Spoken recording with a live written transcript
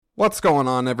What's going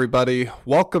on, everybody?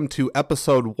 Welcome to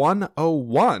episode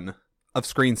 101 of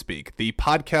Screen Speak, the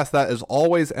podcast that is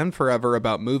always and forever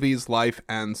about movies, life,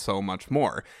 and so much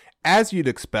more. As you'd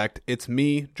expect, it's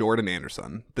me, Jordan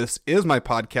Anderson. This is my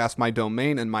podcast, my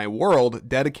domain, and my world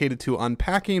dedicated to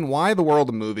unpacking why the world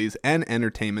of movies and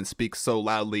entertainment speaks so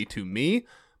loudly to me,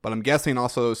 but I'm guessing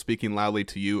also speaking loudly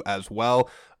to you as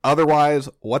well. Otherwise,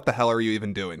 what the hell are you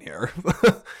even doing here?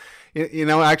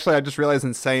 Actually, I just realized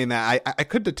in saying that I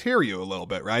could deter you a little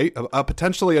bit, right?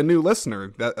 Potentially a new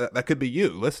listener, that could be you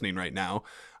listening right now,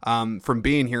 from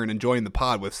being here and enjoying the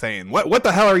pod with saying, what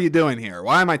the hell are you doing here?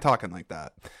 Why am I talking like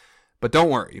that? But don't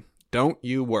worry. Don't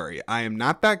you worry. I am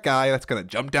not that guy that's going to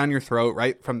jump down your throat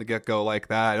right from the get-go like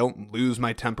that. I don't lose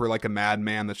my temper like a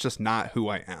madman. That's just not who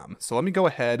I am. So let me go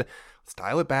ahead, let's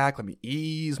dial it back. Let me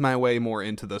ease my way more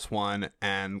into this one,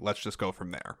 and let's just go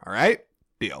from there. All right?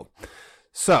 Deal.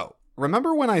 So,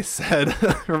 remember when I said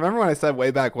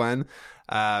way back when,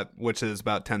 which is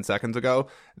about 10 seconds ago,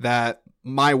 that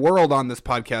my world on this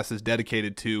podcast is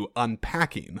dedicated to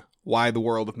unpacking why the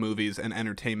world of movies and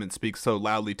entertainment speaks so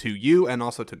loudly to you and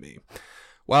also to me.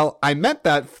 Well, I meant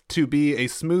that to be a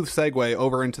smooth segue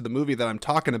over into the movie that I'm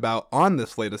talking about on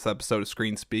this latest episode of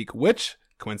Screen Speak, which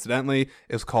coincidentally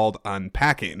is called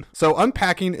Unpacking. So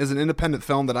Unpacking is an independent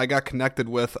film that I got connected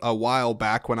with a while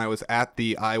back when I was at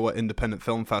the Iowa Independent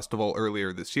Film Festival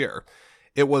earlier this year.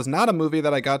 It was not a movie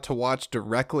that I got to watch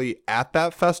directly at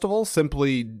that festival,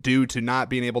 simply due to not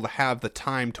being able to have the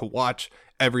time to watch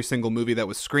every single movie that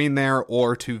was screened there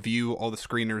or to view all the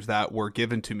screeners that were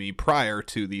given to me prior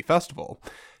to the festival.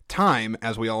 Time,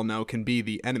 as we all know, can be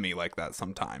the enemy like that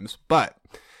sometimes. But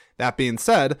that being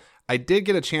said, I did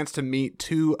get a chance to meet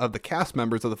two of the cast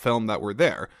members of the film that were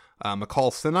there.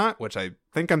 Michal, which I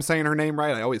think I'm saying her name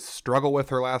right. I always struggle with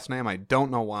her last name. I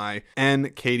don't know why.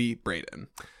 And Katie Braden.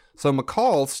 So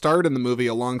Michal starred in the movie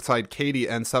alongside Katie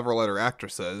and several other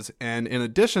actresses, and in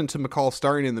addition to Michal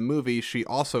starring in the movie, she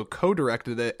also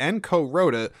co-directed it and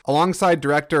co-wrote it alongside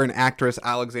director and actress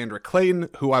Alexandra Clayton,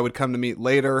 who I would come to meet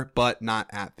later, but not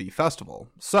at the festival.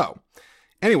 So,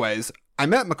 anyways, I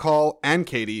met Michal and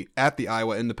Katie at the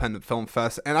Iowa Independent Film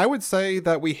Fest, and I would say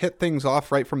that we hit things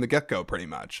off right from the get-go pretty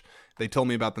much. They told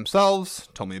me about themselves,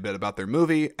 told me a bit about their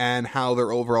movie, and how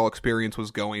their overall experience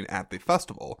was going at the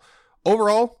festival.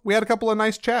 Overall, we had a couple of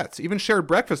nice chats, even shared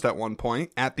breakfast at one point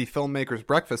at the filmmakers'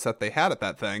 breakfast that they had at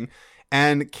that thing,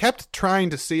 and kept trying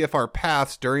to see if our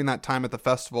paths during that time at the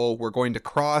festival were going to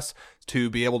cross to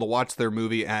be able to watch their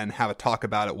movie and have a talk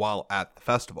about it while at the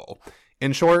festival.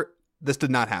 In short, this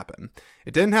did not happen.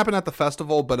 It didn't happen at the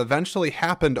festival, but eventually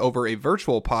happened over a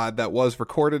virtual pod that was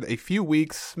recorded a few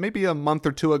weeks, maybe a month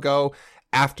or two ago,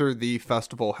 after the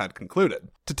festival had concluded.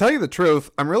 To tell you the truth,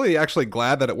 I'm really actually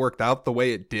glad that it worked out the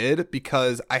way it did,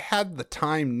 because I had the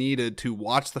time needed to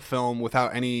watch the film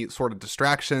without any sort of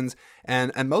distractions,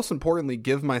 and most importantly,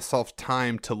 give myself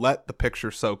time to let the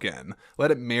picture soak in, let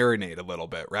it marinate a little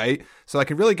bit, right? So I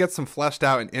can really get some fleshed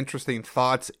out and interesting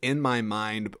thoughts in my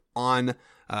mind on,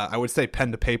 I would say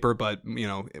pen to paper, but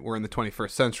we're in the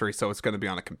 21st century, so it's going to be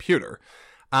on a computer.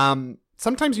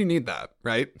 Sometimes you need that,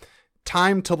 right?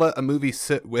 Time to let a movie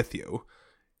sit with you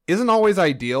isn't always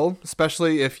ideal,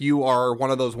 especially if you are one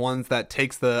of those ones that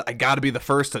takes the I gotta be the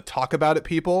first to talk about it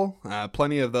people.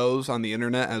 Plenty of those on the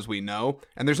internet, as we know,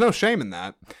 and there's no shame in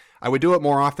that. I would do it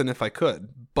more often if I could,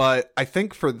 but I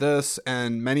think for this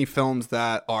and many films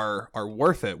that are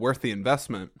worth it, worth the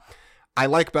investment, I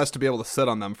like best to be able to sit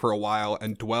on them for a while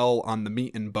and dwell on the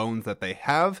meat and bones that they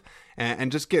have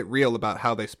and just get real about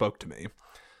how they spoke to me.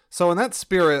 So in that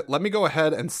spirit, let me go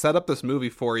ahead and set up this movie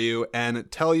for you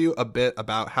and tell you a bit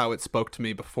about how it spoke to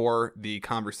me before the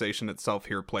conversation itself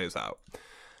here plays out.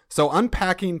 So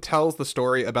Unpacking tells the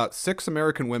story about 6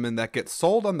 American women that get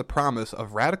sold on the promise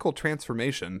of radical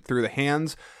transformation through the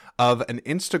hands of an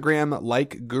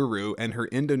Instagram-like guru and her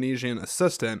Indonesian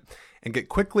assistant, and get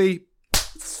quickly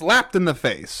slapped in the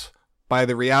face by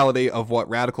the reality of what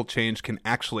radical change can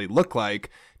actually look like.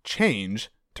 Change,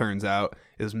 turns out,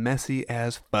 is messy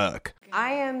as fuck.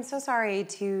 I am so sorry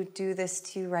to do this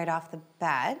to you right off the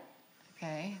bat.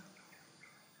 Okay.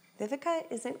 Vivica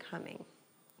isn't coming.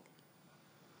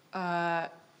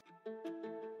 But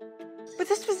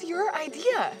this was your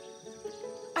idea.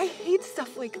 I hate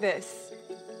stuff like this.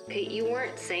 Okay, you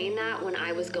weren't saying that when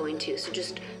I was going to, so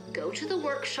just go to the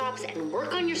workshops and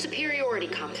work on your superiority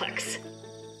complex.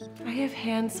 I have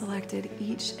hand-selected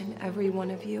each and every one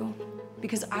of you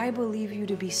because I believe you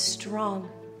to be strong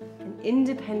and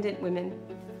independent women.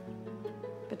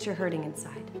 But you're hurting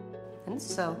inside. And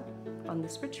so, on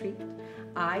this retreat,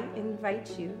 I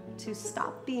invite you to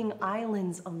stop being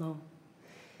islands alone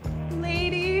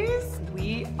Ladies,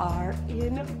 we are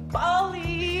in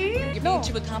Bali. You're being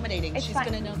too accommodating. It's She's fine.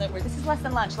 gonna know that This is less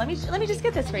than lunch. Let me just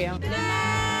get this for you.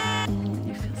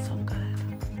 You feel so good.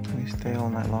 Can we stay all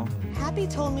night long? Happy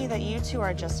told me that you two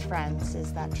are just friends.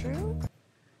 Is that true?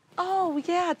 Oh,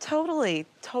 yeah, totally.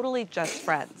 Totally just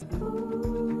friends.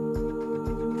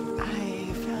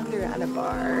 I found her at a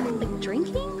bar. Like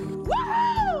drinking?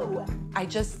 Woo! I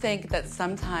just think that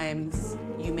sometimes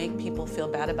you make people feel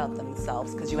bad about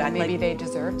themselves because you act Maybe like they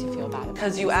deserve to feel bad about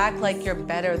because you act like you're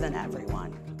better than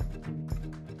everyone.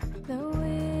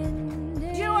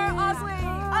 You are ugly.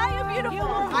 I am beautiful.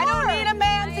 I don't need a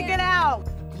man to get out.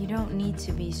 You don't need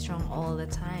to be strong all the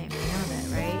time. You know that,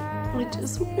 right? I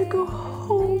just want to go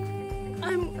home.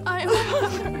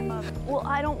 Well,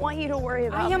 I don't want you to worry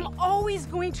about me. I am always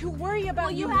going to worry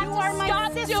about you. You are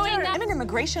my sister. I'm an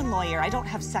immigration lawyer. I don't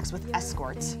have sex with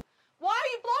escorts. Why are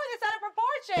you blowing this out of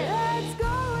proportion? Let's go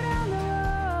down the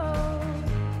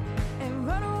road and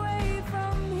run away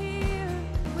from here.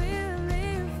 We'll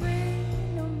live free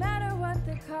no matter what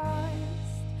the cost.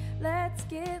 Let's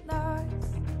get lost.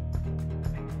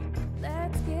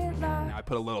 Let's get lost. I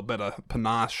put a little bit of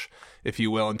panache, if you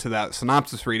will, into that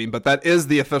synopsis reading, but that is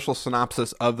the official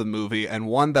synopsis of the movie, and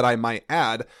one that I might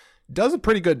add does a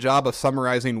pretty good job of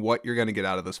summarizing what you're going to get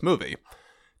out of this movie.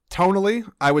 Tonally,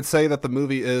 I would say that the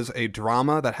movie is a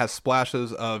drama that has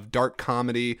splashes of dark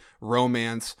comedy,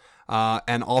 romance,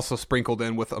 and also sprinkled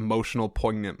in with emotional,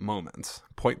 poignant moments.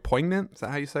 Poignant? Is that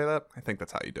how you say that? I think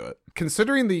that's how you do it.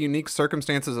 Considering the unique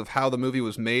circumstances of how the movie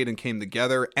was made and came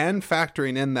together, and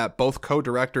factoring in that both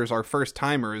co-directors are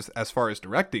first-timers as far as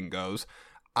directing goes,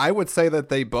 I would say that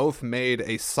they both made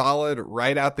a solid,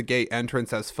 right-out-the-gate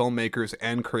entrance as filmmakers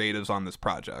and creatives on this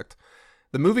project.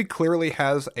 The movie clearly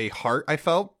has a heart, I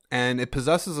felt, and it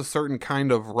possesses a certain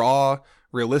kind of raw,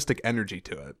 realistic energy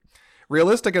to it.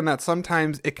 Realistic in that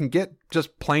sometimes it can get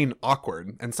just plain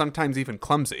awkward and sometimes even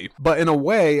clumsy. But in a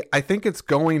way, I think it's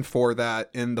going for that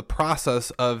in the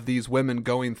process of these women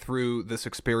going through this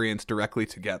experience directly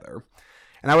together.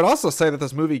 And I would also say that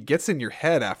this movie gets in your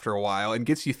head after a while and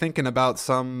gets you thinking about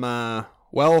some,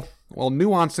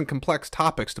 nuanced and complex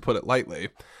topics, to put it lightly.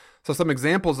 So some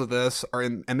examples of this are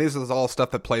and this is all stuff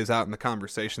that plays out in the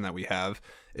conversation that we have,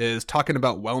 is talking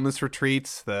about wellness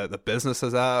retreats, the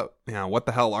businesses out, what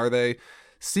the hell are they?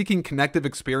 Seeking connective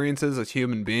experiences as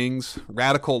human beings,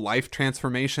 radical life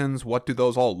transformations, what do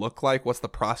those all look like? What's the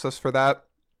process for that?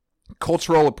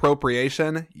 Cultural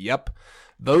appropriation, yep.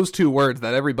 Those two words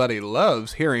that everybody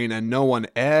loves hearing and no one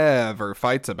ever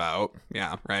fights about.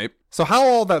 Yeah, right. So how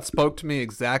all that spoke to me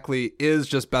exactly is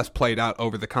just best played out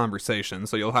over the conversation,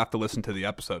 so you'll have to listen to the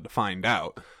episode to find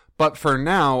out. But for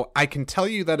now, I can tell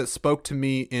you that it spoke to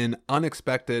me in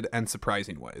unexpected and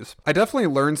surprising ways. I definitely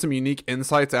learned some unique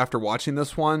insights after watching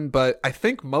this one, but I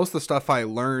think most of the stuff I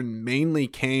learned mainly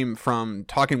came from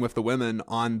talking with the women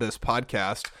on this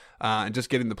podcast and just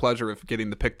getting the pleasure of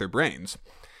getting to pick their brains.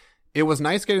 It was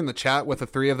nice getting the chat with the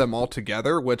three of them all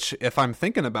together, which, if I'm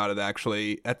thinking about it,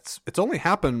 actually, it's only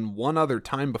happened one other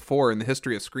time before in the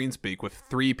history of ScreenSpeak, with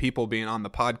three people being on the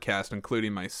podcast,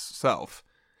 including myself.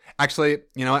 Actually,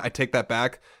 you know what? I take that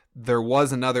back. There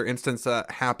was another instance that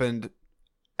happened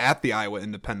at the Iowa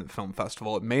Independent Film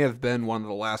Festival. It may have been one of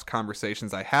the last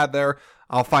conversations I had there.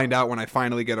 I'll find out when I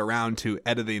finally get around to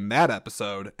editing that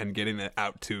episode and getting it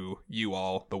out to you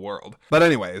all, the world. But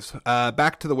anyways,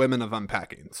 back to the women of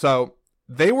Unpacking. So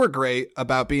they were great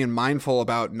about being mindful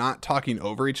about not talking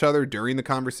over each other during the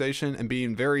conversation and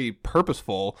being very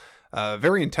purposeful,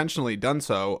 very intentionally done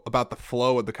so, about the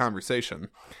flow of the conversation.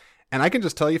 And I can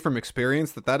just tell you from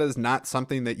experience that that is not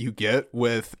something that you get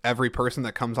with every person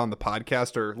that comes on the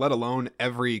podcast, or let alone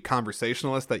every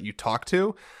conversationalist that you talk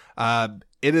to.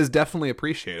 It is definitely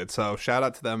appreciated. So shout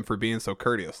out to them for being so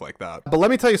courteous like that. But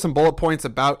let me tell you some bullet points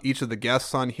about each of the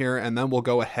guests on here, and then we'll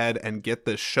go ahead and get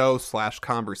this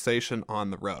show/conversation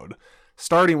on the road.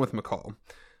 Starting with Michal.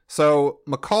 So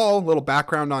Michal, little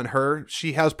background on her,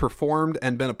 she has performed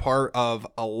and been a part of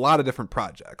a lot of different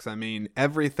projects. I mean,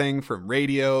 everything from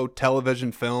radio,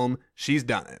 television, film, she's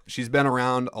done it. She's been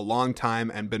around a long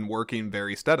time and been working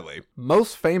very steadily.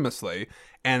 Most famously,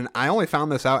 and I only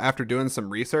found this out after doing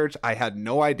some research, I had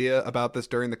no idea about this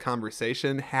during the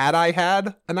conversation. Had I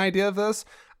had an idea of this,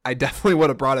 I definitely would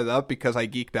have brought it up because I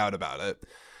geeked out about it.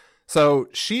 So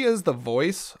she is the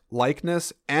voice,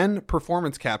 likeness, and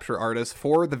performance capture artist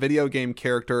for the video game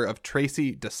character of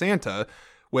Tracy DeSanta,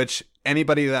 which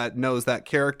anybody that knows that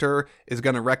character is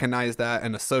going to recognize that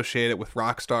and associate it with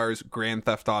Rockstar's Grand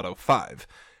Theft Auto 5,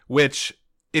 which,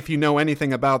 if you know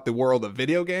anything about the world of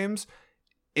video games,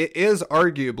 it is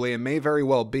arguably, and may very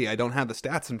well be, I don't have the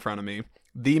stats in front of me,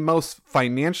 the most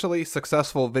financially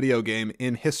successful video game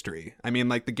in history. I mean,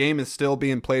 like, the game is still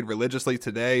being played religiously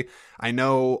today. I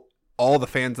know all the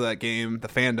fans of that game, the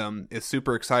fandom, is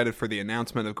super excited for the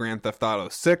announcement of Grand Theft Auto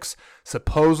 6.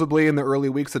 Supposedly in the early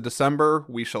weeks of December,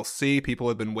 we shall see. People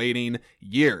have been waiting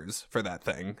years for that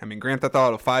thing. I mean, Grand Theft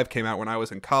Auto 5 came out when I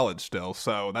was in college still,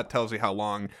 so that tells you how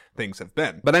long things have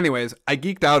been. But anyways, I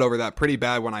geeked out over that pretty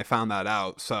bad when I found that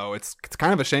out, so it's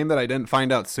kind of a shame that I didn't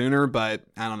find out sooner, but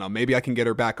I don't know, maybe I can get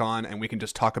her back on and we can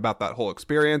just talk about that whole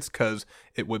experience, because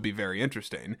it would be very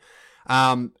interesting.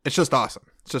 It's just awesome.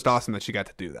 It's just awesome that she got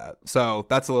to do that. So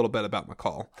that's a little bit about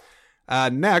Michal.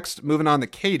 Next, moving on to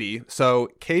Katie. So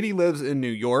Katie lives in New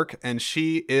York, and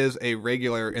she is a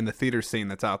regular in the theater scene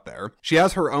that's out there. She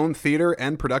has her own theater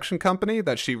and production company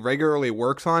that she regularly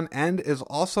works on, and is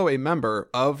also a member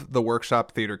of the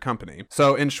Workshop Theater Company.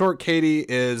 So in short, Katie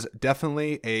is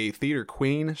definitely a theater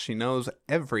queen. She knows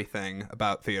everything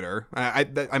about theater.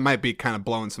 I might be kind of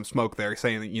blowing some smoke there,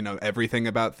 saying that, you know, everything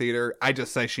about theater. I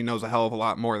just say she knows a hell of a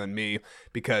lot more than me,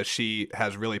 because she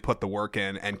has really put the work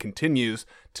in and continues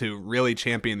to really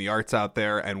champion the arts out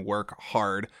there and work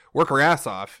her ass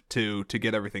off to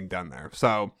get everything done there.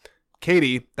 So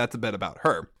Katie, that's a bit about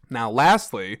her. Now,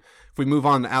 lastly, if we move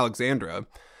on to Alexandra.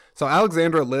 So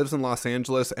Alexandra lives in Los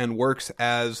Angeles and works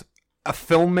as a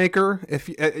filmmaker, if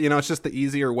you know, it's just the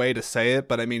easier way to say it,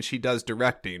 but I mean, she does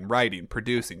directing, writing,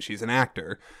 producing. She's an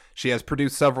actor. She has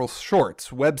produced several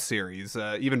shorts, web series,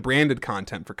 even branded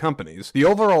content for companies. The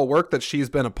overall work that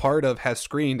she's been a part of has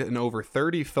screened in over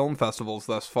 30 film festivals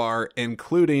thus far,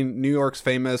 including New York's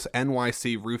famous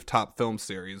NYC Rooftop Film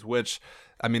Series, which,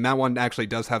 I mean, that one actually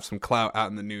does have some clout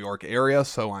out in the New York area,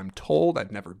 so I'm told.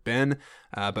 I've never been,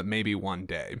 but maybe one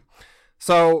day.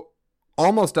 So,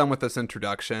 almost done with this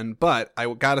introduction, but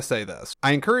I gotta say this.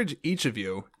 I encourage each of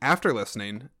you, after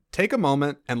listening, take a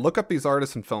moment and look up these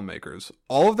artists and filmmakers.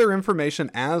 All of their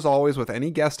information, as always with any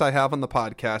guest I have on the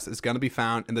podcast, is going to be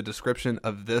found in the description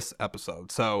of this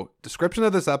episode. So, description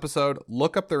of this episode,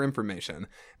 look up their information.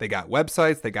 They got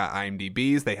websites, they got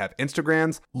IMDb's, they have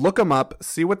Instagrams. Look them up,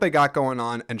 see what they got going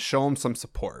on, and show them some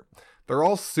support. They're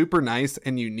all super nice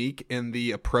and unique in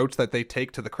the approach that they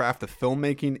take to the craft of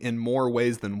filmmaking in more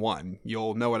ways than one.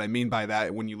 You'll know what I mean by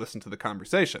that when you listen to the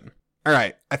conversation. All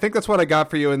right, I think that's what I got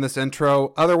for you in this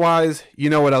intro. Otherwise, you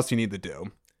know what else you need to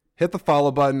do. Hit the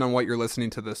follow button on what you're listening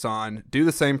to this on. Do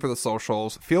the same for the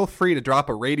socials. Feel free to drop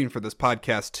a rating for this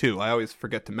podcast too. I always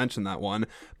forget to mention that one,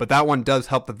 but that one does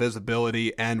help the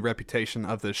visibility and reputation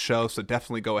of this show, so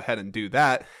definitely go ahead and do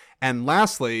that. And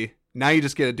lastly, now you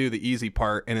just get to do the easy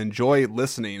part and enjoy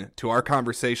listening to our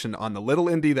conversation on the little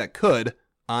indie that could,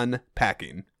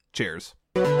 Unpacking. Cheers.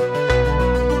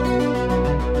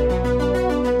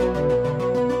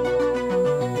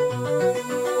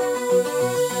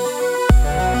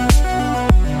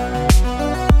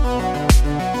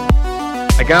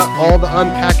 I got all the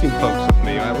Unpacking folks with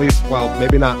me, at least, well,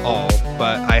 maybe not all,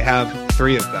 but I have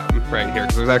 3 of them right here,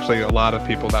 because there's actually a lot of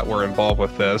people that were involved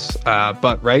with this.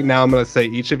 But right now I'm going to say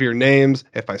each of your names.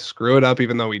 If I screw it up,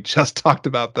 even though we just talked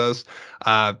about this,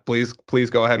 please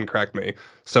go ahead and correct me.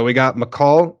 So we got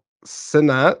Michal,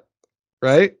 Sinnot,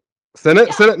 right? Sinnot?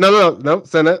 Yeah. Sinnot? No,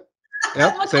 Sinnot.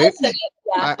 Yep, see?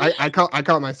 Yeah. I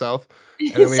caught myself.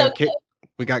 And then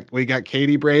we got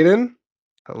Katie Braden.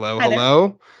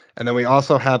 Hello. And then we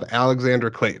also have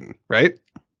Alexandra Clayton, right?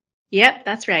 Yep,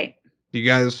 that's right. You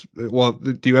guys, well,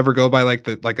 do you ever go by like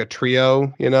a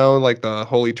trio, you know, like the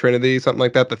Holy Trinity, something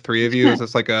like that? The 3 of you? Is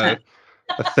this like a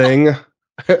thing?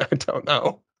 I don't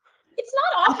know. It's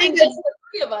not often just the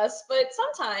 3 of us, but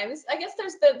sometimes I guess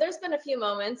there's been a few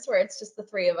moments where it's just the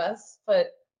 3 of us,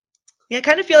 but yeah, I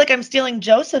kind of feel like I'm stealing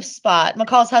Joseph's spot.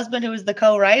 Michal's husband, who is the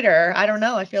co-writer. I don't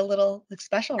know. I feel a little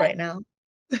special right now.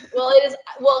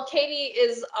 Well, Katie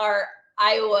is our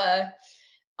Iowa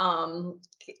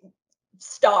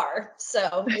star,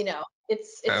 so you know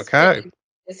it's okay.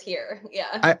 Is here,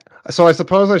 yeah. So I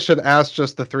suppose I should ask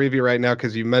just the 3 of you right now,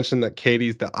 because you mentioned that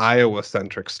Katie's the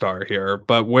Iowa-centric star here.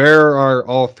 But where are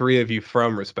all 3 of you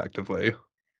from, respectively?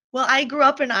 Well, I grew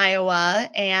up in Iowa,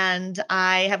 and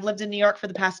I have lived in New York for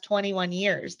the past 21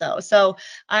 years, though. So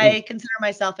I consider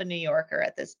myself a New Yorker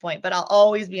at this point, but I'll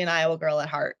always be an Iowa girl at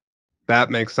heart. That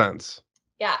makes sense.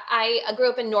 Yeah, I grew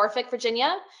up in Norfolk,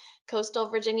 Virginia, coastal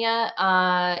Virginia,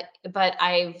 but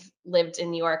I've lived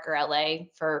in New York or LA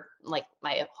for like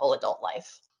my whole adult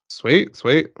life. Sweet.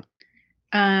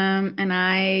 And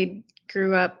I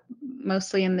grew up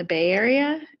mostly in the Bay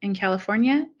Area in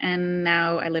California, and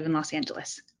now I live in Los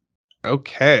Angeles.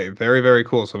 Okay, very, very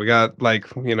cool. So we got like,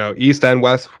 you know, East and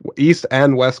West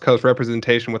Coast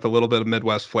representation with a little bit of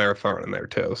Midwest flair thrown in there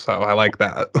too. So I like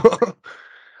that.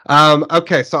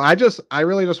 Okay, so I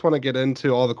really just want to get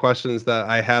into all the questions that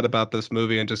I had about this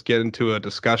movie and just get into a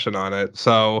discussion on it.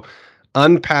 So,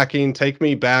 Unpacking, take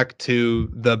me back to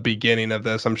the beginning of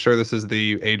this. I'm sure this is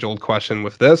the age-old question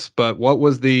with this, but what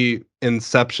was the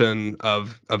inception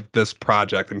of this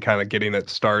project and kind of getting it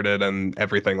started and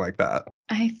everything like that?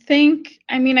 I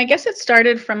guess it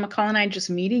started from Michal and I just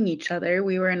meeting each other.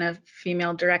 We were in a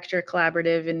female director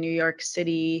collaborative in New York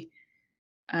City.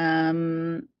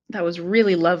 That was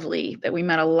really lovely that we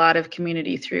met a lot of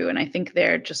community through. And I think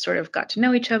there just sort of got to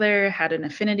know each other, had an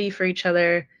affinity for each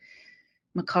other.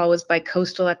 Michal was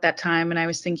bi-coastal at that time, and I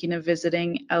was thinking of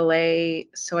visiting LA.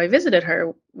 So I visited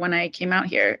her when I came out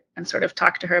here and sort of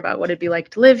talked to her about what it'd be like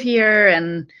to live here.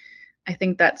 And I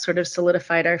think that sort of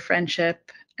solidified our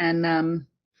friendship. And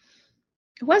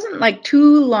it wasn't like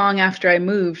too long after I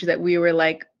moved that we were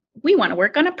like, we want to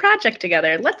work on a project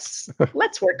together. Let's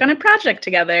work on a project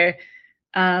together.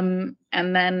 And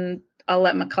then I'll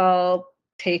let Michal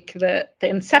take the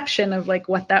inception of like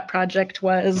what that project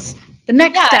was. The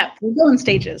next step, we'll go in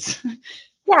stages.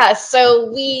 Yeah,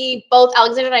 so we both,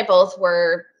 Alexandra and I both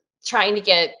were trying to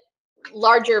get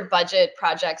larger budget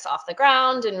projects off the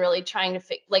ground and really trying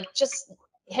to just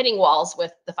hitting walls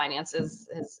with the finances,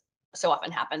 as so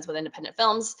often happens with independent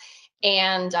films.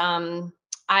 And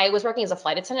I was working as a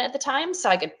flight attendant at the time, so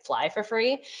I could fly for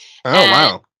free. Oh,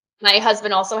 wow. My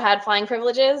husband also had flying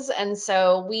privileges. And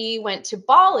so we went to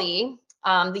Bali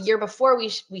the year before we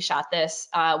shot this.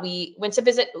 We went to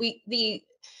visit, we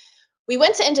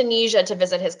went to Indonesia to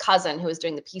visit his cousin who was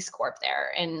doing the Peace Corps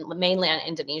there in mainland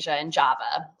Indonesia in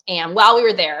Java. And while we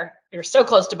were there, we were so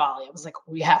close to Bali. I was like,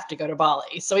 we have to go to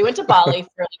Bali. So we went to Bali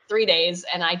for like 3 days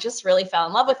and I just really fell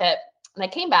in love with it. And I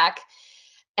came back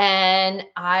and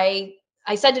I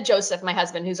said to Joseph, my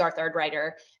husband, who's our third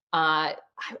writer,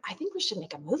 I think we should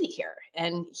make a movie here.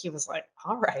 And he was like,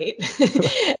 all right.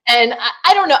 And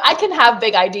I don't know, I can have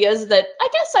big ideas that I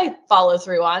guess I follow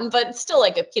through on, but it's still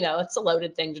like, it's a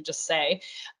loaded thing to just say.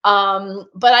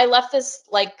 But I left this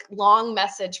like long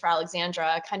message for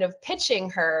Alexandra, kind of pitching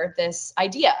her this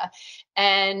idea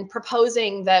and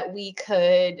proposing that we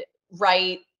could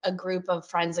write a group of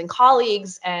friends and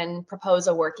colleagues and propose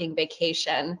a working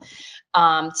vacation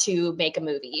to make a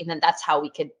movie. And then that's how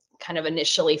we could kind of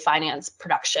initially finance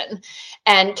production.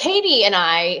 And Katie and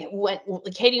I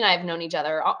have known each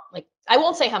other, like, I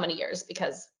won't say how many years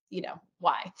because,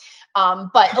 why,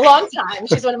 but a long time.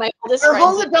 She's one of my oldest friends. Her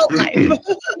whole adult life.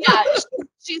 Yeah,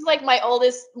 she's like probably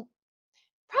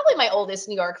my oldest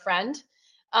New York friend.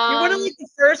 You're one of like the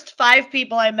first 5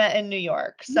 people I met in New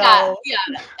York. So yeah.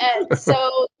 And so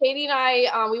Katie and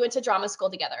I, we went to drama school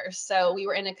together. So we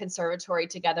were in a conservatory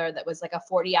together that was like a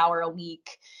 40-hour a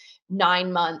week,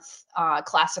 9-month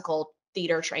classical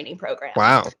theater training program.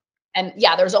 Wow. And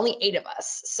yeah, there was only 8 of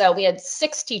us. So we had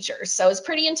 6 teachers. So it was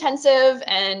pretty intensive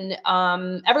and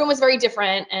everyone was very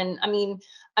different. And I mean,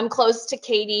 I'm close to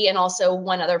Katie and also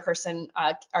one other person,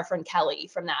 our friend Kelly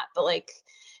from that. But like,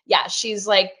 yeah, she's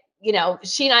like,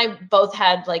 she and I both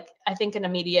had like, I think an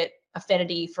immediate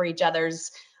affinity for each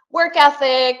other's work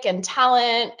ethic and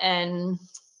talent and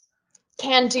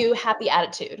can-do happy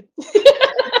attitude.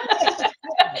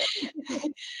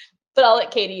 But I'll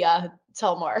let Katie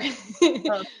tell more.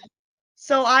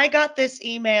 So I got this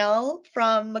email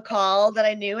from Michal that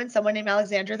I knew and someone named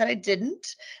Alexandra that I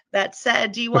didn't, that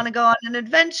said, do you want to go on an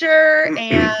adventure?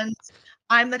 And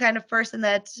I'm the kind of person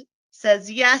that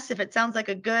says yes. If it sounds like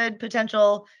a good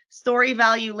potential story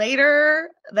value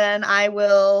later, then I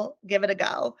will give it a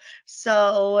go.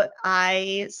 So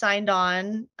I signed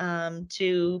on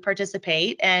to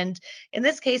participate. And in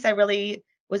this case, I really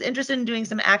was interested in doing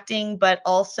some acting, but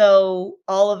also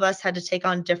all of us had to take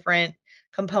on different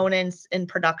components in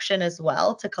production as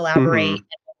well to collaborate in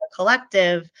a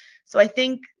collective. So I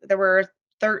think there were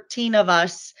 13 of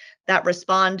us that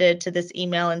responded to this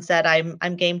email and said,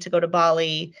 I'm game to go to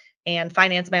Bali and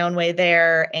finance my own way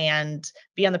there and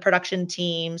be on the production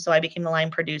team. So I became the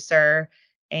line producer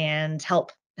and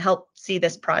help see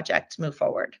this project move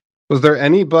forward. Was there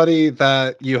anybody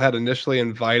that you had initially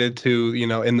invited to,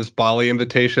 in this Bali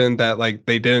invitation that like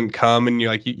they didn't come and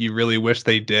you really wish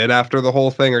they did after the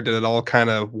whole thing, or did it all kind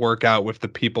of work out with the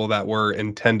people that were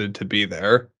intended to be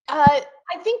there? I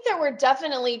think there were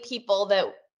definitely people that,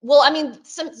 well, I mean,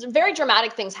 some very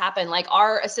dramatic things happened. Like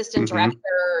our assistant director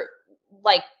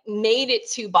like made it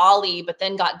to Bali, but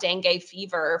then got dengue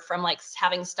fever from like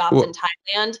having stopped in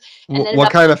Thailand. And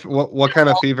what kind of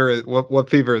fever? What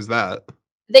fever is that?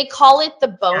 They call it the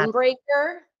bone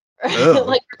breaker,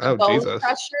 like bone Jesus.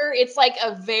 crusher. It's like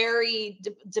a very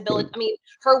debilitating. I mean,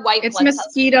 her white it's blood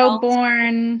mosquito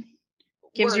borne,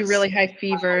 gives you really high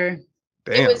fever.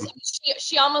 Damn. It was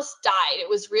she almost died. It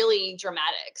was really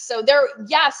dramatic. So there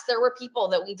were people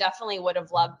that we definitely would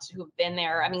have loved to have been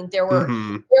there. I mean, there were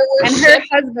and her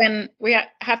husband, we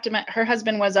have to admit, her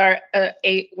husband was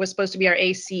was supposed to be our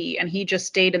AC, and he just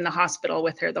stayed in the hospital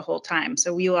with her the whole time.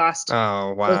 So we lost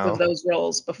both of those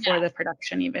roles before the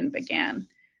production even began.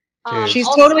 She's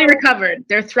also, totally recovered.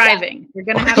 They're thriving. They're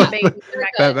gonna have a baby.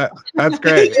 That's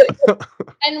great.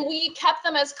 And we kept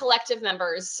them as collective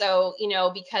members. So,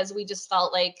 because we just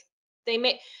felt like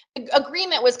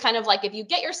agreement was kind of like, if you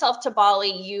get yourself to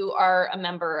Bali, you are a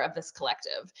member of this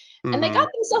collective. And they got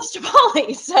themselves to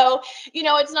Bali. So,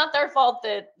 it's not their fault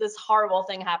that this horrible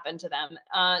thing happened to them.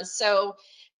 So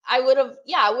it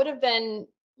would have been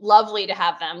lovely to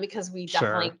have them, because we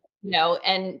definitely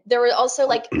and there were also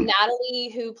like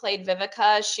Natalie, who played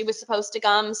Vivica. She was supposed to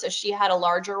come, so she had a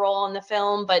larger role in the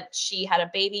film, but she had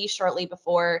a baby shortly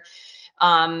before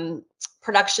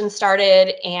production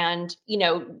started. And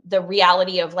the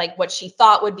reality of like what she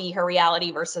thought would be her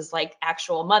reality versus like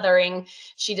actual mothering,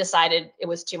 she decided it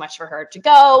was too much for her to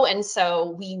go, and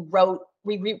so we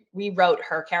rewrote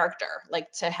her character,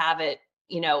 like to have it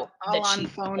all that on she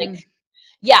phone. like,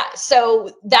 so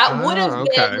that would have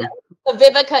been the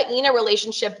Vivica Ina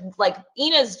relationship. Like,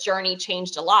 Ina's journey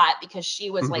changed a lot because she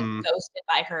was like ghosted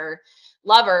by her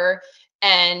lover,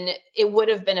 and it would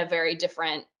have been a very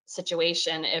different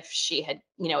situation if she had,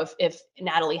 if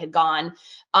Natalie had gone.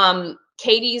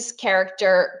 Katie's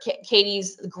character,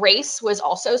 Katie's Grace, was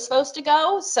also supposed to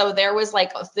go. So there was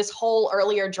like this whole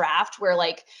earlier draft where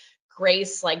like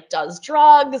Grace like does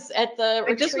drugs at the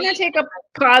retreat. I just want to take a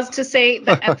pause to say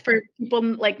that for people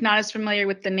like not as familiar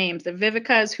with the names, that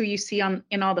Vivica is who you see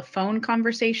in all the phone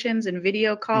conversations and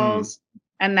video calls,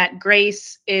 and that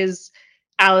Grace is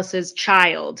Alice's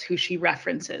child, who she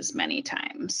references many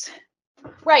times.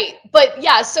 Right. But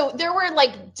yeah, so there were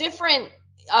like different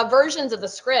versions of the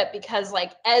script, because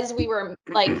like as we were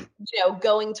like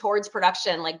going towards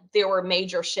production, like there were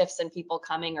major shifts in people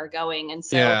coming or going, and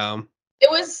so it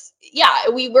was,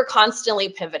 we were constantly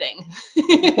pivoting.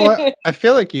 Well, I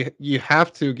feel like you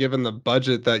have to, given the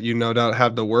budget that you no doubt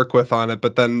have to work with on it,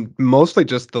 but then mostly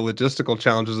just the logistical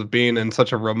challenges of being in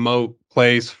such a remote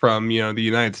place from, the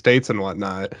United States and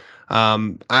whatnot.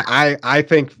 I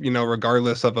think,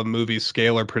 regardless of a movie's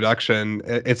scale or production,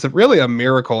 it's really a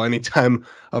miracle anytime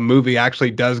a movie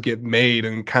actually does get made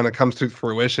and kind of comes to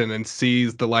fruition and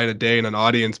sees the light of day in an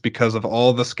audience, because of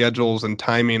all the schedules and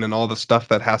timing and all the stuff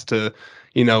that has to,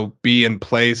 be in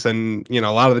place. And, a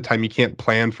lot of the time you can't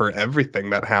plan for everything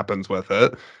that happens with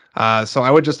it. So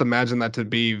I would just imagine that to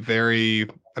be very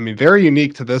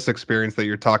unique to this experience that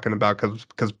you're talking about,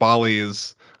 because Bali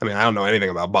is, I don't know anything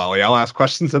about Bali. I'll ask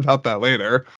questions about that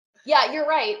later. Yeah, you're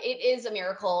right. It is a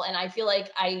miracle. And I feel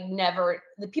like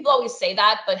the people always say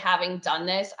that, but having done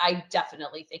this, I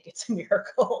definitely think it's a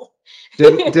miracle.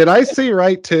 Did I see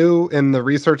right too, in the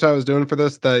research I was doing for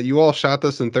this, that you all shot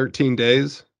this in 13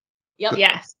 days? Yep.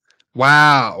 Yes.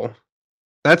 Wow.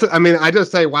 I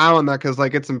just say wow on that because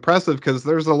like it's impressive, because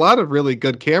there's a lot of really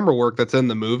good camera work that's in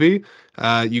the movie.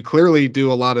 You clearly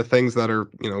do a lot of things that are,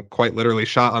 quite literally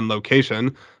shot on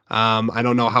location. I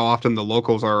don't know how often the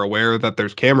locals are aware that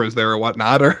there's cameras there or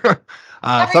whatnot, or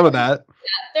some of that. Yeah,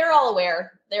 they're all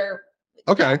aware. They're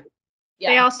okay. Yeah.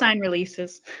 They all sign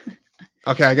releases.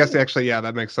 Okay, I guess actually,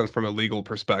 that makes sense from a legal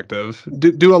perspective.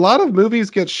 Do a lot of movies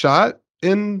get shot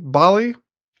in Bali?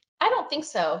 I don't think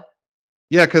so.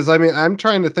 Yeah, because I'm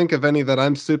trying to think of any that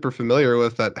I'm super familiar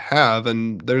with that have,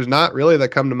 and there's not really that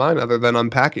come to mind other than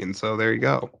Unpacking. So there you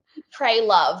go. Pray,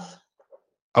 Love.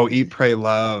 Oh, Eat, Pray,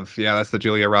 Love. Yeah, that's the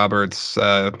Julia Roberts.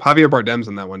 Javier Bardem's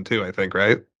in that one too, I think,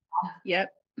 right?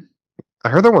 Yep. I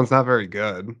heard that one's not very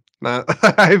good. Not,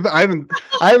 I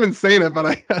haven't seen it, but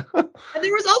And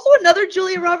there was also another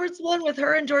Julia Roberts one with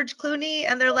her and George Clooney,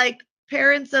 and they're like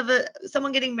parents of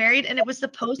someone getting married, and it was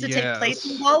supposed to take place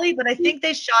in Bali, but I think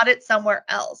they shot it somewhere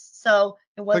else, so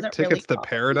it wasn't like Tickets really to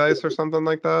Paradise or something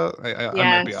like that. I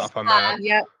might be off on that.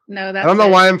 Yep. No, that's I don't know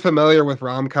why I'm familiar with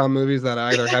rom-com movies that I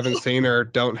either haven't seen or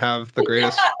don't have the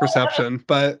greatest perception,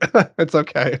 but it's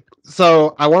okay.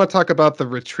 So I want to talk about the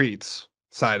retreats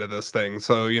side of this thing.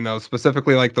 So,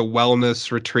 specifically like the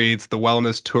wellness retreats, the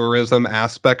wellness tourism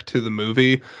aspect to the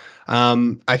movie.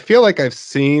 I feel like I've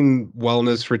seen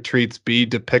wellness retreats be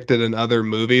depicted in other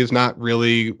movies, not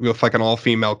really with like an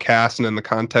all-female cast and in the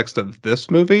context of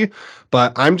this movie,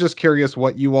 but I'm just curious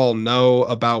what you all know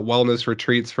about wellness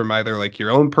retreats from either like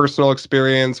your own personal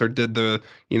experience, or did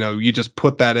you just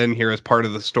put that in here as part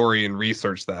of the story and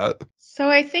research that? So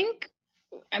I think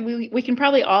we can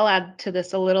probably all add to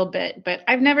this a little bit, but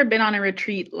I've never been on a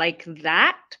retreat like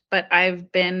that, but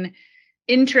I've been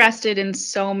interested in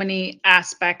so many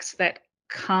aspects that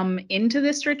come into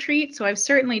this retreat. So I've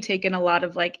certainly taken a lot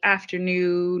of like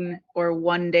afternoon or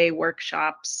one-day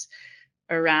workshops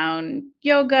around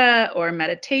yoga or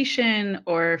meditation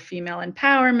or female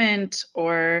empowerment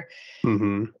or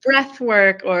breath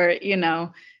work or,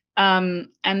 and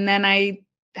then I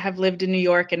have lived in New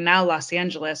York and now Los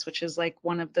Angeles, which is like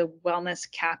one of the wellness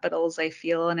capitals, I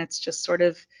feel. And it's just sort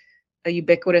of a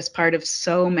ubiquitous part of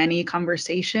so many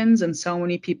conversations and so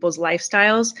many people's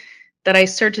lifestyles that I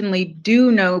certainly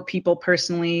do know people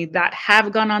personally that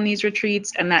have gone on these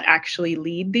retreats and that actually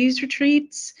lead these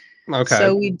retreats. Okay.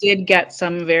 So we did get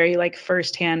some very like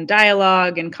firsthand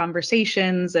dialogue and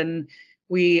conversations, and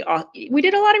we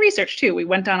did a lot of research too. We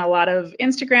went down a lot of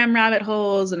Instagram rabbit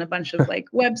holes and a bunch of like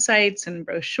websites and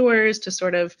brochures to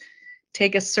sort of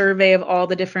take a survey of all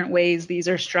the different ways these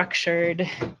are structured,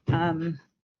 and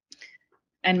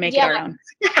make it our own.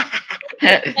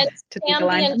 And to take a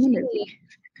line from the movie.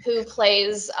 Who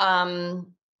plays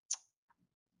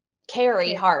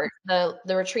Carrie Hart, the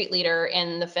retreat leader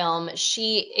in the film,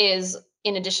 she is,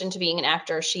 in addition to being an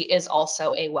actor, she is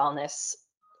also a wellness,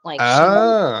 she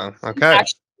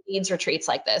actually leads retreats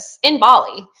like this in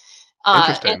Bali,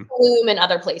 and Tulum and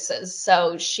other places.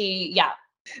 So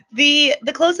the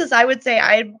closest I would say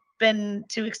I've been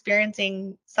to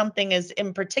experiencing something as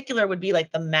in particular would be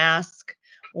like the mask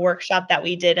workshop that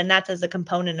we did, and that's as a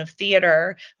component of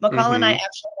theater. Michal and I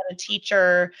actually had a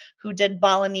teacher who did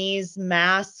Balinese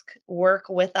mask work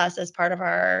with us as part of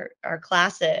our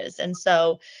classes, and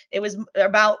so it was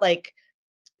about like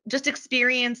just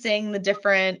experiencing the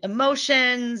different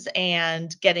emotions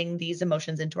and getting these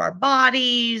emotions into our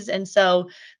bodies. And so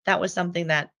that was something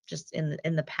that just in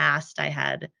the past I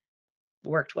had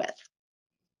worked with.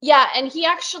 Yeah, and he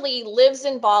actually lives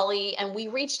in Bali, and we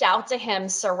reached out to him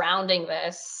surrounding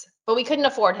this, but we couldn't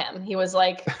afford him. He was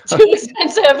like too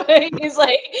expensive. He's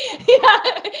like,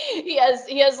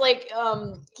 he's like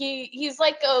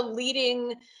a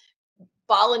leading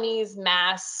Balinese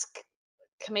mask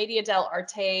Commedia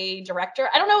dell'arte director.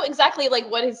 I don't know exactly like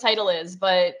what his title is,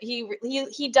 but he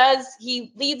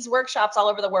leads workshops all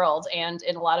over the world and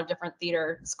in a lot of different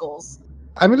theater schools.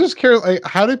 I'm just curious, like,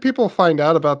 how do people find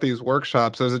out about these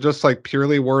workshops? Is it just like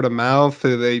purely word of mouth?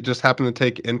 Do they just happen to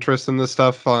take interest in this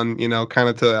stuff on, kind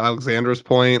of to Alexandra's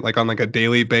point, like on like a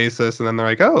daily basis? And then they're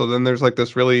like, oh, then there's like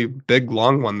this really big,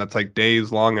 long one that's like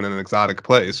days long in an exotic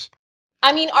place.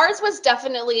 I mean, ours was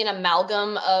definitely an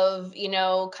amalgam of,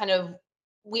 kind of,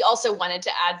 we also wanted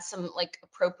to add some like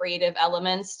appropriative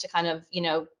elements to kind of,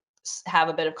 have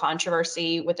a bit of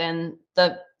controversy within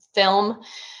the film.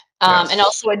 And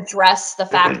also address the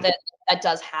fact that that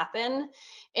does happen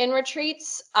in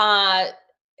retreats.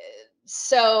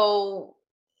 So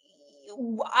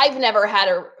I've never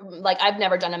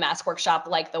done a mask workshop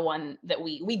like the one that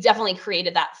we definitely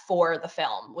created that for the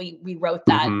film. We wrote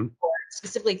that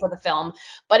specifically for the film,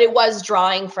 but it was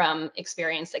drawing from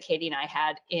experience that Katie and I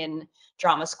had in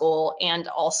drama school. And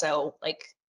also, like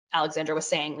Alexandra was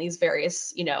saying, these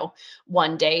various,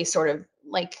 one day sort of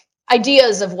like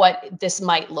ideas of what this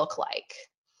might look like.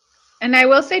 And I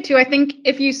will say too, I think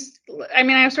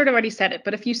I've sort of already said it,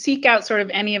 but if you seek out sort of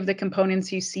any of the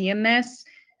components you see in this,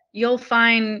 you'll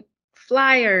find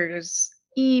flyers,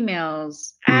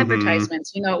 emails,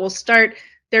 advertisements,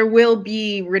 there will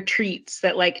be retreats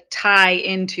that like tie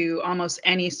into almost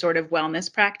any sort of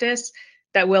wellness practice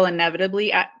that will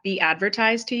inevitably be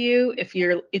advertised to you if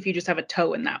you just have a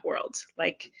toe in that world.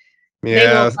 Like, they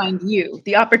will find you.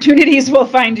 The opportunities will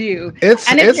find you.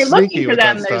 And if you're looking for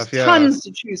them, there's tons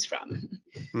to choose from.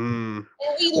 And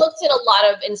we looked at a lot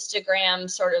of Instagram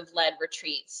sort of led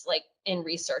retreats, like in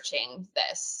researching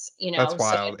this, That's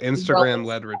wild. Instagram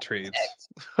led retreats.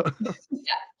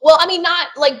 Well, I mean, not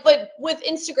like, but with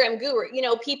Instagram guru,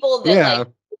 people that like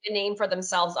make a name for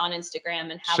themselves on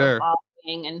Instagram and have a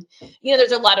following. And,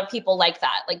 there's a lot of people like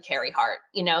that, like Carrie Hart,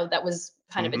 that was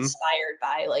kind of inspired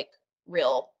by like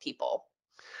real people.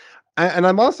 And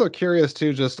I'm also curious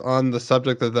too, just on the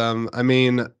subject of them. I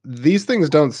mean, these things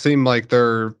don't seem like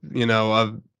they're, I don't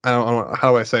know,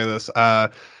 how do I say this?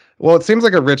 Well, it seems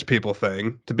like a rich people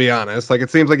thing, to be honest. Like, it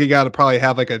seems like you got to probably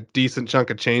have like a decent chunk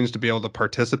of change to be able to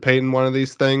participate in one of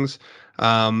these things.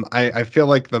 I feel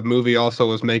like the movie also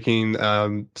was making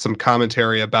some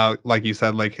commentary about, like you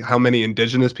said, like how many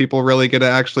indigenous people really get to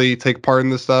actually take part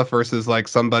in this stuff versus like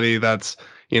somebody that's,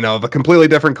 of a completely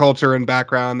different culture and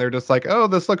background. They're just like, oh,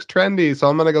 this looks trendy, so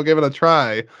I'm going to go give it a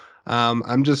try.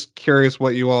 I'm just curious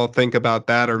what you all think about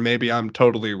that, or maybe I'm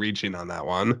totally reaching on that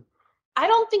one. I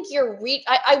don't think you're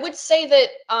I would say that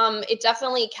it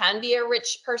definitely can be a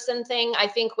rich person thing. I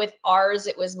think with ours,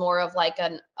 it was more of like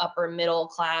an upper middle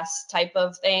class type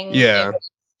of thing. Yeah. It was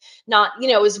not,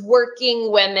 it was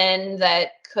working women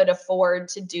that could afford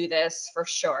to do this for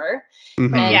sure.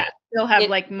 Mm-hmm. And yeah, still have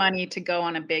like money to go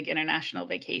on a big international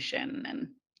vacation. And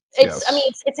I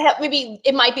mean, maybe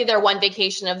it might be their one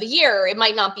vacation of the year. It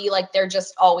might not be like they're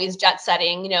just always jet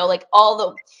setting, like all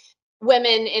the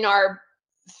women in our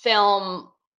film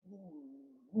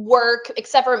work,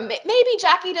 except for maybe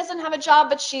Jackie doesn't have a job,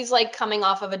 but she's like coming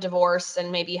off of a divorce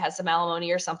and maybe has some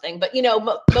alimony or something. But,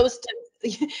 most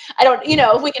I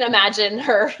don't, we can imagine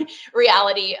her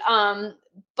reality.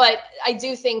 But I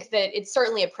do think that it's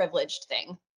certainly a privileged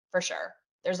thing for sure.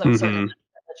 There's a certain amount of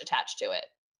privilege attached to it.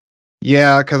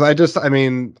 Yeah, because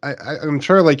I'm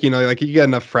sure, like, like you get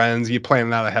enough friends, you plan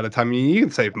it out ahead of time, you can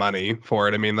save money for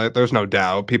it. I mean, there's no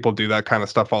doubt people do that kind of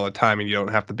stuff all the time, and you don't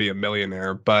have to be a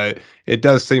millionaire. But it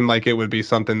does seem like it would be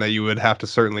something that you would have to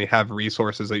certainly have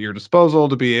resources at your disposal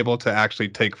to be able to actually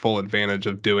take full advantage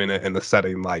of doing it in a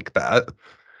setting like that.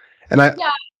 And and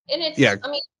it's I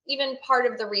mean, even part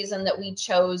of the reason that we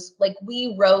chose, like,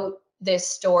 we wrote this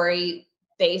story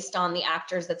based on the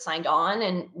actors that signed on,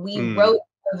 and we wrote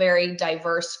a very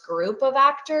diverse group of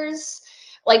actors,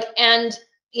 but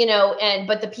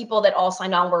the people that all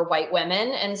signed on were white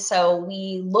women. And so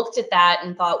we looked at that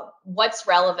and thought, what's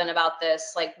relevant about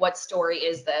this? Like, what story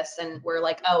is this? And we're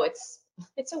like, oh, it's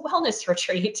a wellness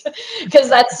retreat, because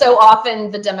that's so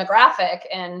often the demographic,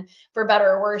 and for better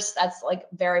or worse, that's like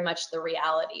very much the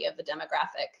reality of the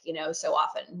demographic, so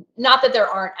often. Not that there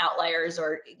aren't outliers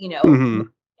or,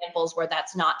 examples where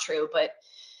that's not true, but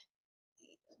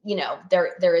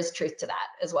there is truth to that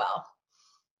as well.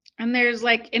 And there's,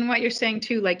 like, in what you're saying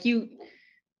too, like,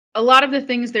 a lot of the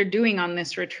things they're doing on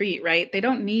this retreat, right? They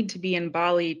don't need to be in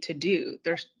Bali to do.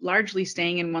 They're largely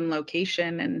staying in one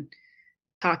location and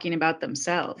talking about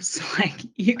themselves. Like,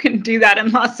 you can do that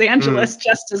in Los Angeles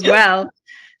just as well.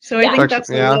 So I think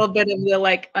that's a little bit of the,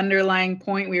 like, underlying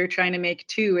point we were trying to make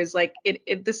too, is like,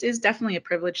 this is definitely a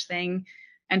privileged thing,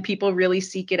 and people really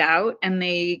seek it out, and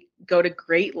they go to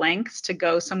great lengths to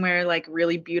go somewhere like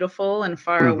really beautiful and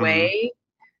far away.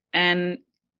 And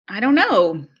I don't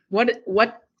know,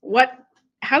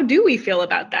 how do we feel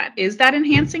about that? Is that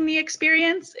enhancing the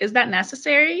experience? Is that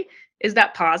necessary? Is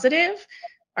that positive?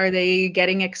 Are they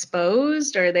getting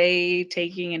exposed? Are they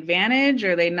taking advantage?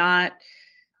 Are they not?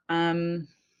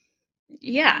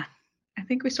 Yeah, I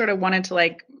think we sort of wanted to,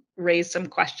 like, raise some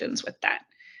questions with that.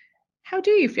 How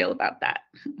do you feel about that?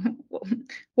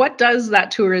 What does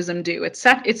that tourism do? It's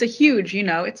a huge,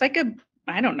 it's like a,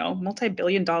 I don't know,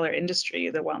 multi-billion-dollar industry,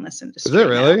 the wellness industry. Is it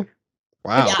really? Now.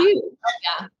 Wow. It's huge.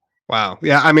 Yeah. Wow.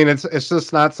 Yeah. I mean, it's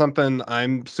just not something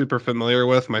I'm super familiar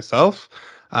with myself.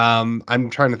 I'm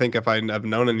trying to think if I've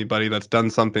known anybody that's done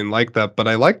something like that, but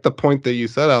I like the point that you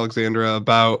said, Alexandra,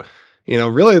 about,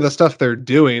 really the stuff they're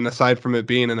doing, aside from it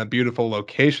being in a beautiful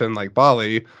location like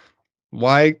Bali.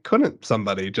 Why couldn't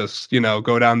somebody just,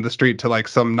 go down the street to, like,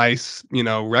 some nice,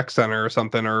 rec center or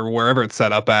something, or wherever it's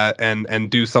set up at,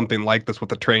 and do something like this with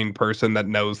a trained person that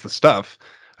knows the stuff?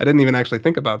 I didn't even actually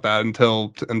think about that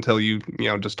until you,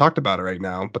 just talked about it right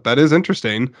now. But that is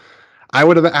interesting. I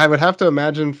would have to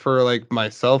imagine, for, like,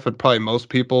 myself and probably most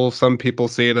people, some people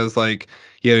see it as, like,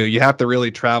 you have to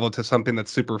really travel to something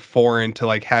that's super foreign to,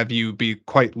 like, have you be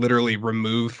quite literally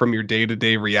removed from your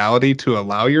day-to-day reality to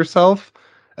allow yourself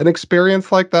an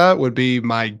experience like that, would be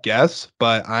my guess.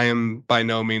 But I am by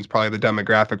no means probably the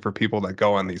demographic for people that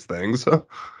go on these things.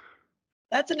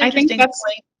 That's an interesting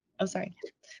point. Oh, sorry.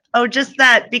 Oh, just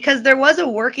that, because there was a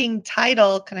working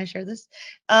title. Can I share this?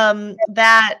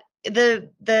 That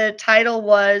the title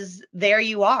was There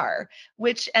You Are,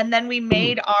 and then we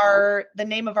made the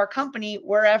name of our company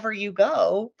Wherever You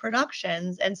Go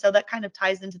Productions. And so that kind of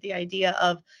ties into the idea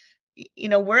of,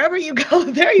 wherever you go,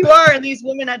 there you are. And these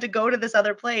women had to go to this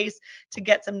other place to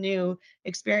get some new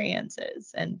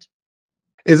experiences. And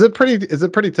Is it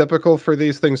pretty typical for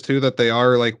these things too, that they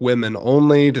are, like, women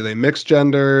only? Do they mix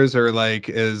genders, or, like,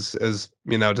 does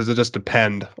it just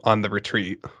depend on the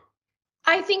retreat?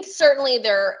 I think certainly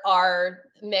there are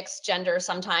mixed genders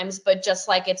sometimes, but just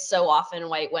like it's so often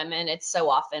white women, it's so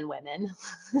often women.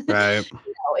 Right.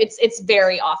 It's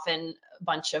very often a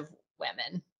bunch of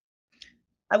women.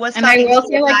 I will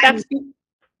feel like that's.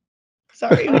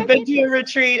 Sorry, we've been to a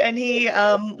retreat, and he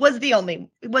was the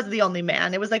only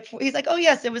man. It was like, he's like, oh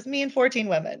yes, it was me and 14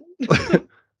 women.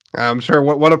 I'm sure.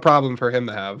 What a problem for him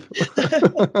to have.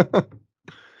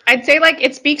 I'd say, like,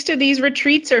 it speaks to these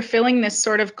retreats are filling this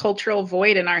sort of cultural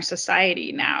void in our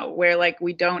society now, where, like,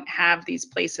 we don't have these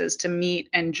places to meet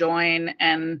and join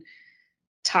and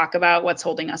talk about what's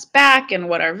holding us back and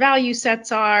what our value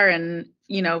sets are, and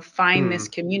find this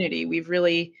community.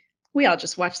 We all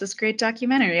just watched this great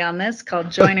documentary on this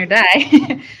called Join or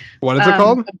Die. What is it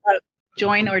called? About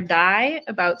Join or Die,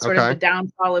 about sort of the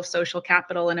downfall of social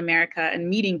capital in America and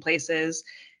meeting places.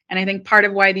 And I think part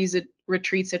of why these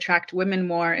retreats attract women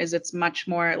more is it's much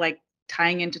more like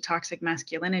tying into toxic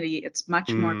masculinity. It's much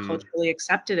more culturally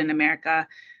accepted in America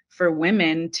for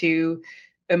women to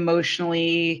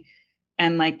emotionally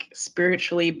and like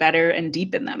spiritually better and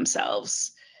deepen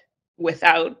themselves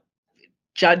without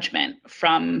judgment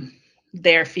from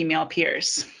their female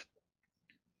peers.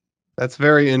 That's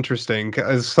very interesting.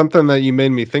 Something that you made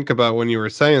me think about when you were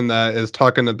saying that is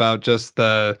talking about just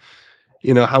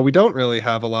how we don't really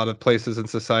have a lot of places in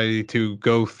society to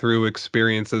go through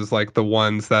experiences like the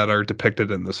ones that are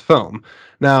depicted in this film.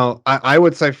 Now, I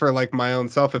would say for like my own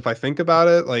self, if I think about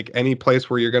it, like any place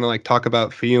where you're going to like talk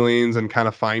about feelings and kind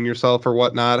of find yourself or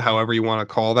whatnot, however you want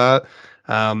to call that,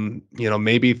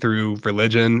 maybe through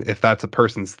religion, if that's a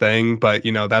person's thing, but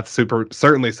that's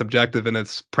certainly subjective in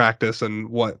its practice and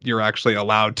what you're actually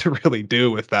allowed to really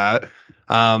do with that.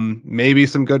 Maybe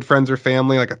some good friends or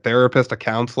family, like a therapist, a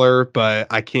counselor, but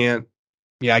I can't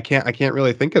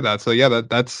really think of that. So yeah,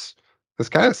 that's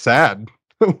kind of sad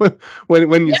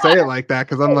when you say it like that,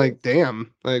 because I'm like,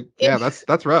 damn, like, yeah,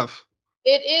 that's rough.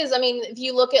 It is. I mean, if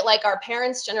you look at like our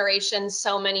parents' generation,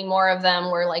 so many more of them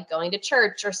were like going to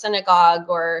church or synagogue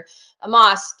or a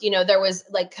mosque. There was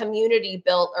like community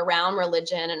built around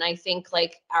religion. And I think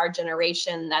like our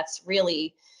generation, that's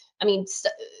really, I mean,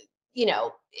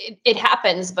 it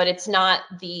happens, but it's not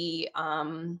the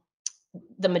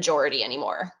majority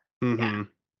anymore. Mm-hmm.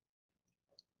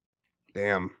 Yeah.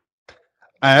 Damn.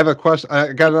 I have a question.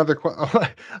 I got another question.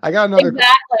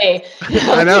 Exactly.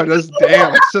 I know. Just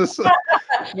damn. It's just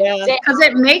because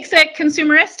it makes it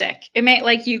consumeristic. It may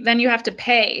like then you have to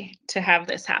pay to have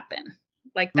this happen.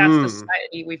 Like that's the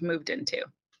society we've moved into.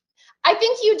 I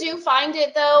think you do find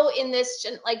it though in this,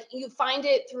 like you find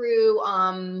it through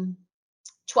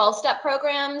 12-step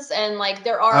programs, and like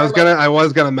there are. I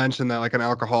was gonna mention that, like an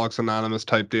Alcoholics Anonymous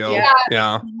type deal.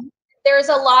 Yeah. There's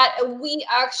a lot. We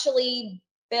actually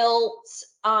built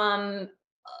a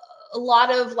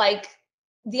lot of like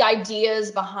the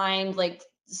ideas behind like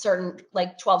certain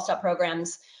like 12-step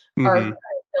programs are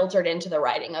filtered into the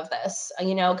writing of this,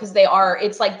 because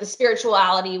it's like the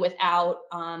spirituality without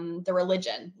the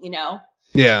religion,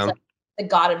 Yeah. It's like the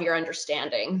God of your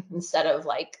understanding instead of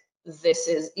like this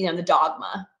is, the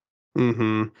dogma.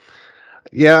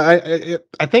 Yeah,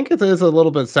 I think it is a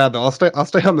little bit sad though. I'll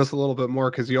stay on this a little bit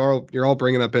more because you're all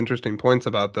bringing up interesting points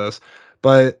about this,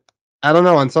 but I don't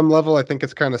know. On some level, I think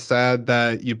it's kind of sad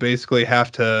that you basically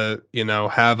have to,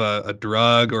 have a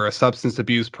drug or a substance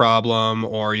abuse problem,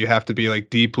 or you have to be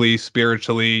like deeply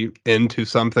spiritually into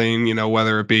something,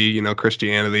 whether it be,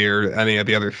 Christianity or any of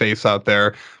the other faiths out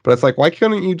there. But it's like, why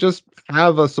couldn't you just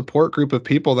have a support group of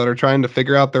people that are trying to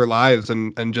figure out their lives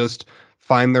and just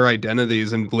find their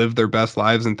identities and live their best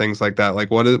lives and things like that? Like,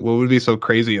 what would be so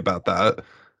crazy about that?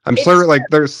 I'm sure like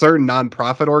there's certain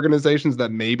nonprofit organizations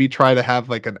that maybe try to have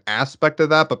like an aspect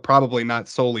of that, but probably not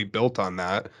solely built on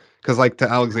that. Because like to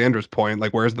Alexandra's point,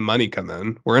 like where's the money come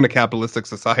in? We're in a capitalistic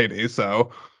society, so.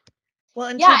 Well,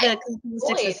 and to the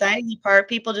capitalistic society part,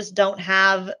 people just don't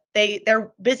have,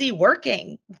 they're busy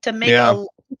working to make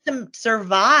to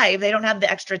survive. They don't have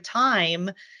the extra time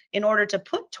in order to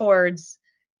put towards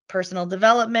personal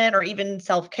development or even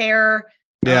self-care.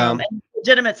 And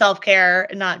legitimate self-care,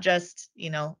 not just,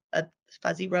 a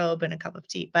fuzzy robe and a cup of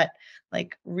tea, but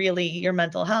like really your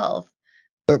mental health.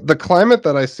 The climate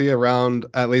that I see around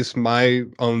at least my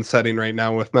own setting right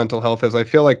now with mental health is I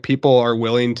feel like people are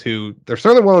they're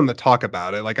certainly willing to talk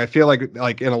about it. Like I feel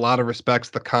like in a lot of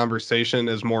respects, the conversation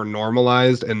is more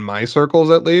normalized in my circles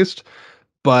at least.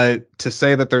 But to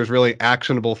say that there's really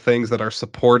actionable things that are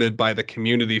supported by the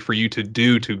community for you to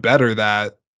do to better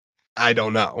that, I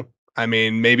don't know. I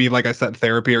mean, maybe like I said,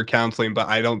 therapy or counseling, but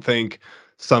I don't think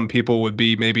some people would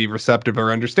be maybe receptive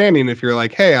or understanding if you're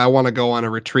like, hey, I want to go on a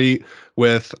retreat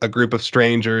with a group of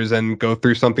strangers and go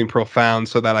through something profound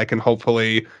so that I can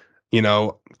hopefully,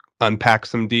 unpack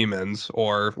some demons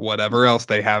or whatever else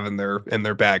they have in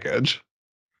their baggage.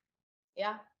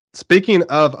 Yeah. Speaking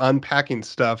of unpacking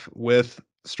stuff with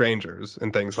strangers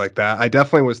and things like that, I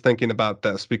definitely was thinking about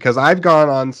this because I've gone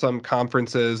on some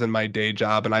conferences in my day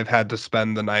job and I've had to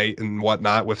spend the night and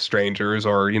whatnot with strangers,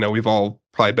 or we've all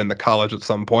probably been to college at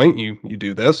some point. You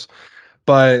do this,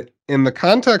 but in the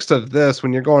context of this,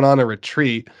 when you're going on a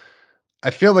retreat, I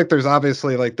feel like there's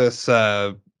obviously like this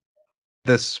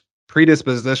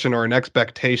predisposition or an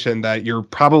expectation that you're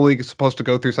probably supposed to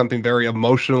go through something very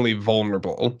emotionally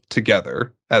vulnerable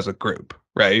together as a group,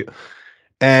 right?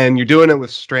 And you're doing it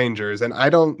with strangers. And I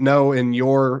don't know, in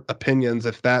your opinions,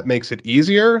 if that makes it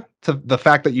easier, to the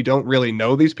fact that you don't really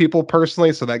know these people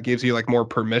personally, so that gives you like more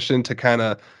permission to kind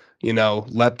of,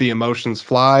 let the emotions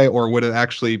fly, or would it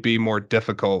actually be more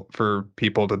difficult for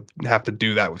people to have to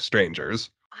do that with strangers?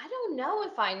 I don't know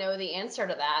if I know the answer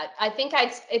to that. I think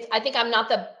I think I'm not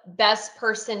the best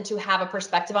person to have a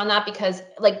perspective on that, because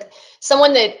like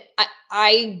someone that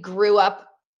I grew up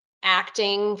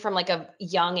acting from like a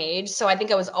young age. So I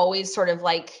think I was always sort of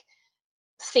like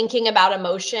thinking about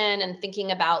emotion and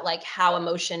thinking about like how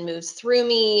emotion moves through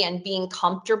me and being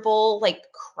comfortable, like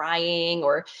crying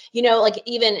or, like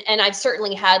even, and I've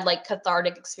certainly had like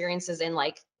cathartic experiences in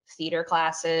like theater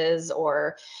classes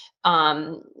or,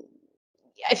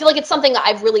 I feel like it's something that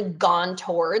I've really gone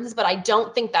towards, but I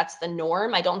don't think that's the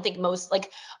norm. I don't think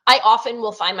I often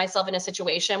will find myself in a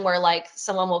situation where like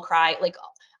someone will cry. Like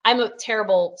I'm a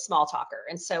terrible small talker.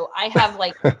 And so I have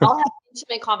like, I'll have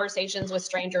intimate conversations with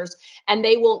strangers and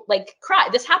they will like cry.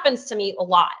 This happens to me a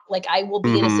lot. Like I will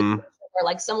be in a situation where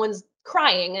like someone's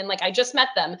crying and like I just met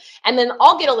them and then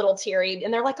I'll get a little teary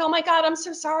and they're like, oh my God, I'm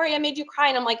so sorry I made you cry.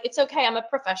 And I'm like, it's okay, I'm a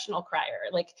professional crier,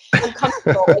 like I'm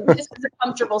comfortable. Like, this is a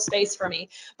comfortable space for me.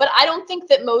 But I don't think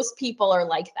that most people are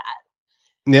like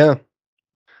that.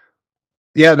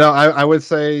 Yeah, no, I would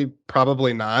say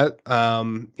probably not.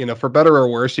 For better or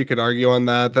worse, you could argue on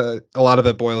that. A lot of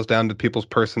it boils down to people's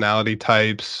personality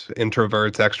types,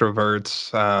 introverts,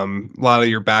 extroverts, a lot of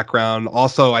your background.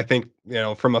 Also, I think,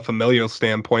 from a familial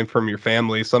standpoint, from your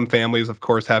family, some families, of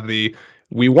course, have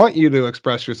we want you to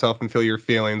express yourself and feel your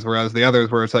feelings, whereas the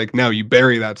others where it's like, no, you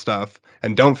bury that stuff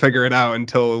and don't figure it out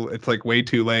until it's like way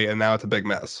too late and now it's a big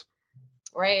mess.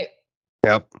 Right.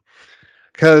 Yep.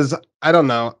 Because I don't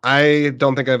know. I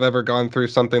don't think I've ever gone through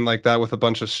something like that with a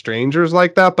bunch of strangers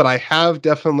like that, but I have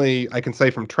definitely, I can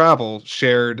say from travel,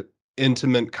 shared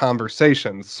intimate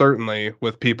conversations, certainly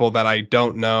with people that I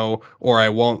don't know or I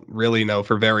won't really know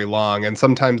for very long. And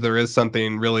sometimes there is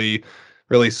something really,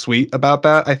 really sweet about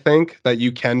that, I think, that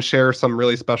you can share some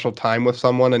really special time with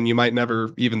someone and you might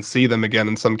never even see them again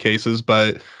in some cases.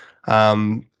 But I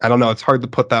don't know. It's hard to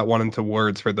put that one into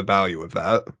words for the value of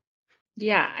that.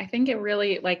 Yeah, I think it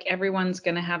really, like, everyone's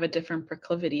going to have a different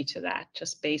proclivity to that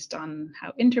just based on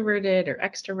how introverted or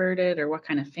extroverted or what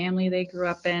kind of family they grew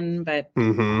up in. But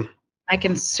I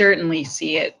can certainly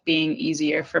see it being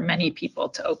easier for many people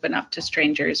to open up to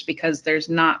strangers because there's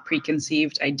not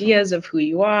preconceived ideas of who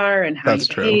you are and how you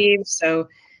behave. So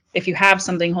if you have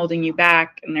something holding you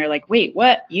back and they're like, wait,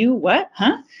 what? You what?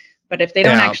 Huh? But if they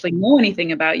don't actually know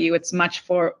anything about you, it's much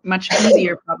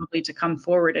easier probably to come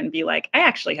forward and be like, I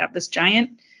actually have this giant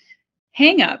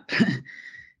hang up.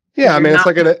 Yeah, I mean, it's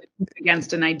like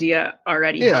against an idea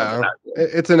already held about you.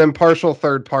 It's an impartial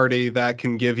third party that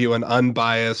can give you an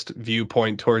unbiased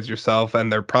viewpoint towards yourself, and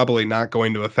they're probably not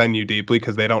going to offend you deeply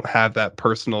because they don't have that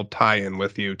personal tie-in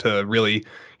with you to really,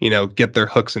 get their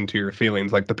hooks into your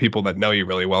feelings like the people that know you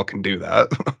really well can do that.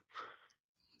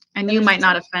 And you might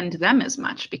not offend them as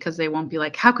much because they won't be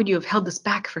like, how could you have held this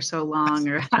back for so long?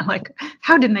 Or like,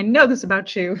 how didn't I know this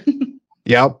about you?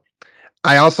 Yep.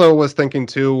 I also was thinking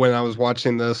too, when I was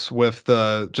watching this with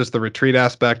just the retreat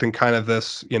aspect and kind of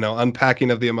this, unpacking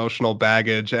of the emotional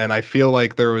baggage. And I feel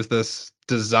like there was this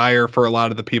desire for a lot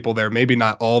of the people there, maybe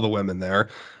not all the women there,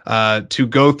 to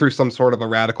go through some sort of a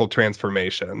radical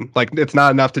transformation. Like it's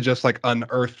not enough to just like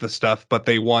unearth the stuff, but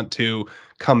they want to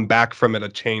come back from it a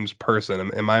changed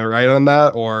person. Am I right on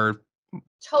that? Or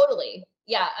totally.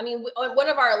 Yeah. I mean, one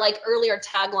of our like earlier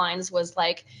taglines was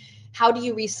like, how do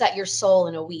you reset your soul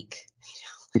in a week?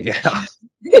 Yeah.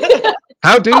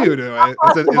 How do you do it?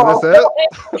 Is this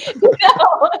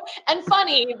it? And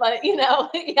funny, but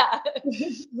yeah.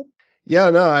 Yeah,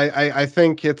 no, I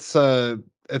think it's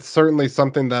certainly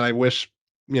something that I wish,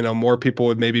 more people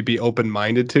would maybe be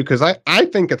open-minded to, because I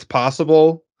think it's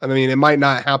possible. I mean, it might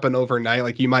not happen overnight.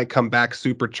 Like you might come back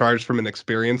supercharged from an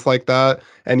experience like that.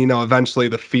 And, eventually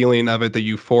the feeling of it,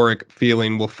 the euphoric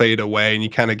feeling will fade away and you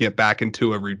kind of get back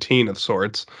into a routine of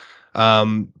sorts.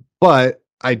 But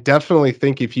I definitely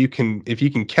think if you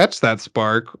can catch that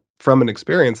spark from an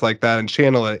experience like that and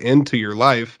channel it into your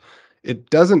life, it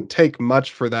doesn't take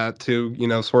much for that to,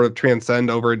 sort of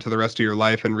transcend over into the rest of your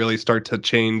life and really start to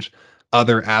change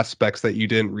other aspects that you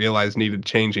didn't realize needed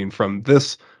changing from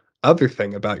this other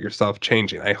thing about yourself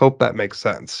changing. I hope that makes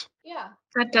sense. Yeah.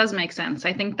 That does make sense.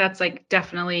 I think that's like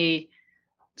definitely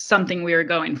something we were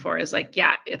going for is like,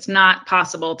 yeah, it's not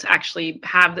possible to actually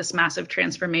have this massive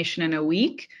transformation in a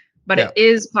week, but it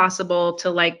is possible to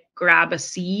like grab a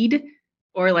seed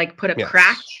or like put a Yes.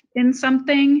 crack in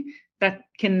something that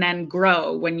can then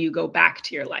grow when you go back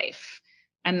to your life.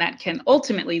 And that can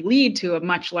ultimately lead to a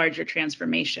much larger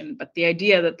transformation. But the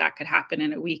idea that that could happen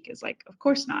in a week is like, of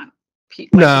course not.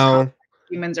 No.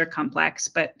 Humans are complex,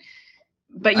 but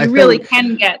you really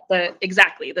can get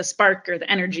the spark or the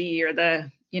energy or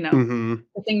the, the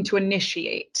thing to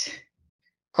initiate.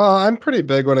 I'm pretty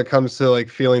big when it comes to like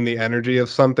feeling the energy of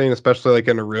something, especially like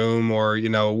in a room or,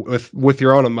 with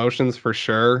your own emotions for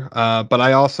sure. But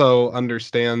I also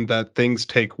understand that things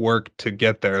take work to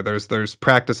get there. There's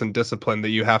practice and discipline that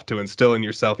you have to instill in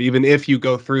yourself. Even if you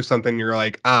go through something, you're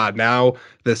like, now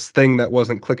this thing that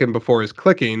wasn't clicking before is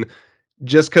clicking.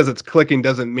 Just because it's clicking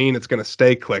doesn't mean it's going to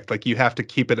stay clicked. Like you have to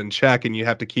keep it in check and you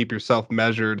have to keep yourself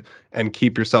measured and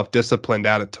keep yourself disciplined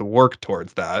at it to work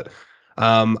towards that.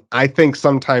 I think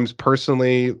sometimes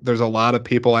personally, there's a lot of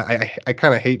people, I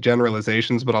kind of hate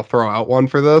generalizations, but I'll throw out one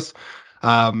for this.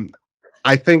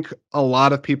 I think a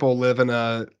lot of people live in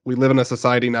a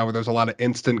society now where there's a lot of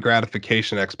instant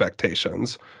gratification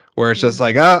expectations, where it's just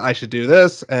like, I should do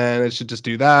this and it should just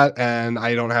do that. And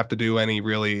I don't have to do any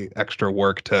really extra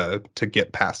work to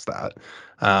get past that.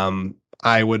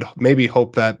 I would maybe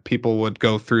hope that people would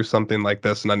go through something like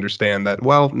this and understand that,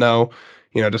 well, no,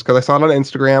 just because I saw it on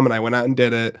Instagram and I went out and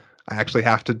did it, I actually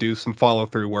have to do some follow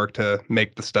through work to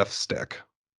make the stuff stick.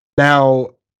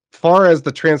 Now, far as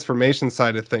the transformation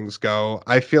side of things go,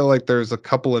 I feel like there's a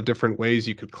couple of different ways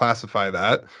you could classify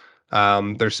that.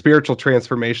 There's spiritual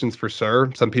transformations for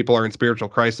sure. Some people are in spiritual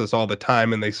crisis all the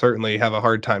time, and they certainly have a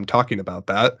hard time talking about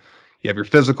that. You have your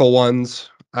physical ones.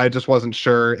 I just wasn't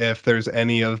sure if there's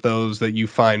any of those that you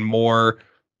find more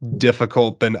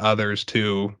difficult than others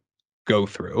to go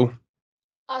through.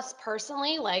 Us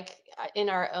personally, like in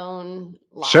our own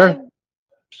lives?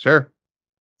 Sure.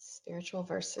 Spiritual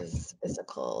versus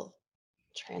physical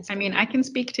transformation. I mean, I can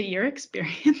speak to your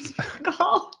experience,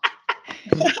 Michal.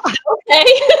 Okay.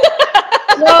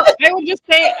 Well, I would just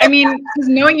say, I mean, because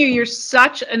knowing you're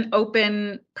such an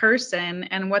open person,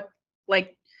 and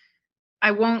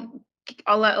I'll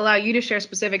allow you to share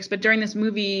specifics, but during this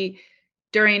movie,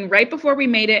 right before we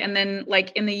made it, and then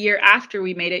like in the year after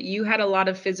we made it, you had a lot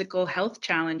of physical health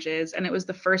challenges, and it was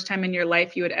the first time in your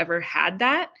life you had ever had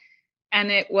that. And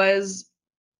it was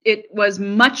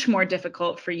much more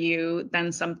difficult for you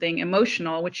than something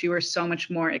emotional, which you were so much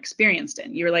more experienced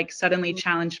in. You were like suddenly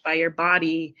challenged by your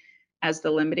body as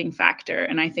the limiting factor.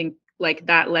 And I think like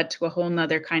that led to a whole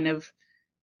nother kind of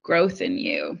growth in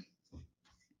you.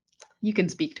 You can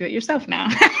speak to it yourself now.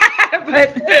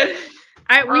 But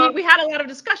we had a lot of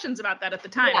discussions about that at the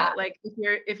time. Yeah. Like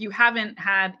if you haven't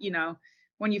had,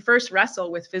 when you first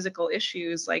wrestle with physical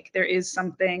issues, like there is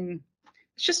something,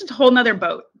 it's just a whole nother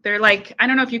boat. They're like, I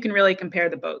don't know if you can really compare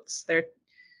the boats. They're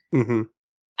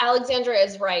Alexandra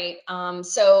is right.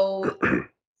 So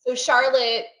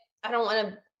Charlotte, I don't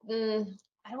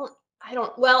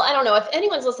know if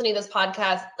anyone's listening to this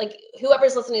podcast, like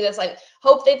whoever's listening to this, I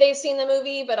hope that they've seen the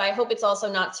movie, but I hope it's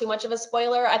also not too much of a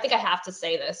spoiler. I think I have to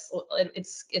say this.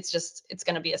 It's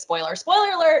going to be a spoiler.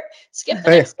 Spoiler alert. Skip the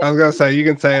next. I was going to say, you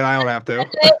can say it. I don't have to.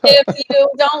 If you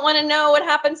don't want to know what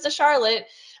happens to Charlotte.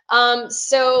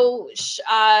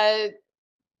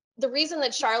 The reason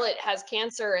that Charlotte has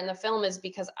cancer in the film is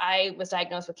because I was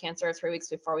diagnosed with cancer 3 weeks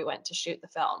before we went to shoot the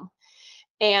film.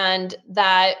 And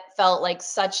that felt like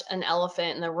such an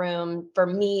elephant in the room for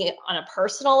me on a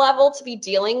personal level to be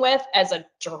dealing with as a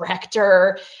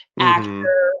director,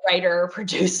 actor, writer,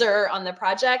 producer on the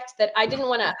project, that I didn't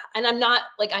want to, and I'm not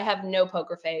like, I have no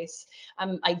poker face.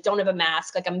 I don't have a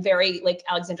mask. Like I'm very, like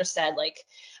Alexandra said, like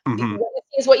what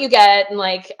is what you get. And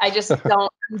like, I just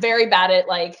don't, I'm very bad at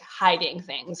like hiding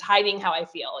things, hiding how I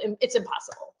feel. It's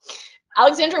impossible.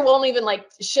 Alexandra won't even like,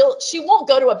 she won't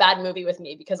go to a bad movie with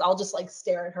me because I'll just like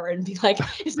stare at her and be like,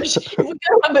 if we go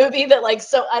to a movie that like,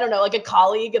 so I don't know, like a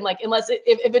colleague, and like, unless if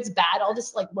it's bad, I'll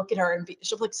just like look at her and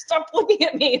she'll be like, stop looking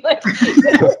at me. Like,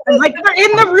 I'm like, they're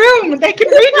in the room. They can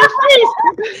read your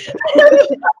face. I have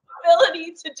the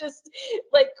ability to just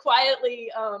like quietly,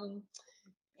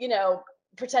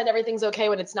 pretend everything's okay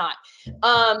when it's not.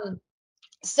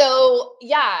 So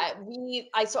yeah,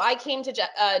 I came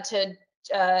to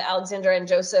Alexandra and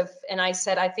Joseph, and I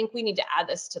said, I think we need to add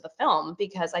this to the film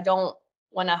because I don't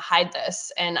want to hide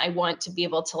this, and I want to be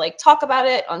able to like talk about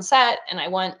it on set, and I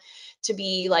want to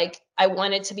be like, I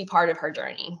want it to be part of her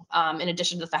journey. In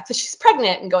addition to the fact that she's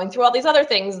pregnant and going through all these other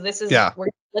things, let's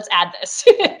add this.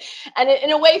 And it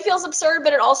in a way feels absurd,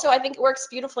 but it also, I think it works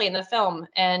beautifully in the film.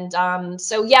 And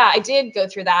so yeah, I did go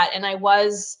through that, and I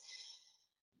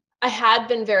had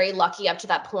been very lucky up to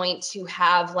that point to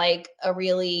have like a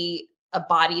really a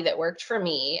body that worked for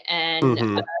me. And,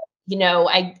 Mm-hmm. you know,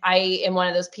 I am one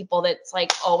of those people that's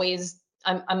like always,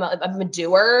 I'm a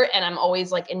doer, and I'm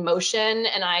always like in motion.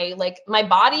 And I like, my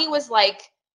body was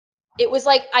like, it was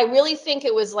like, I really think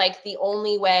it was like the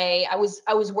only way. I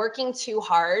was working too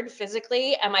hard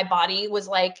physically, and my body was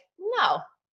like, no,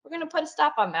 we're going to put a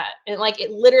stop on that. And like,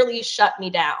 it literally shut me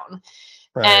down.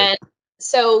 Right. And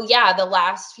so, yeah, the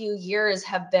last few years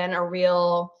have been a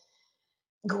real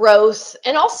growth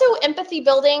and also empathy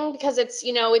building, because it's,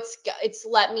 you know, it's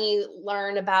let me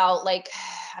learn about like,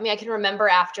 I mean, I can remember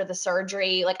after the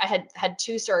surgery, like I had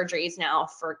 2 surgeries now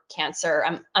for cancer.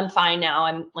 I'm fine now.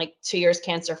 I'm like 2 years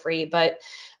cancer free, but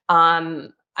I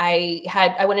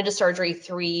went into surgery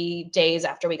 3 days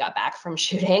after we got back from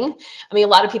shooting. I mean, a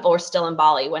lot of people were still in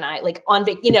Bali when I like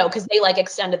you know, because they like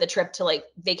extended the trip to like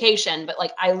vacation, but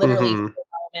like I literally Mm-hmm.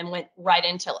 and went right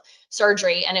into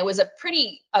surgery, and it was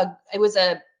it was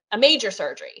a major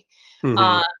surgery.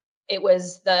 Mm-hmm. It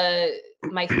was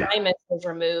my thymus was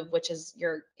removed, which is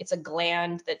it's a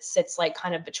gland that sits like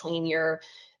kind of between your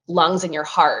lungs and your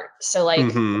heart. So like,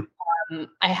 Mm-hmm.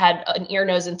 I had an ear,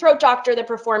 nose, and throat doctor that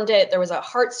performed it. There was a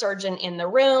heart surgeon in the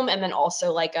room, and then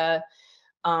also like a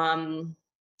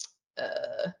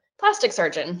plastic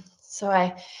surgeon. So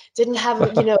I didn't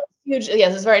have, you know, huge,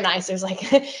 yes, it was very nice. It was like,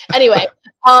 anyway,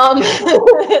 and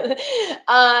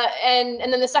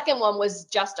then the second one was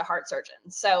just a heart surgeon.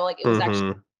 So like, it was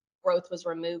actually, growth was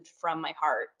removed from my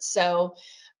heart. So,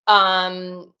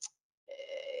 I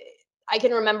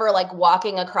can remember like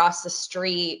walking across the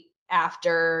street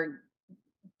after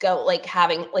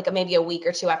having like maybe a week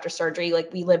or 2 after surgery.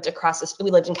 Like we lived in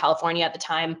California at the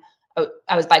time.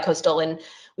 I was bi-coastal, and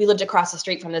we lived across the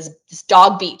street from this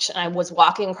dog beach. And I was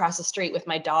walking across the street with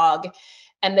my dog,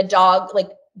 and the dog,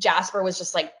 like Jasper, was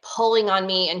just like pulling on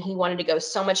me, and he wanted to go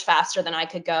so much faster than I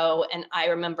could go. And I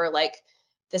remember like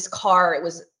this car, it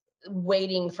was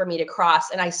waiting for me to cross.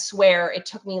 And I swear it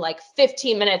took me like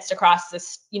 15 minutes to cross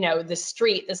this, you know, this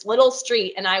little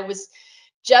street. And I was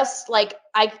just like,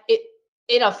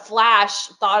 in a flash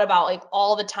thought about like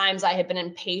all the times I had been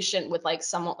impatient with like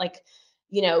someone, like,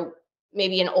 you know,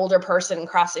 maybe an older person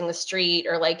crossing the street,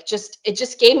 or like it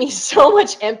just gave me so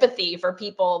much empathy for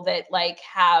people that like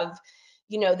have,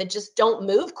 you know, that just don't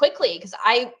move quickly, because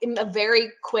I am a very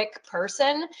quick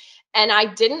person, and I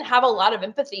didn't have a lot of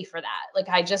empathy for that. Like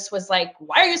I just was like,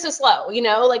 why are you so slow, you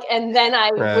know, like, and then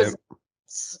I was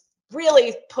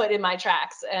really put in my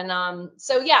tracks. And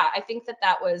so yeah, I think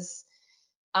that was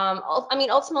I mean,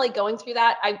 ultimately going through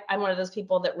that, I'm one of those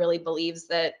people that really believes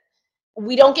that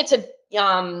we don't get to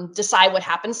decide what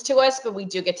happens to us, but we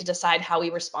do get to decide how we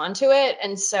respond to it.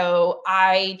 And so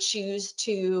I choose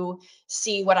to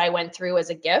see what I went through as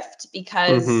a gift,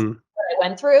 because what I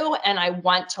went through, and I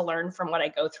want to learn from what I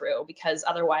go through, because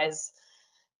otherwise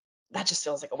that just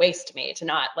feels like a waste to me to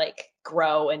not like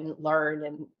grow and learn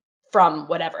and from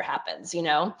whatever happens, you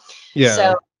know? Yeah.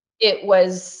 So it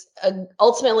was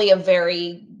ultimately a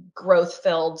very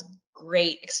growth-filled,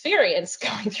 great experience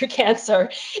going through cancer,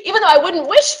 even though I wouldn't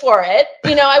wish for it.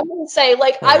 You know, I wouldn't say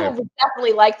like, I would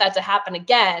definitely like that to happen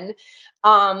again.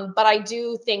 But I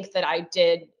do think that I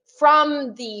did,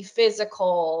 from the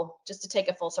physical, just to take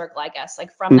a full circle, I guess,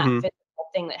 like from that physical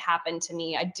thing that happened to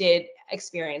me, I did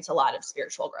experience a lot of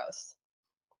spiritual growth.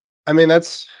 I mean,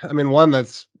 one,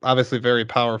 that's obviously very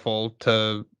powerful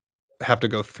to have to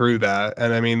go through that.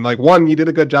 And I mean, like, one, you did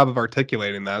a good job of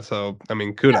articulating that. So, I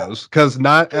mean, kudos, because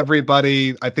not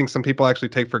everybody, I think some people actually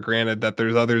take for granted that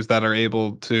there's others that are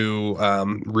able to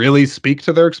really speak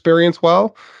to their experience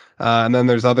well. And then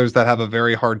there's others that have a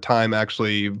very hard time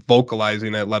actually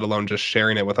vocalizing it, let alone just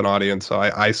sharing it with an audience. So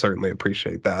I certainly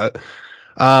appreciate that.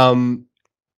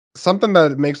 Something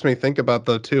that makes me think about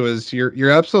though too is you're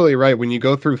absolutely right. When you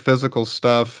go through physical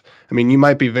stuff, I mean, you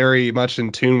might be very much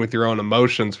in tune with your own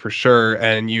emotions for sure,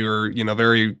 and you're, you know,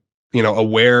 very, you know,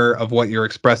 aware of what you're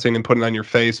expressing and putting on your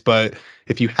face. But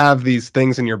if you have these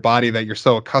things in your body that you're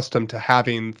so accustomed to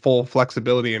having full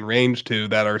flexibility and range to,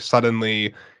 that are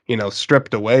suddenly, you know,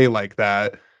 stripped away like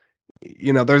that,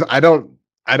 you know, I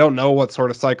don't know what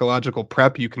sort of psychological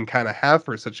prep you can kind of have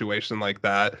for a situation like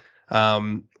that.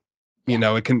 You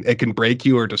know, it can break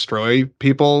you or destroy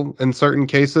people in certain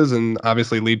cases, and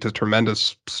obviously lead to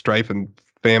tremendous strife and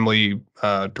family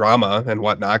drama and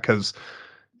whatnot. Because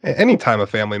anytime a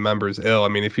family member is ill, I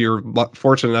mean, if you're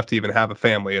fortunate enough to even have a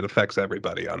family, it affects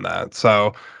everybody on that.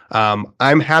 So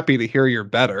I'm happy to hear you're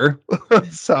better.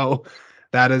 So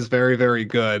that is very, very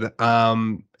good.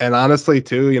 And honestly,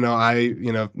 too, you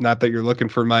know, not that you're looking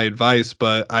for my advice,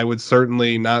 but I would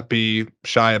certainly not be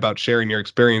shy about sharing your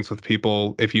experience with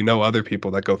people if you know other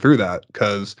people that go through that.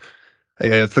 Because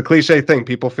Yeah, it's the cliche thing.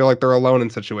 People feel like they're alone in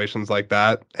situations like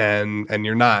that, and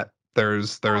you're not.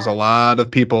 There's a lot of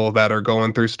people that are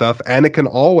going through stuff, and it can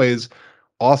always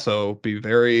also be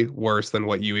very worse than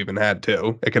what you even had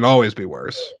to. It can always be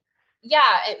worse.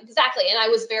 Yeah, exactly. And I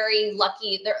was very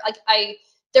lucky.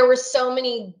 There were so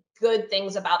many good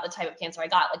things about the type of cancer I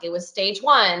got. Like, it was stage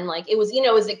 1. Like, it was,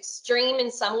 it was extreme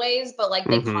in some ways, but like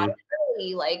they caught it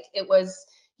early. Like, it was,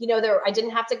 I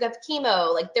didn't have to go to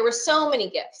chemo. Like, there were so many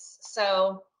gifts.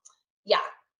 So yeah,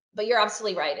 but you're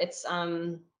absolutely right. It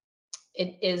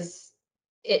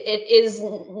is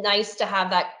nice to have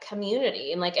that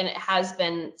community, and it has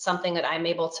been something that I'm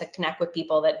able to connect with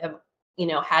people that have,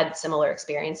 had similar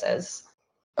experiences.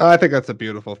 I think that's a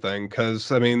beautiful thing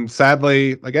because, I mean,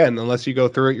 sadly, again, unless you go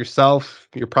through it yourself,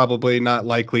 you're probably not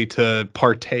likely to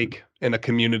partake in a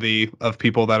community of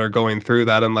people that are going through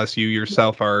that unless you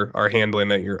yourself are handling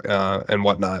it and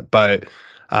whatnot. But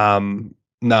no,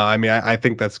 I mean, I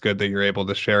think that's good that you're able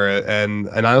to share it and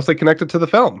honestly connect it to the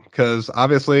film because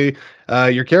obviously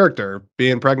your character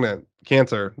being pregnant,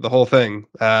 cancer, the whole thing,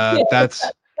 that's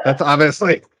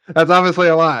obviously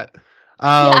a lot.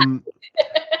 Um,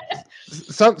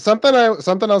 something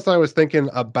else I was thinking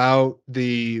about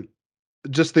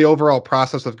just the overall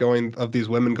process of these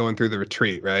women going through the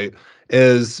retreat, right?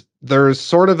 Is there's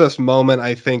sort of this moment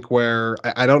I think where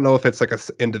I don't know if it's like a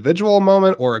individual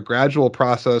moment or a gradual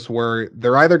process where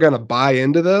they're either going to buy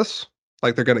into this,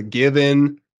 like they're going to give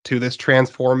in to this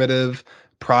transformative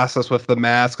process with the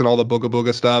mask and all the booga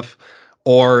booga stuff,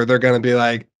 or they're going to be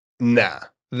like, nah,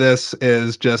 this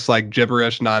is just like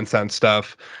gibberish nonsense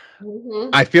stuff.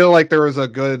 I feel like there was I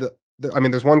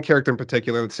mean, there's one character in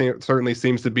particular that certainly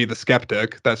seems to be the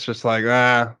skeptic. That's just like,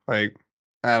 like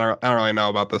I don't really know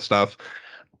about this stuff.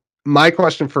 My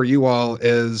question for you all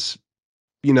is,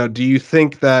 do you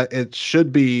think that it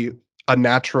should be a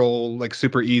natural, like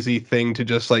super easy thing to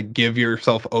just like give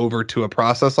yourself over to a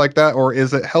process like that? Or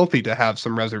is it healthy to have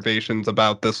some reservations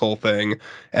about this whole thing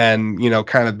and,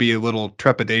 kind of be a little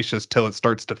trepidatious till it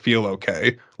starts to feel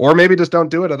okay? Or maybe just don't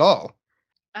do it at all.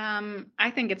 I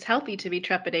think it's healthy to be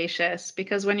trepidatious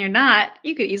because when you're not,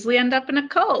 you could easily end up in a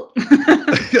cult. Really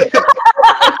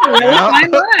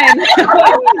fine line.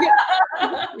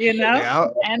 Yeah.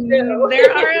 And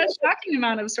there are a shocking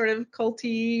amount of sort of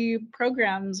culty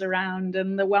programs around,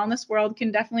 and the wellness world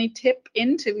can definitely tip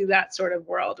into that sort of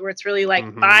world where it's really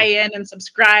like buy in and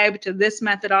subscribe to this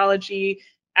methodology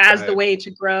as the way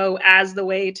to grow, as the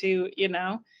way to,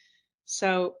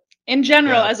 so in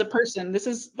general, as a person,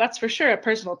 that's for sure a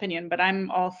personal opinion, but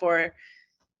I'm all for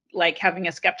like having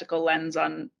a skeptical lens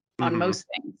on most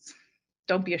things.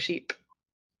 Don't be a sheep.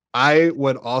 I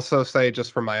would also say,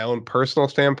 just from my own personal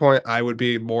standpoint, I would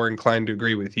be more inclined to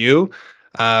agree with you,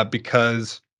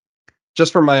 because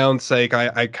just for my own sake,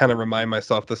 I kind of remind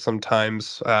myself this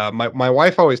sometimes. My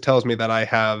wife always tells me that I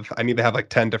need to have like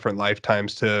 10 different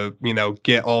lifetimes to,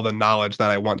 get all the knowledge that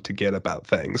I want to get about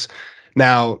things.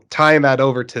 Now, tying that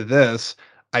over to this,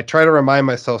 I try to remind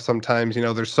myself sometimes,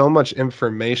 there's so much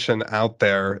information out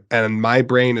there and my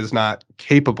brain is not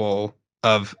capable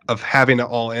of having it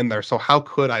all in there. So how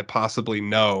could I possibly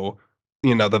know,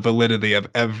 the validity of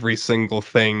every single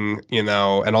thing, and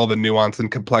all the nuance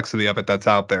and complexity of it that's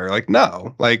out there? Like,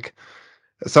 no. Like,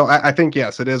 so I think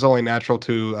yes, it is only natural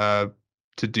to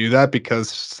do that because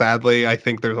sadly I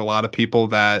think there's a lot of people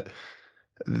that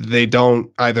they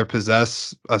don't either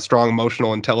possess a strong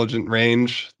emotional intelligent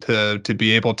range to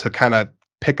be able to kind of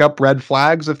pick up red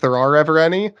flags if there are ever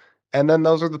any, and then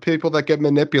those are the people that get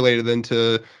manipulated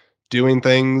into doing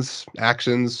things,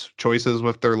 actions, choices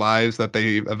with their lives that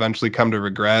they eventually come to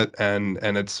regret, and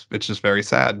it's just very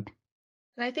sad.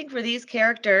 And I think for these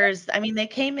characters, I mean, they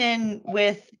came in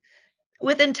with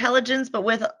intelligence, but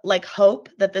with like hope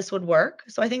that this would work.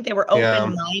 So I think they were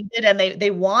open-minded and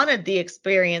they wanted the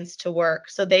experience to work.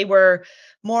 So they were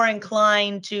more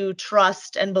inclined to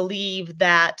trust and believe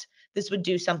that this would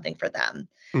do something for them.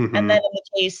 And then in the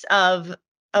case of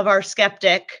our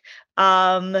skeptic,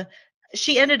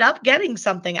 she ended up getting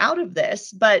something out of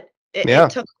this, but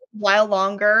it took a while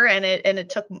longer and it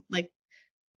took like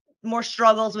more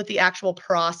struggles with the actual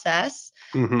process.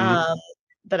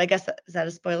 But I guess is that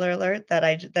a spoiler alert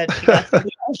that she got to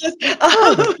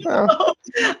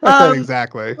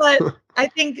exactly. But I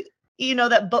think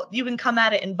that you can come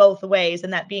at it in both ways,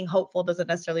 and that being hopeful doesn't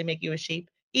necessarily make you a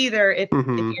sheep either. If you're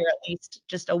at least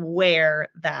just aware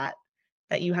that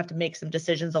you have to make some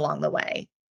decisions along the way.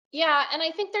 Yeah, and I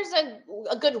think there's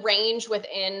a good range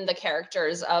within the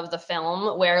characters of the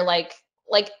film where like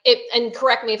it, and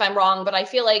correct me if I'm wrong, but I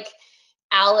feel like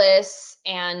Alice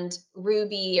and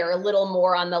Ruby are a little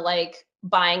more on the like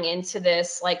buying into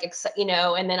this, like, you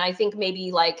know, and then I think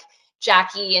maybe like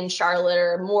Jackie and Charlotte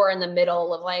are more in the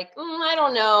middle of like, I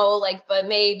don't know, like, but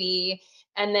maybe.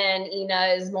 And then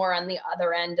Ina is more on the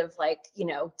other end of like, you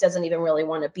know, doesn't even really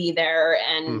want to be there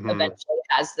and eventually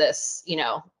has this, you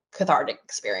know, cathartic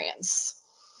experience.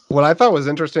 What I thought was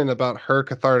interesting about her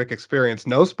cathartic experience,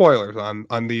 no spoilers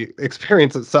on the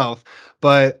experience itself,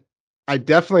 but I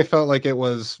definitely felt like it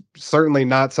was certainly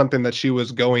not something that she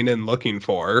was going in looking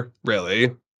for,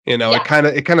 really. You know, Yeah.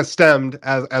 it kind of stemmed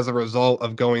as a result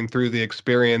of going through the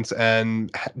experience,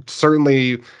 and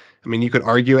certainly, I mean, you could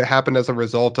argue it happened as a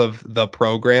result of the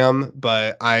program,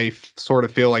 but I sort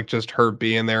of feel like just her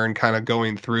being there and kind of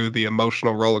going through the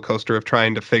emotional roller coaster of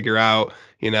trying to figure out,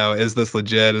 you know, is this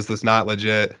legit? Is this not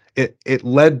legit? It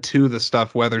led to the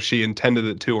stuff whether she intended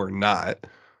it to or not.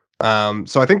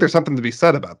 So I think there's something to be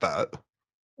said about that.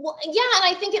 Well, yeah, and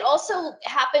I think it also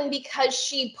happened because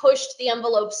she pushed the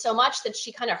envelope so much that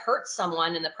she kind of hurt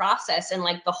someone in the process, and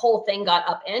like the whole thing got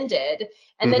upended.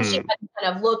 And then she had to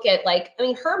kind of look at like, I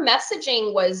mean, her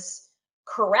messaging was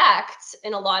correct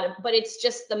in a lot of, but it's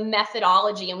just the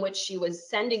methodology in which she was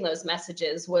sending those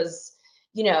messages was,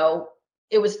 you know,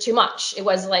 it was too much. It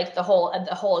was like the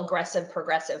whole aggressive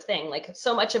progressive thing. Like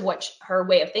so much of what her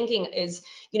way of thinking is,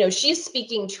 you know, she's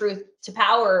speaking truth to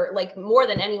power like more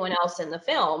than anyone else in the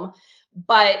film,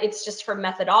 but it's just her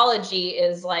methodology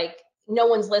is like no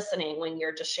one's listening when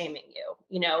you're just shaming you,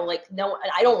 you know, like no,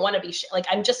 I don't want to be like,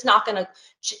 I'm just not gonna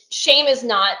shame is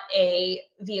not a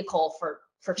vehicle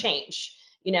for change,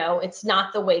 you know, it's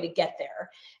not the way to get there.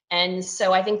 And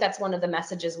so I think that's one of the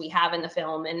messages we have in the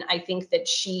film, and I think that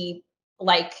she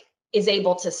like is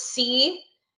able to see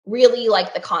really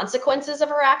like the consequences of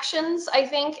her actions, I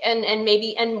think, and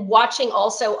maybe, and watching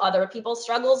also other people's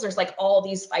struggles. There's like all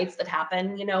these fights that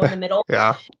happen, you know, in the middle.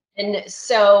 Yeah. And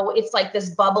so it's like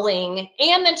this bubbling,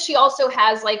 and then she also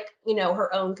has like, you know,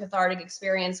 her own cathartic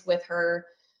experience with her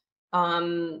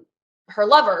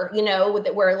lover, you know,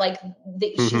 where like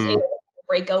she's able to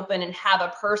break open and have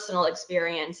a personal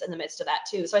experience in the midst of that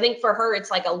too. So I think for her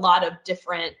it's like a lot of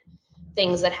different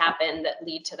things that happen that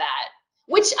lead to that,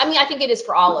 which I mean I think it is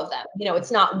for all of them, you know,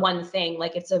 it's not one thing,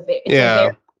 like it's a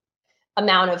very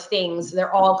amount of things.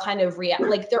 They're all kind of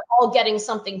like they're all getting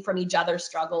something from each other's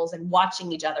struggles and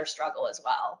watching each other struggle as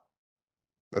well.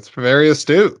 That's very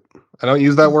astute. I don't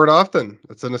use that word often.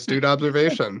 It's an astute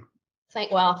observation.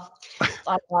 Well,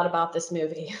 thought a lot about this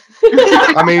movie.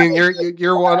 I mean,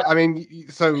 you're one. I mean,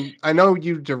 so I know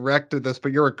you directed this,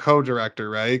 but you're a co-director,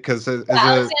 right? Because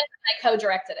Alexandra and I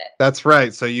co-directed it. That's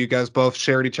right. So you guys both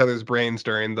shared each other's brains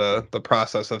during the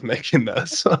process of making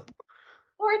this.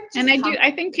 And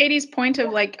I think Katie's point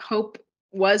of like hope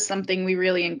was something we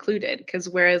really included, because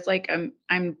whereas like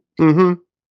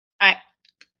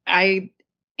I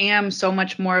am so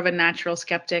much more of a natural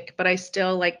skeptic, but I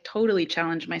still like totally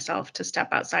challenge myself to step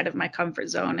outside of my comfort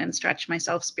zone and stretch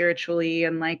myself spiritually,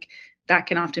 and like that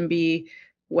can often be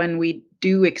when we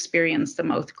do experience the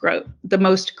most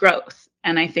growth.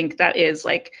 And I think that is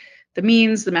like the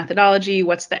means, the methodology,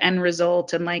 what's the end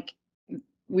result, and like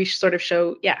we sort of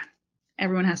show,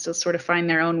 everyone has to sort of find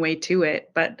their own way to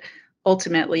it, but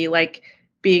ultimately like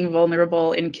being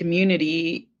vulnerable in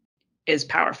community is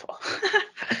powerful.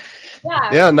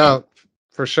 Yeah, no,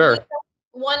 for sure.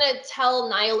 Want to tell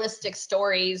nihilistic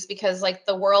stories because like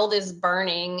the world is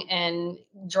burning and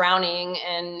drowning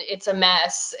and it's a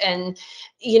mess, and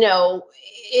you know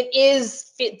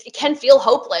it can feel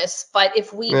hopeless, but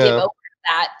if we give over to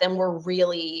that, then we're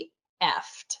really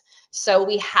effed. So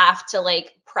we have to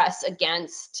like press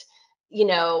against, you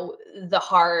know, the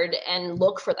hard and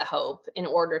look for the hope in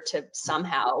order to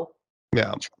somehow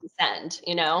transcend,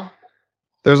 you know.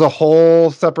 There's a whole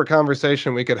separate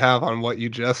conversation we could have on what you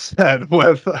just said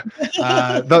with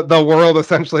the world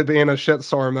essentially being a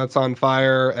shitstorm that's on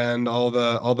fire and all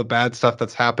the bad stuff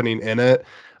that's happening in it.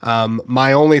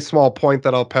 My only small point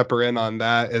that I'll pepper in on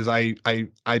that is I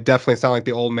definitely sound like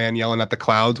the old man yelling at the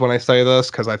clouds when I say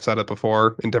this, because I've said it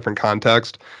before in different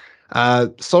context.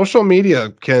 Social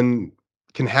media can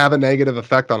have a negative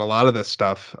effect on a lot of this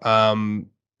stuff.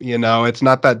 You know, it's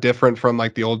not that different from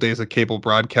like the old days of cable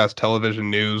broadcast television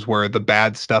news, where the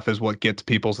bad stuff is what gets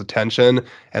people's attention.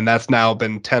 And that's now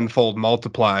been tenfold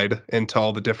multiplied into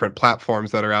all the different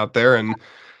platforms that are out there. And,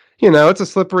 you know, it's a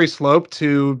slippery slope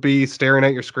to be staring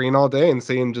at your screen all day and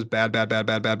seeing just bad.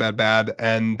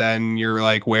 And then you're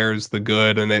like, where's the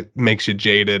good? And it makes you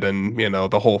jaded and, you know,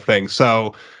 the whole thing.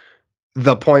 So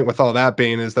the point with all that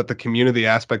being is that the community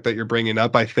aspect that you're bringing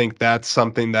up, I think that's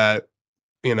something that,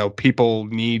 you know, people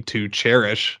need to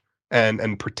cherish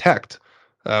and protect.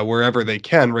 wherever they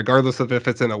can, regardless of if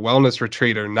it's in a wellness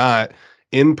retreat or not.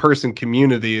 In-person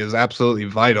community is absolutely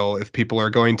vital if people are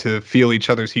going to feel each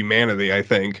other's humanity, I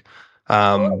think.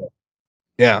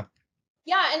 Yeah.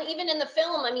 Yeah, and even in the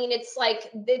film, I mean, it's like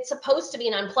it's supposed to be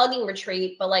an unplugging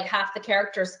retreat, but like half the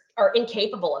characters are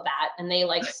incapable of that, and they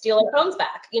like steal their phones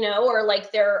back, or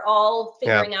like they're all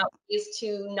figuring out ways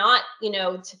to not,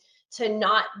 to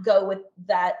not go with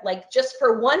that, like just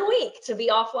for 1 week to be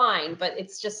offline, but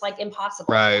it's just like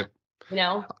impossible. Right.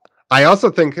 I also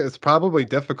think it's probably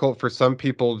difficult for some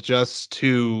people just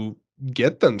to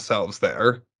get themselves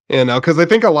there, because I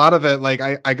think a lot of it, like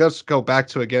I guess go back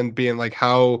to again being like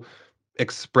how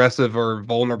expressive or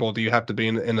vulnerable do you have to be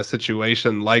in a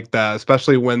situation like that,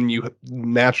 especially when you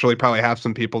naturally probably have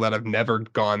some people that have never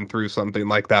gone through something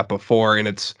like that before, and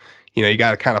it's you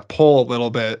got to kind of pull a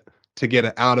little bit to get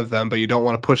it out of them, but you don't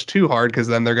want to push too hard because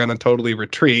then they're going to totally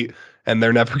retreat and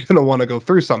they're never going to want to go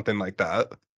through something like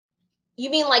that. You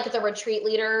mean like the retreat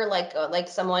leader, like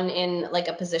someone in like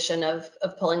a position of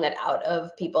pulling that out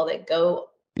of people that go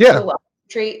to a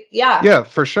retreat? Yeah,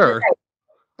 for sure.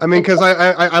 I mean, because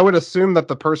I would assume that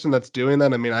the person that's doing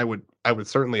that, I mean, I would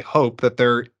certainly hope that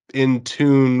they're in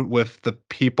tune with the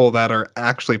people that are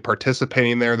actually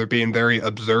participating there. They're being very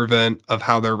observant of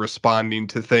how they're responding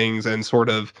to things and sort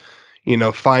of,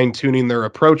 fine tuning their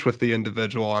approach with the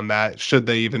individual on that, should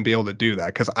they even be able to do that.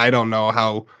 Because I don't know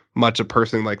how much a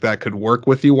person like that could work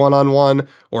with you one-on-one,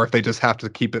 or if they just have to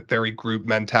keep it very group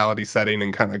mentality setting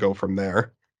and kind of go from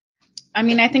there. I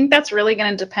mean, I think that's really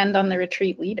going to depend on the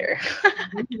retreat leader.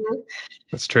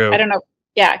 That's true. I don't know.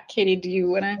 Yeah, Katie, do you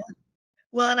want to?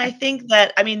 Well, and I think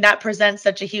that, I mean, that presents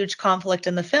such a huge conflict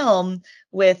in the film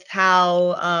with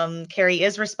how Carrie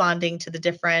is responding to the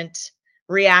different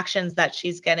reactions that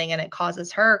she's getting, and it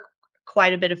causes her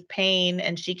quite a bit of pain,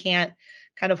 and she can't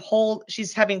kind of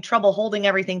she's having trouble holding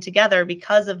everything together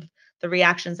because of the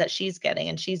reactions that she's getting,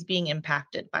 and she's being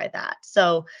impacted by that.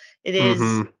 So it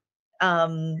is,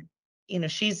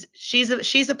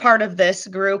 she's a part of this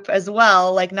group as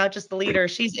well, like not just the leader.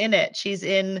 She's in it. She's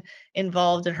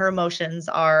involved, and her emotions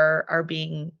are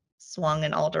being swung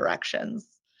in all directions.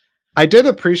 I did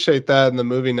appreciate that in the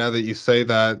movie, now that you say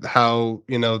that, how,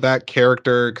 that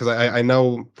character, because I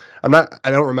know I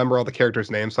don't remember all the characters'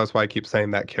 names, so that's why I keep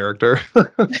saying that character.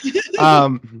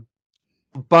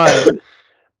 But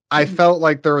I felt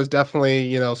like there was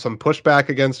definitely, some pushback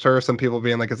against her. Some people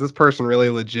being like, is this person really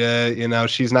legit?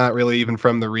 She's not really even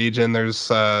from the region.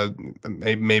 There's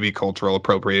maybe cultural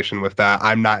appropriation with that.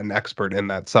 I'm not an expert in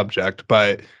that subject,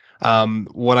 but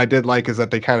what I did like is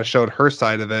that they kind of showed her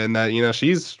side of it, and that,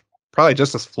 she's probably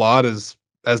just as flawed as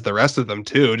the rest of them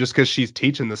too. Just because she's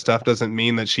teaching this stuff doesn't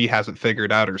mean that she hasn't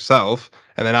figured out herself.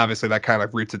 And then obviously that kind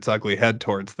of roots its ugly head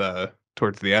towards the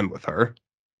end with her.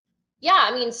 Yeah,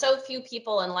 I mean, so few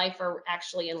people in life are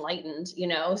actually enlightened,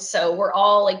 so we're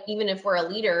all like, even if we're a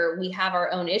leader, we have our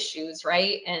own issues,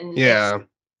 right? And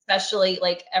especially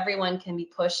like everyone can be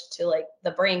pushed to like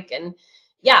the brink. And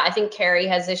yeah, I think Carrie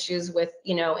has issues with,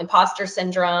 imposter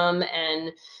syndrome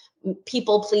and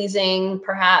people pleasing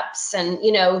perhaps, and,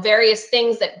 various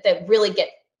things that really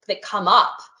that come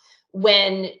up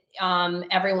when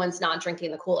everyone's not drinking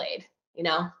the Kool-Aid,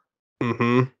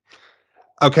 Mm-hmm.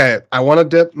 Okay, I want to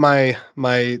dip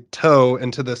my toe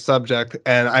into this subject,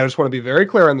 and I just want to be very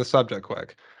clear on the subject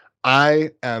quick. I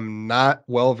am not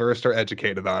well versed or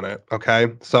educated on it,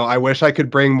 okay? So I wish I could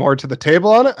bring more to the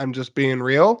table on it. I'm just being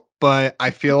real, but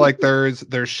I feel like there's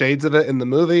shades of it in the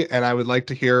movie, and I would like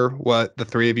to hear what the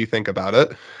three of you think about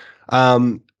it.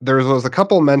 There was a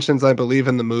couple mentions, I believe,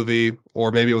 in the movie,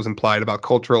 or maybe it was implied, about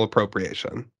cultural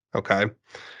appropriation, okay?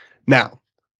 Now,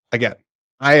 again,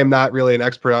 I am not really an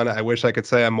expert on it. I wish I could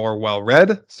say I'm more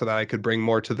well-read so that I could bring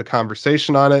more to the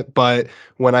conversation on it. But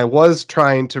when I was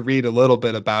trying to read a little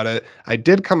bit about it, I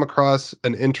did come across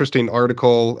an interesting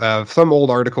article, some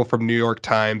old article from New York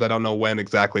Times. I don't know when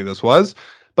exactly this was,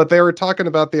 but they were talking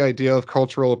about the idea of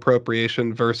cultural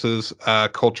appropriation versus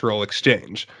cultural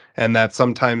exchange, and that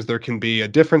sometimes there can be a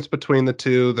difference between the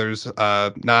two. There's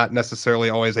not necessarily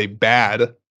always a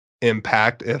bad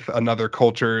impact if another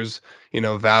culture's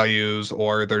values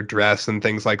or their dress and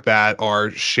things like that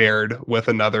are shared with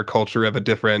another culture of a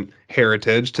different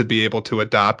heritage to be able to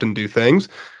adopt and do things.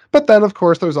 But then, of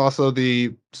course, there's also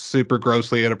the super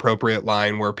grossly inappropriate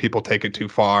line where people take it too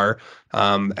far,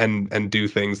 and do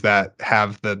things that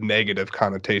have the negative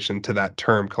connotation to that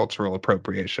term, cultural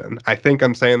appropriation. I think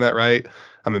I'm saying that right.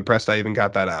 I'm impressed I even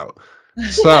got that out.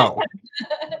 So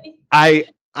I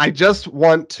just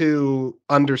want to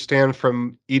understand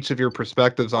from each of your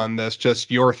perspectives on this,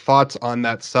 just your thoughts on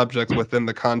that subject within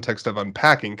the context of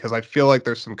unpacking, because I feel like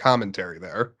there's some commentary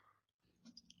there.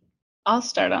 I'll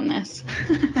start on this.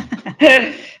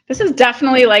 This is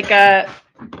definitely like an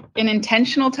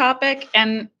intentional topic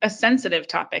and a sensitive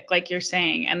topic, like you're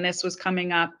saying. And this was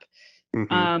coming up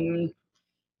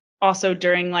also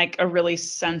during like a really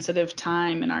sensitive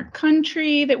time in our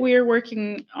country that we were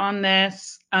working on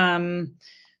this.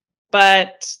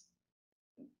 But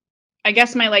I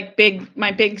guess my big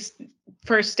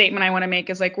first statement I want to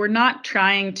make is like, we're not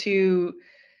trying to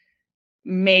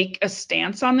make a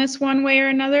stance on this one way or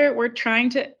another. We're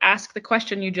trying to ask the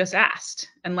question you just asked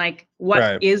and like,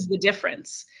 what is the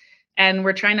difference? And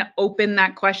we're trying to open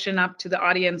that question up to the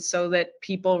audience so that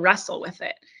people wrestle with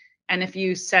it. And if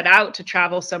you set out to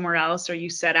travel somewhere else, or you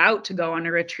set out to go on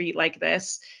a retreat like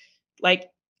this, like,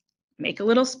 make a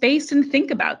little space and think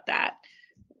about that.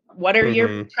 What are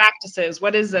your practices?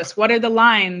 What is this? What are the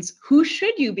lines? Who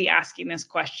should you be asking this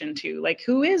question to? Like,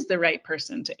 who is the right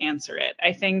person to answer it?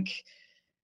 I think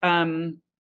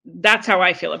that's how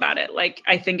I feel about it. Like,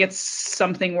 I think it's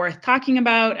something worth talking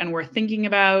about and worth thinking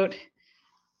about.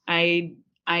 I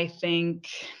think,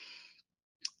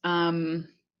 I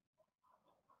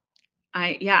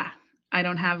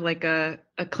don't have like a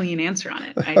clean answer on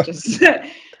it. I just,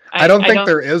 I don't think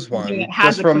there is one.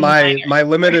 Just from my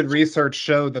limited research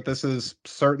showed that this is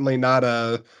certainly not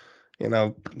a,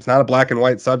 it's not a black and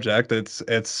white subject. It's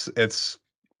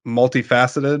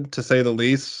multifaceted, to say the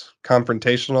least,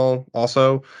 confrontational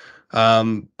also.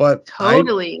 But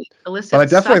totally. I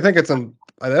definitely think it's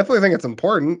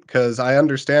important, because I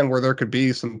understand where there could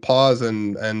be some pause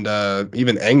and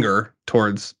even anger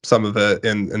towards some of it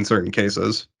in certain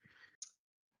cases.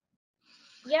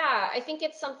 Yeah, I think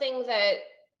it's something that,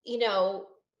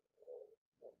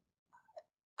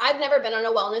 I've never been on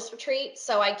a wellness retreat,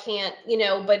 so I can't,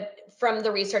 but from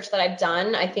the research that I've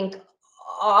done, I think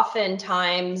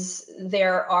oftentimes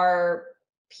there are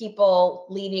people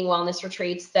leading wellness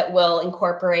retreats that will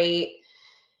incorporate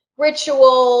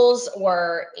rituals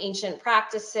or ancient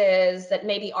practices that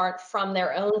maybe aren't from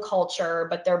their own culture,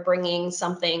 but they're bringing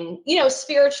something,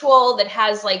 spiritual that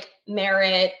has like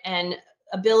merit and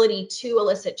ability to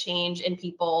elicit change in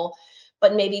people,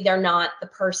 but maybe they're not the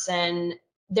person,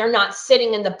 they're not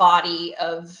sitting in the body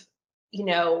of,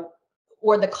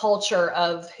 or the culture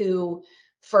of who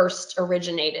first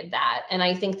originated that. And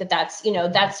I think that's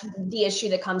the issue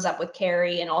that comes up with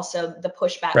Carrie, and also the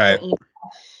pushback from Ina.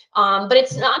 But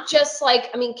it's not just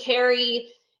like, Carrie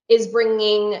is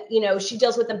bringing, she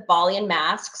deals with the Balian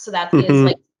mask. So that is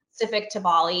like specific to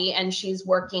Bali. And she's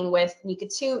working with Nika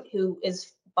Toot, who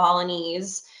is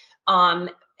Balinese.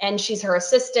 And she's her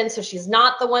assistant. So she's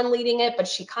not the one leading it, but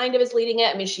she kind of is leading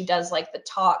it. She does like the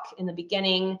talk in the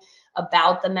beginning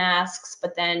about the masks,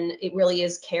 but then it really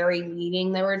is Carrie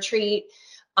leading the retreat.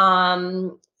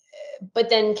 But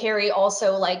then Carrie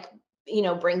also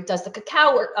does the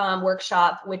cacao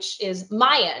workshop, which is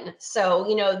Mayan. So,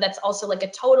 that's also like a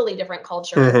totally different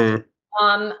culture.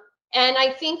 And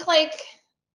I think like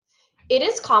it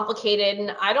is complicated,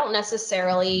 and I don't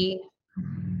necessarily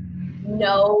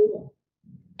know,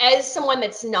 as someone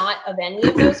that's not of any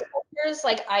of those cultures,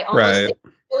 like I almost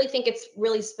really think it's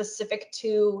really specific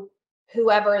to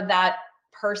whoever that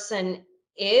person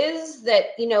is, that,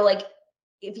 like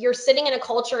if you're sitting in a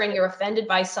culture and you're offended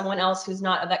by someone else who's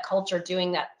not of that culture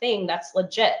doing that thing, that's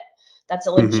legit. That's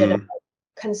a legitimate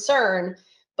concern.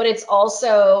 But it's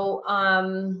also,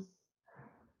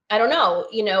 I don't know,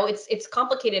 it's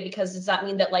complicated, because does that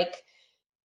mean that like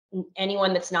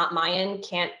anyone that's not Mayan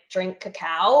can't drink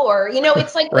cacao? Or,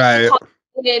 it's like it's a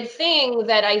complicated thing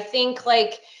that I think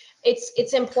like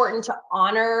it's important to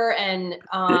honor and,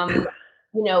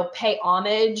 pay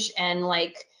homage and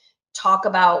like talk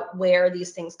about where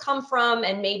these things come from.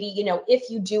 And maybe, if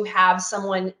you do have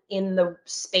someone in the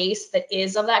space that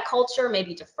is of that culture,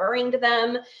 maybe deferring to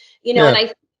them, and I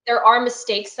think there are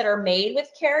mistakes that are made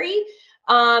with Carrie.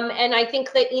 And I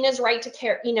think that Ina's right to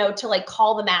care, to like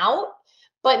call them out,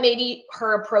 but maybe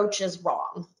her approach is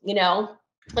wrong, and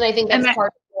I think that's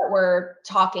part of what we're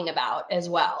talking about as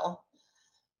well.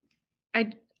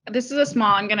 This is a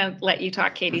small, I'm going to let you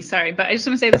talk, Katie, sorry, but I just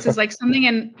want to say this is like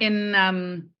something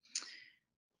in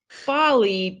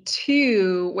Bali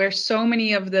too, where so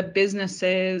many of the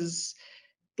businesses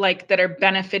like that are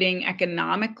benefiting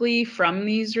economically from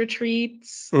these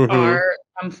retreats are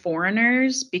from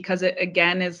foreigners, because it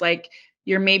again is like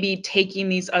you're maybe taking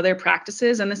these other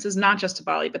practices, and this is not just to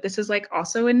Bali, but this is like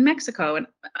also in Mexico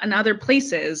and other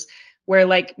places where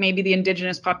like maybe the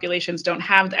indigenous populations don't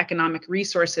have the economic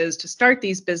resources to start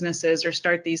these businesses or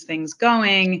start these things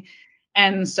going.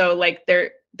 And so like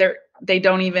they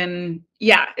don't even,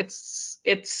 it's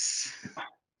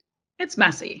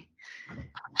messy.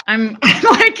 I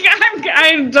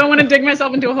don't want to dig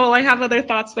myself into a hole. I have other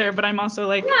thoughts there, but I'm also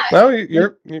like, no,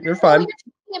 you're fine.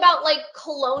 Talking about like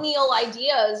colonial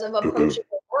ideas of approaching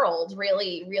the world,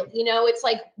 really, it's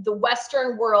like the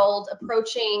Western world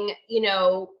approaching,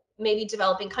 maybe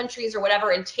developing countries or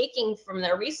whatever, and taking from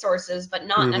their resources, but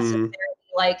not necessarily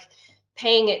like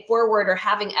paying it forward or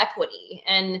having equity.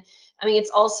 And I mean, it's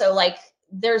also like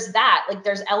there's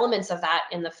elements of that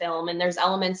in the film, and there's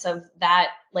elements of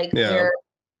that where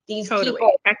these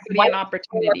people, equity and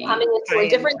opportunity, coming into a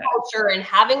different culture and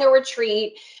having a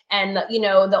retreat, and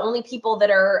the only people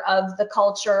that are of the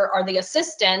culture are the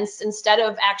assistants instead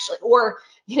of actually, or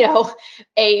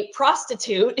a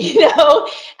prostitute,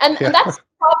 and that's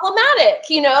problematic,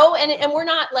 and we're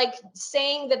not like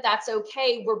saying that that's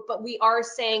okay, but we are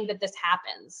saying that this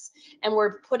happens, and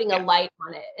we're putting a light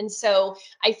on it. And so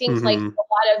I think like a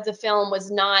lot of the film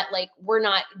was not like, we're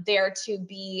not there to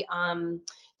be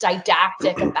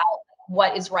didactic about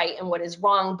what is right and what is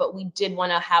wrong, but we did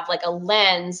want to have like a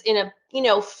lens in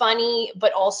a funny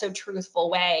but also truthful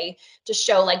way to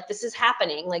show like this is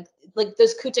happening, like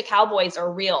those Kuta cowboys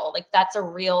are real, like that's a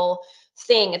real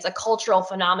thing. It's a cultural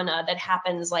phenomena that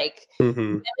happens, like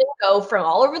women go from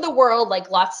all over the world,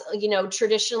 like lots,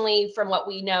 traditionally from what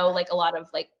we know, like a lot of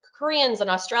like Koreans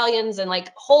and Australians and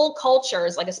like whole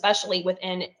cultures, like especially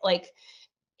within like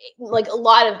a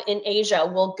lot of in Asia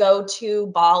will go to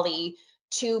Bali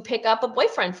to pick up a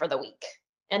boyfriend for the week.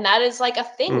 And that is like a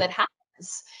thing that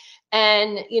happens.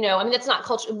 And, I mean, that's not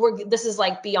culture. This is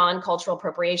like beyond cultural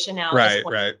appropriation now. Right.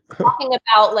 Talking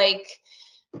about like,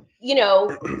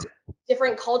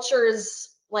 different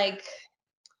cultures, like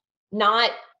not,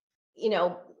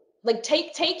 like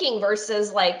taking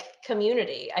versus like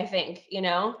community, I think,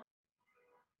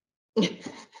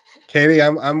 Katie,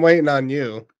 I'm waiting on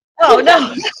you. Oh,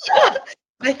 no.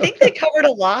 I think they covered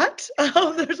a lot.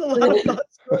 There's a lot of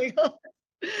thoughts going on.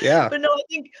 Yeah. But no, I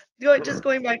think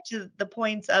going back to the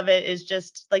points of it is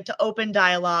just like to open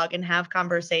dialogue and have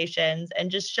conversations and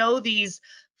just show these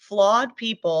flawed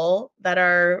people that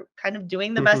are kind of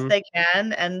doing the best they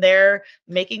can, and they're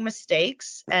making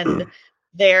mistakes, and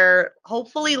they're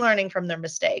hopefully learning from their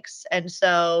mistakes. And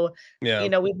so,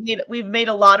 we've made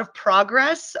a lot of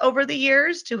progress over the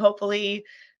years to hopefully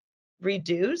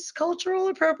reduce cultural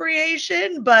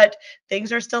appropriation, but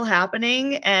things are still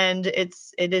happening, and it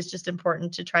is just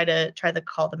important to try to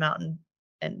call them out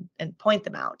and point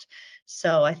them out.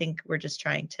 So I think we're just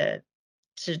trying to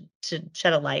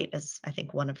shed a light, as I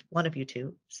think one of you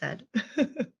two said.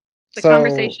 The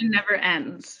conversation never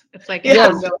ends. It's like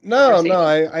no,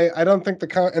 I don't think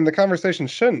the conversation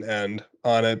shouldn't end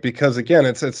on it, because again,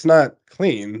 it's not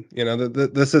clean.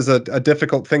 This is a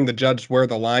difficult thing to judge where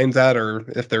the line's at, or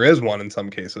if there is one in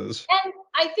some cases. And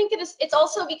I think it's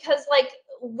also because like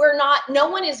no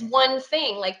one is one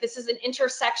thing. Like this is an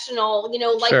intersectional,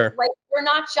 Sure. like we're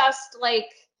not just like,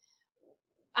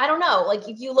 I don't know, like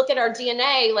if you look at our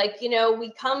DNA, like,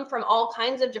 we come from all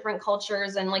kinds of different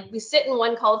cultures, and like we sit in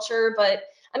one culture, but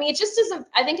I mean, it just is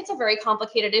I think it's a very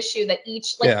complicated issue that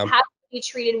each has to be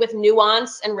treated with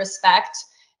nuance and respect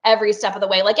every step of the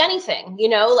way, like anything,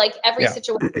 like every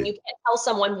situation, you can't tell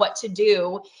someone what to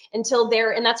do until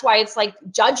and that's why it's like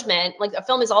judgment, like a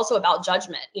film is also about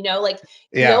judgment, like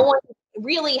no one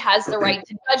really has the right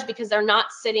to judge, because they're not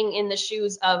sitting in the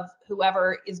shoes of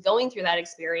whoever is going through that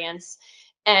experience,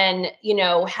 and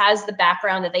has the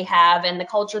background that they have, and the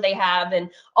culture they have, and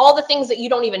all the things that you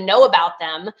don't even know about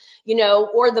them,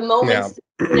 or the moments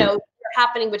that are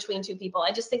happening between two people.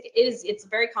 I just think it's a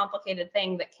very complicated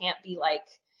thing that can't be like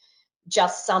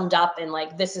just summed up in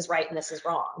like, this is right and this is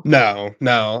wrong. No.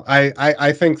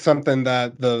 I think something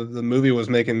that the movie was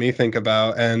making me think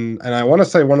about, and I want to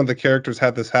say one of the characters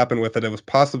had this happen with it. It was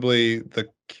possibly the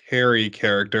Carrie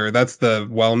character. That's the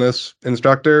wellness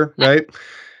instructor, right?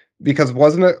 Because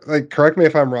wasn't it, like, correct me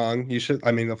if I'm wrong, you should,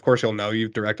 I mean, of course you'll know,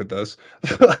 you've directed this.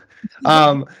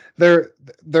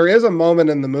 There is a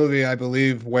moment in the movie, I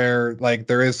believe, where like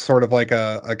there is sort of like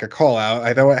a call out.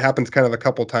 I know it happens kind of a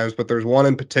couple times, but there's one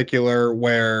in particular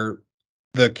where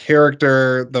the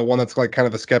character, the one that's like kind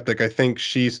of a skeptic, I think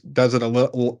she does it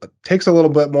takes a little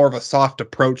bit more of a soft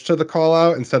approach to the call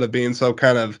out, instead of being so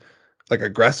kind of like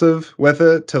aggressive with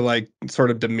it, to like sort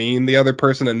of demean the other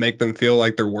person and make them feel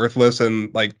like they're worthless,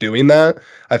 and like doing that.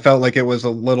 I felt like it was a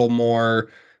little more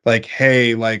like,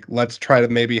 hey, like, let's try to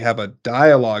maybe have a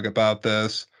dialogue about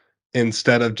this,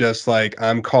 instead of just like,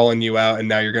 I'm calling you out and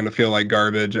now you're going to feel like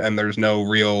garbage, and there's no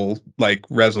real like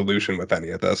resolution with any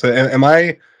of this. Am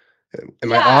I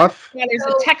Am I off? Yeah, there's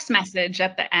a text message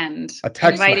at the end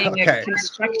inviting a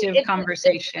constructive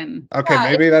conversation. Okay,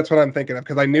 maybe that's what I'm thinking of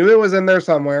because I knew it was in there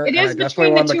somewhere. It is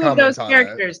between the two of those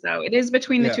characters, though. It is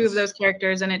between the two of those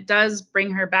characters, and it does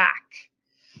bring her back.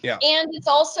 Yeah. And it's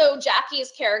also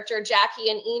Jackie's character. Jackie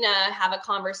and Ina have a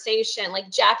conversation.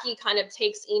 Like Jackie kind of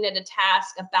takes Ina to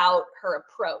task about her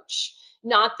approach.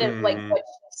 Not that like what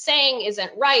she's saying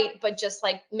isn't right, but just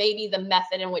like maybe the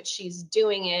method in which she's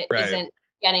doing it isn't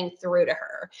getting through to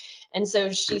her. And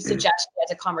so she suggests she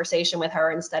has a conversation with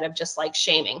her instead of just like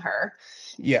shaming her.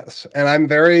 Yes. And I'm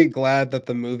very glad that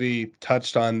the movie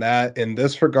touched on that in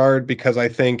this regard, because I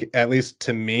think, at least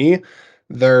to me,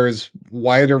 there's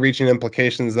wider reaching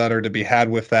implications that are to be had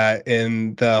with that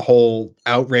in the whole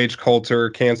outrage culture,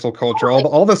 cancel culture,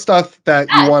 all the stuff that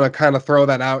you want to kind of throw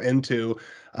that out into.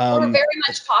 We're very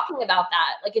much talking about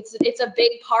that. Like it's a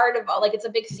big part of it's a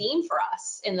big theme for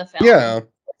us in the film. Yeah.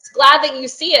 It's glad that you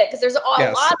see it because there's a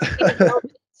lot of things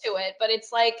to it, but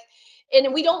it's like,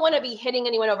 and we don't want to be hitting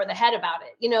anyone over the head about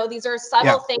it. You know, these are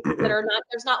subtle things that are not,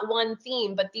 there's not one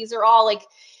theme, but these are all like,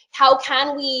 how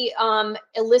can we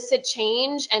elicit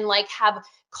change and like have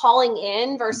calling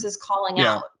in versus calling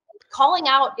out? Calling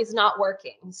out is not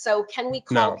working. So can we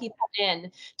call people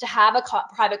in to have a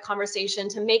private conversation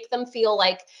to make them feel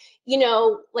like, you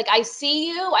know, like I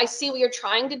see what you're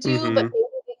trying to do, but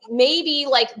maybe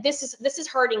like this is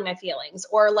hurting my feelings,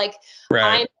 or like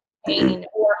I'm in pain,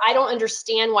 or I don't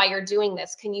understand why you're doing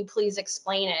this. Can you please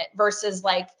explain it? Versus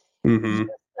like you're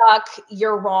stuck,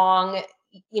 you're wrong,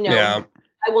 you know.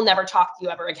 I will never talk to you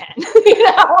ever again. You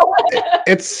know?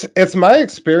 It's my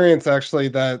experience actually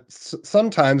that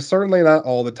sometimes, certainly not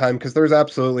all the time, because there's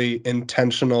absolutely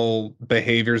intentional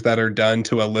behaviors that are done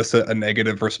to elicit a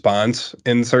negative response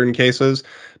in certain cases.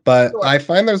 But I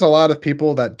find there's a lot of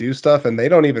people that do stuff and they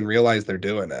don't even realize they're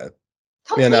doing it.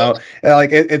 You know,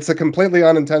 like it's a completely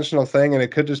unintentional thing, and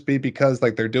it could just be because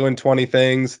like they're doing 20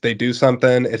 things, they do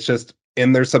something, it's just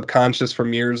in their subconscious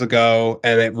from years ago,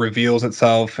 and it reveals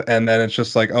itself, and then it's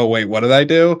just like, oh wait, what did I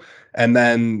do? And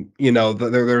then, you know,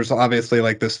 there's obviously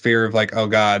like this fear of like, oh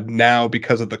God, now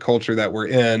because of the culture that we're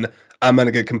in, I'm going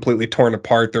to get completely torn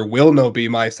apart. There will no be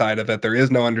my side of it. There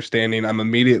is no understanding. I'm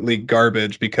immediately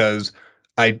garbage because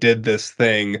I did this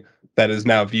thing that is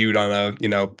now viewed on a, you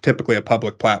know, typically a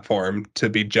public platform to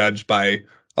be judged by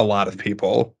a lot of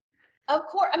people. Of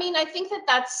course. I mean, I think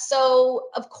that's so,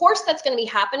 of course that's going to be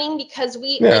happening because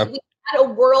we had a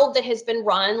world that has been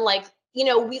run like, you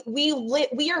know,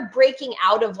 we are breaking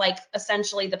out of like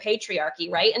essentially the patriarchy,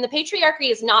 right? And the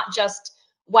patriarchy is not just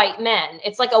white men.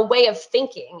 It's like a way of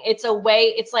thinking. It's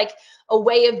like a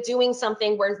way of doing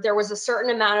something where there was a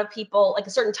certain amount of people, like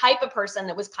a certain type of person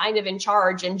that was kind of in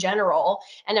charge in general,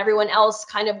 and everyone else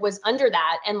kind of was under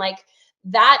that. And like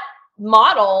that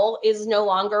model is no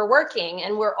longer working,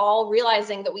 and we're all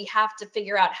realizing that we have to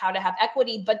figure out how to have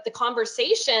equity. But the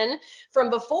conversation from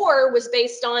before was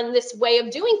based on this way of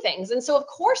doing things, and so of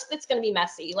course that's going to be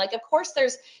messy. Like of course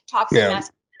there's toxic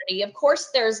masculinity, of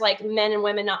course there's like men and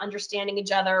women not understanding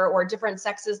each other, or different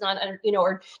sexes not, you know,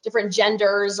 or different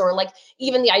genders, or like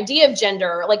even the idea of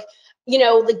gender, like, you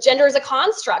know, like gender is a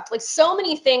construct, like so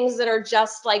many things that are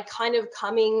just like kind of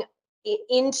coming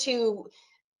into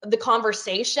the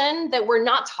conversation that were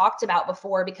not talked about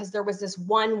before because there was this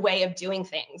one way of doing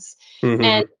things.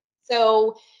 And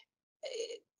so,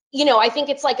 you know, I think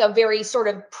it's like a very sort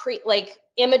of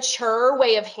immature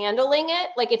way of handling it.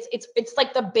 Like it's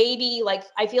like the baby, like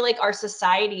I feel like our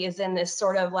society is in this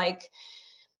sort of like,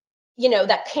 you know,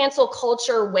 that cancel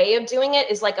culture way of doing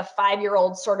it is like a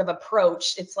 5-year-old sort of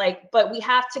approach. It's like, but we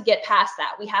have to get past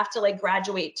that. We have to like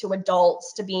graduate to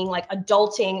adults, to being like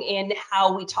adulting in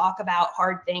how we talk about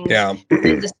hard things in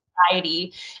the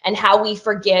society, and how we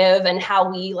forgive, and how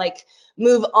we like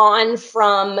move on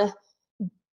from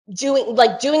doing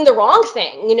the wrong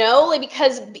thing, you know, like,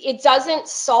 because it doesn't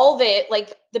solve it.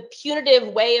 Like the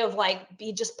punitive way of like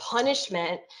be just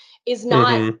punishment is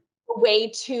not a way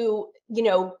to, you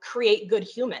know, create good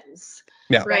humans.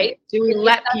 Yeah. Right. Do we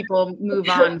let people move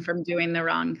on from doing the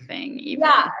wrong thing even?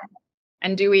 Yeah.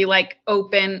 And do we like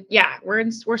open? Yeah,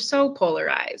 we're so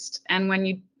polarized. And when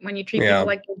you treat people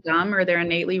like they're dumb or they're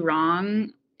innately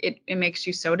wrong, it makes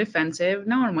you so defensive.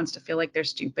 No one wants to feel like they're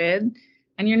stupid,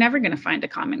 and you're never going to find a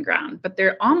common ground. But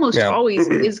there almost always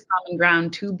is common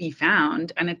ground to be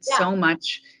found, and it's so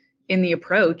much in the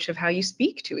approach of how you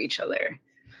speak to each other.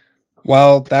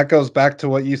 Well, that goes back to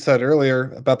what you said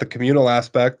earlier about the communal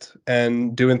aspect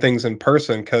and doing things in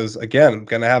person. Because again, I'm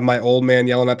gonna have my old man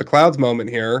yelling at the clouds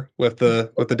moment here with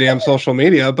the damn social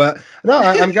media. But no,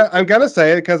 I'm gonna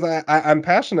say it because I'm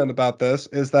passionate about this.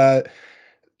 Is that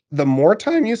the more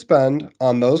time you spend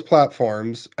on those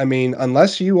platforms, I mean,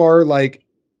 unless you are like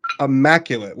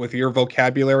immaculate with your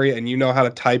vocabulary and you know how to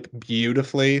type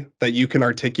beautifully, that you can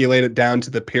articulate it down to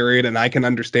the period and I can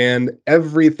understand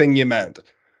everything you meant,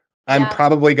 I'm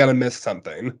probably going to miss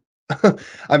something.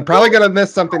 I'm probably going to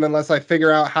miss something unless I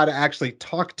figure out how to actually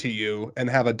talk to you and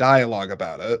have a dialogue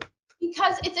about it.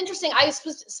 Because it's interesting. I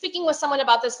was speaking with someone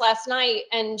about this last night,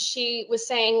 and she was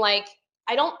saying, like,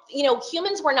 I don't,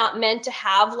 humans were not meant to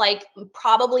have like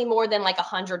probably more than like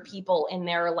 100 people in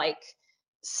their like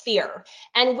sphere.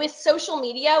 And with social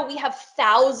media, we have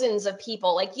thousands of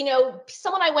people. Like,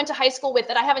 someone I went to high school with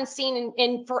that I haven't seen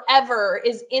in forever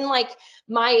is in like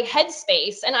my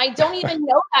headspace, and I don't even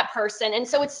know that person. And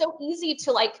so it's so easy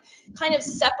to like kind of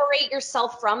separate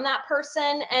yourself from that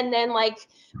person and then like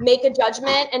make a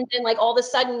judgment. And then like all of a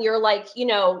sudden you're like,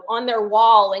 on their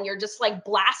wall and you're just like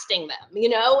blasting them,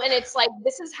 and it's like,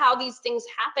 this is how these things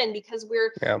happen because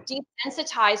we're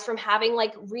desensitized from having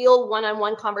like real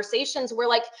one-on-one conversations where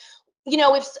like,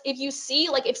 if you see,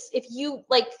 like, if you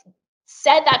like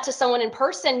said that to someone in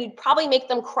person, you'd probably make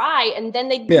them cry, and then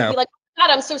they'd be like, oh, God,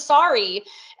 I'm so sorry.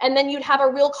 And then you'd have a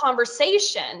real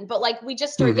conversation. But like, we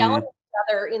just start yelling at each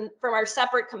other from our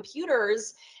separate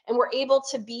computers, and we're able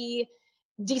to be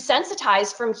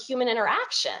desensitized from human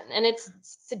interaction. And it's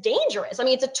dangerous. I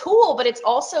mean, it's a tool, but it's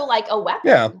also like a weapon.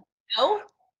 Yeah.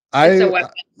 It's a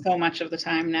weapon so much of the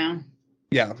time now.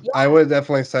 Yeah, I would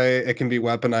definitely say it can be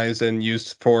weaponized and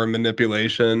used for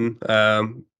manipulation.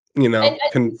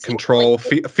 Control, a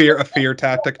fear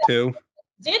tactic too.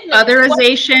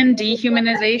 Otherization,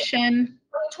 dehumanization.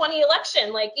 2020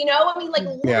 election, like, I mean, like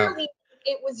literally,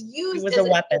 it was used as a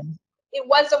weapon. It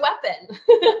was a weapon.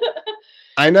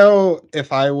 I know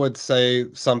if I would say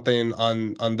something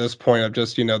on this point of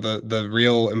just, the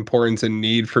real importance and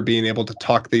need for being able to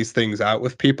talk these things out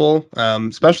with people,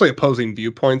 especially opposing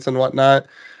viewpoints and whatnot.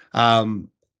 I'm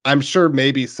sure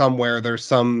maybe somewhere there's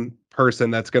some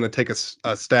person that's going to take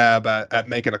a stab at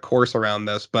making a course around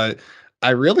this, but I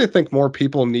really think more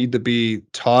people need to be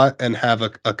taught and have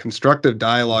a constructive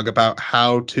dialogue about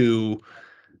how to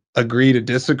agree to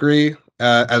disagree,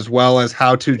 as well as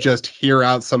how to just hear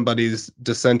out somebody's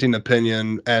dissenting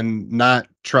opinion and not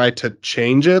try to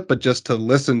change it, but just to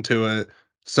listen to it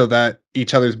so that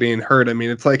each other's being heard. I mean,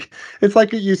 it's like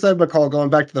you said, Michal, going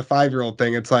back to the 5-year-old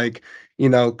thing. It's like,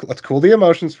 let's cool the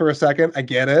emotions for a second. I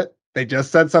get it. They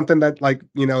just said something that like,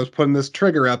 is putting this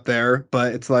trigger up there,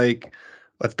 but it's like,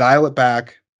 let's dial it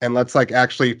back. And let's like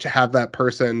actually have that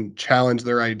person challenge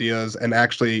their ideas and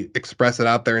actually express it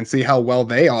out there and see how well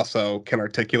they also can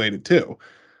articulate it too.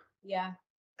 Yeah.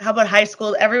 How about high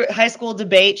school? Every high school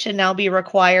debate should now be a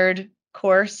required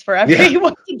course for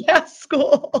everyone to pass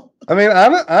school. I mean,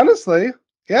 honestly,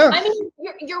 yeah. I mean,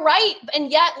 you're right,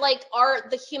 and yet like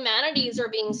the humanities are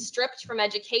being stripped from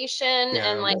education,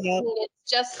 and like I mean, it's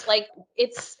just like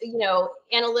it's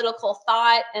analytical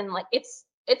thought, and like it's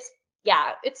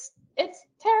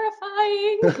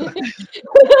terrifying.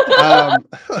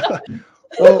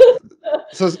 Well,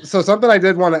 so something I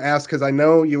did want to ask, because I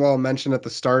know you all mentioned at the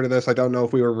start of this, I don't know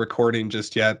if we were recording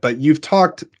just yet, but you've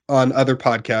talked on other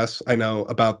podcasts, I know,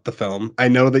 about the film. I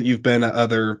know that you've been at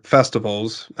other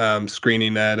festivals,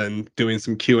 screening it and doing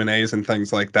some Q&As and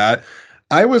things like that.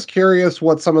 I was curious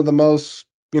what some of the most,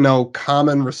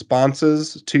 common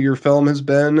responses to your film has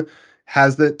been.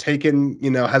 Has it taken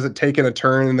a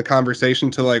turn in the conversation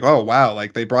to like, oh, wow,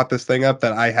 like they brought this thing up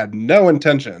that I had no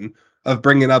intention of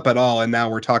bringing up at all, and now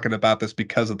we're talking about this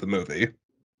because of the movie?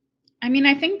 I mean,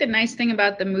 I think the nice thing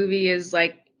about the movie is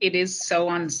like it is so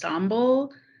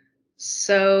ensemble.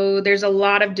 So there's a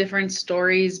lot of different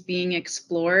stories being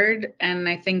explored. And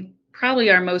I think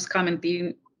probably our most common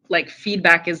theme, like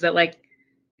feedback, is that like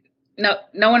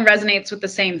no one resonates with the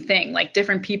same thing. Like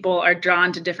different people are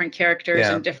drawn to different characters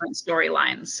and different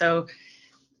storylines. So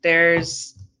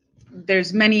there's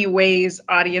many ways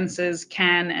audiences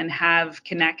can and have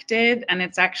connected. And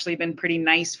it's actually been pretty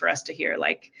nice for us to hear,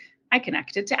 like, I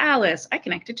connected to Alice, I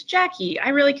connected to Jackie, I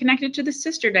really connected to the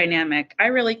sister dynamic, I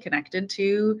really connected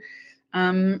to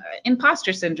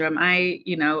imposter syndrome. I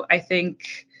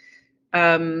think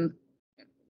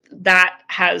that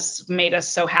has made us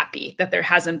so happy that there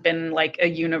hasn't been like a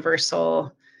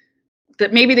universal,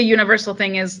 that maybe the universal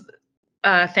thing is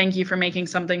thank you for making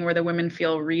something where the women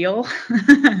feel real.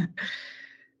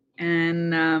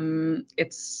 And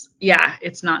it's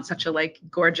not such a like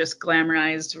gorgeous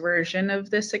glamorized version of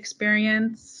this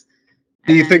experience.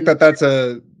 Do you think that's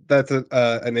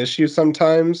an issue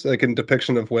sometimes, like in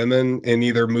depiction of women in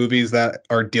either movies that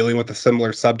are dealing with a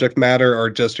similar subject matter, or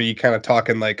just are you kind of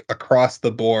talking like across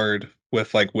the board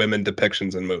with like women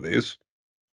depictions in movies?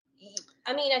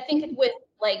 I mean, I think with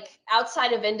like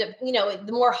outside of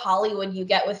the more Hollywood you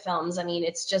get with films, I mean,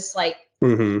 it's just like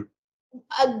a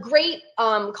great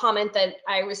comment that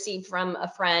I received from a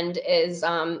friend is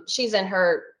she's a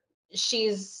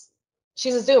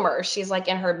Zoomer. She's like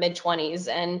in her mid-20s,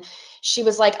 and she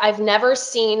was like, I've never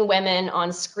seen women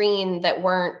on screen that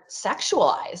weren't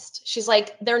sexualized. She's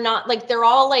like, they're not like, they're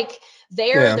all like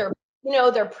they're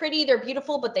they're pretty, they're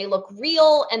beautiful, but they look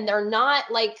real, and they're not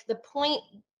like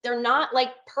they're not like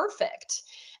perfect.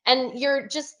 And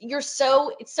it's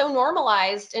so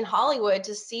normalized in Hollywood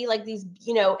to see like these,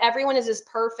 everyone is this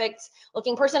perfect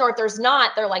looking person, or if there's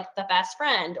not, they're like the best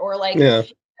friend, or like,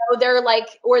 they're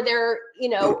like, or they're,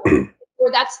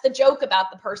 or that's the joke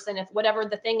about the person, if whatever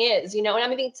the thing is, and I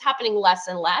mean, it's happening less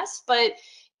and less, but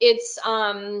it's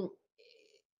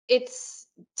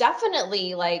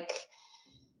definitely like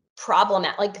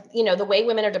problematic. Like, the way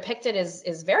women are depicted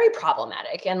is very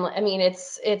problematic. And I mean,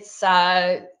 it's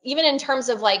even in terms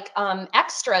of like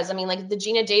extras. I mean, like the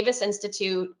Gina Davis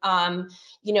Institute, it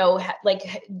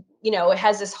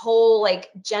has this whole like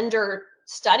gender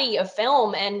study of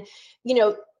film, and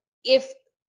if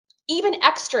even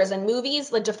extras in movies,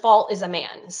 the default is a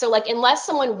man. So like, unless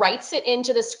someone writes it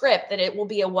into the script that it will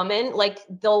be a woman, like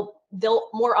they'll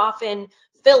more often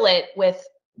fill it with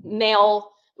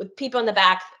people in the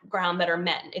background that are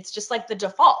men. It's just like the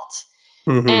default.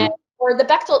 And or the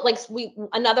Bechdel, like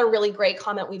another really great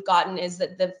comment we've gotten is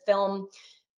that the film,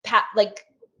 like,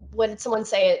 what did someone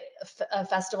say at a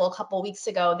festival a couple of weeks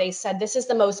ago? They said, this is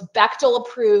the most Bechdel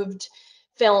approved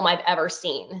film I've ever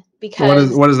seen.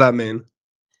 Because what does that mean?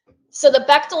 So the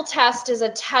Bechdel test is a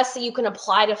test that you can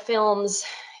apply to films.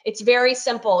 It's very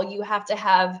simple. You have to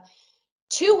have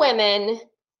two women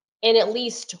in at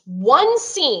least one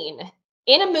scene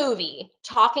in a movie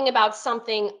talking about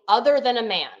something other than a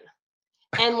man.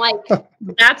 And like,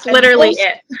 that's literally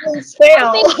it.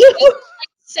 I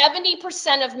think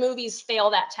 70% of movies fail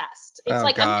that test. It's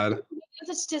I mean,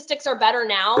 the statistics are better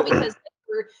now because,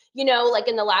 like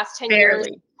in the last 10 years,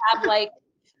 we have like,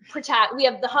 we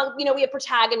have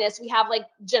protagonists, we have like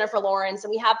Jennifer Lawrence,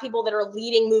 and we have people that are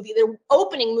they're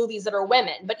opening movies that are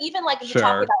women. But even like, if you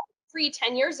talk about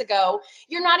 10 years ago,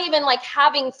 you're not even like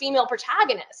having female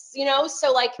protagonists,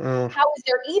 so like, how is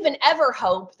there even ever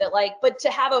hope that like, but to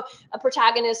have a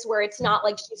protagonist where it's not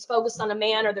like she's focused on a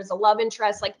man or there's a love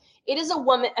interest, like it is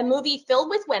a movie filled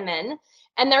with women,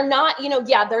 and they're not,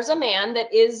 there's a man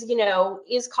that is,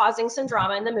 is causing some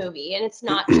drama in the movie, and it's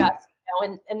not just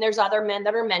and there's other men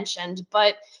that are mentioned,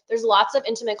 but there's lots of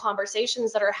intimate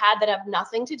conversations that are had that have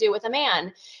nothing to do with a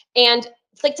man. And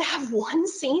like, to have one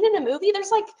scene in a movie,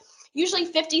 there's like usually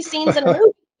 50 scenes in a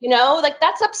movie, like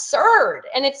that's absurd.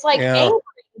 And it's like angry,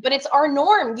 but it's our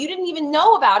norm. You didn't even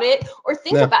know about it or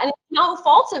think about it. And it's no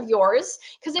fault of yours,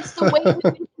 because it's the way we've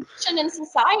been conditioned in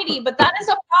society, but that is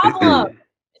a problem.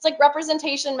 It's like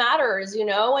representation matters,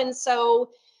 and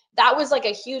so that was like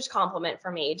a huge compliment for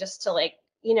me, just to like,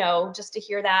 just to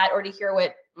hear that, or to hear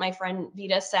what my friend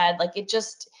Vita said. Like,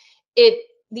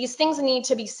 these things need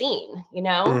to be seen,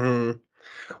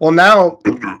 Well, now,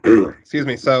 excuse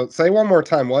me. So say one more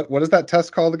time. What is that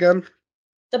test called again?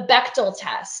 The Bechdel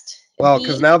test. Well,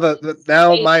 because now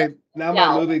my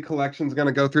movie collection is going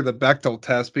to go through the Bechdel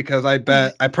test, because I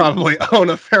bet I probably own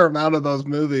a fair amount of those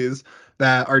movies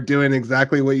that are doing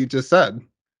exactly what you just said.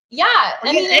 Yeah,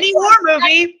 I mean, any war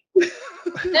movie.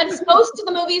 That's most of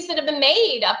the movies that have been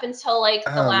made up until like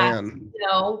the last,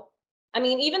 I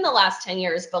mean, even the last 10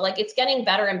 years, but like, it's getting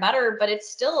better and better, but it's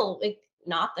still like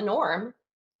not the norm.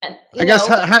 And I guess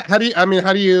how do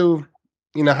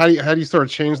you sort of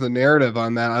change the narrative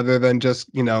on that, other than just,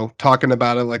 talking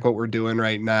about it like what we're doing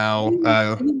right now?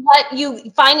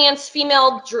 You finance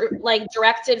female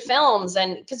directed films,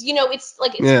 and because it's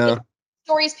like it's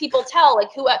stories people tell,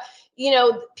 like who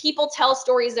people tell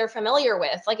stories they're familiar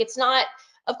with. Like, it's not,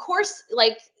 of course,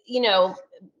 like,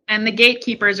 and the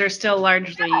gatekeepers are still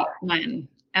largely men,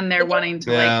 and they're wanting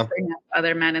to like bring up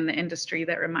other men in the industry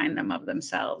that remind them of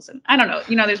themselves. And I don't know,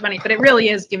 there's money, but it really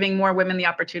is giving more women the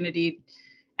opportunity,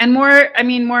 and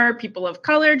more people of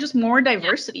color, just more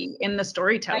diversity in the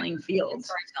storytelling field.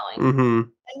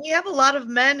 And we have a lot of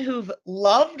men who've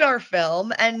loved our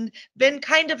film and been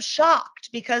kind of shocked,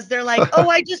 because they're like, oh,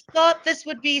 I just thought this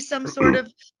would be some sort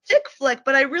of chick flick,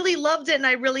 but I really loved it and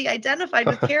I really identified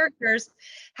with characters.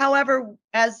 However,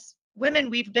 as women,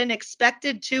 we've been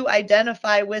expected to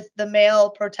identify with the male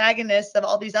protagonists of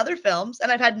all these other films,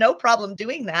 and I've had no problem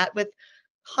doing that with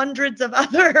thousands of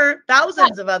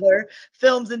other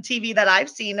films and TV that I've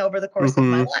seen over the course of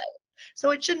my life.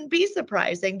 So it shouldn't be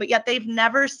surprising, but yet they've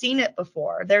never seen it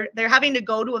before. They're having to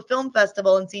go to a film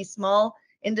festival and see small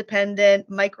independent,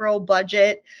 micro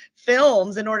budget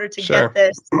films in order to Sure. get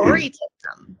this story to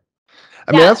them.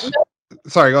 I mean, that's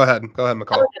sorry, go ahead,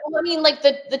 Michal. I mean, like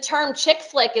the term chick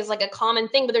flick is like a common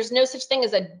thing, but there's no such thing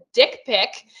as a dick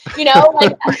pic, you know?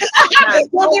 Like,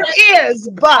 well, there is,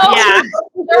 but yeah,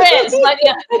 there is, but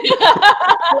yeah.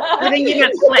 I think you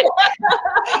got flick.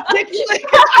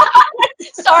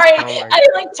 Sorry, I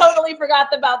like totally forgot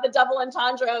about the double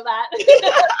entendre of that.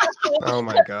 Oh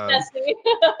my god.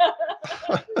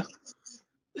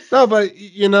 No, but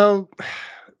you know,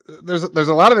 there's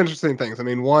a lot of interesting things. I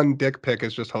mean, one, dick pic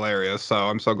is just hilarious, so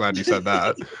I'm so glad you said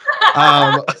that.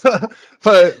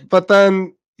 But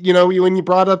then, you know, when you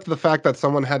brought up the fact that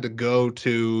someone had to go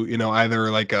to, you know,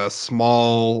 either like a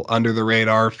small under the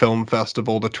radar film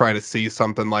festival to try to see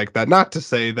something like that, not to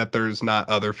say that there's not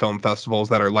other film festivals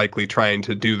that are likely trying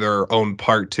to do their own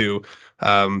part to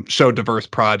show diverse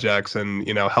projects and,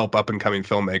 you know, help up and coming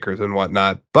filmmakers and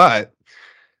whatnot, but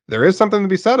there is something to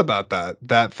be said about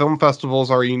that film festivals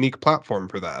are a unique platform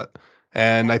for that.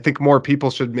 And I think more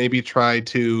people should maybe try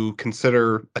to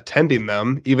consider attending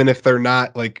them, even if they're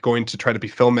not like going to try to be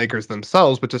filmmakers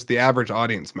themselves, but just the average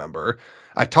audience member.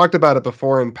 I've talked about it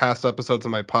before in past episodes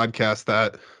of my podcast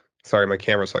that, sorry, my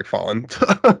camera's like falling.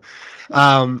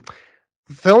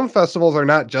 Film festivals are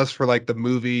not just for like the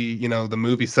movie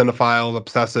cinephile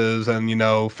obsessives and, you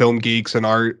know, film geeks and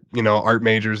art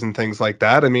majors and things like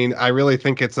that. I mean, I really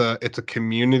think it's a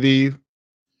community,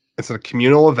 it's a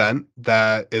communal event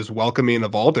that is welcoming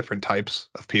of all different types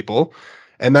of people,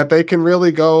 and that they can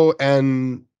really go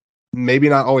and maybe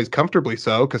not always comfortably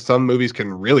so, because some movies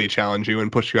can really challenge you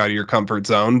and push you out of your comfort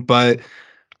zone, but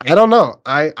I don't know.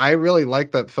 I really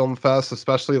like that film fest,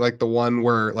 especially like the one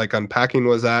where like Unpacking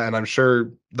was at, and I'm sure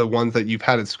the ones that you've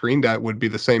had it screened at would be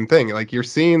the same thing. Like you're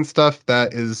seeing stuff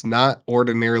that is not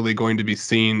ordinarily going to be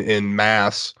seen in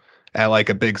mass at like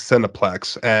a big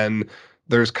Cineplex, and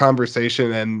there's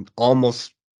conversation and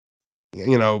almost,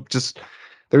 you know, just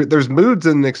there's moods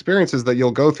and experiences that you'll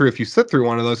go through if you sit through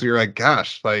one of those. You're like,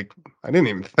 gosh, like I didn't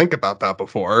even think about that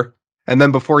before. And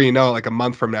then before you know, like a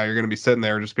month from now, you're going to be sitting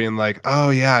there just being like, oh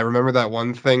yeah, I remember that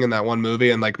one thing in that one movie.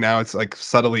 And like now it's like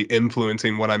subtly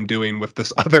influencing what I'm doing with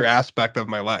this other aspect of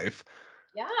my life.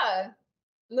 Yeah.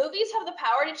 Movies have the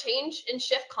power to change and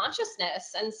shift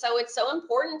consciousness. And so it's so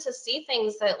important to see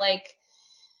things that like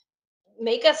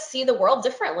make us see the world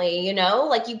differently, you know?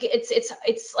 Like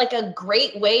it's like a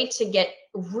great way to get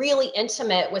really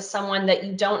intimate with someone that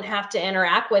you don't have to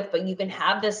interact with, but you can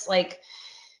have this like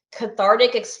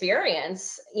cathartic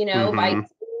experience, you know, by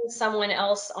seeing someone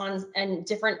else and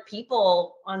different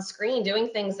people on screen doing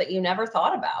things that you never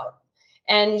thought about.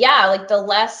 And yeah, like the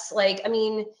less like, I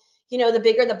mean, you know, the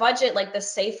bigger the budget, like the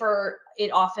safer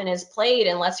it often is played,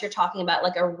 unless you're talking about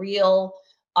like a real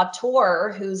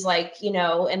auteur who's like, you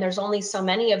know, and there's only so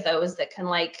many of those that can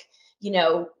like, you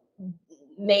know,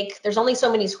 there's only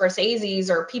so many Scorseses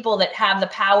or people that have the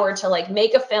power to like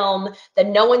make a film that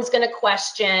no one's going to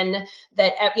question,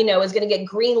 that, you know, is going to get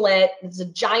greenlit. It's a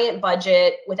giant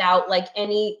budget without like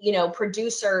any, you know,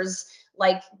 producers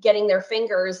like getting their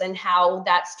fingers in how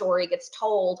that story gets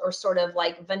told or sort of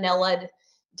like vanillaed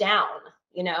down,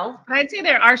 you know? I'd say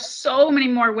there are so many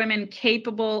more women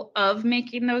capable of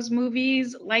making those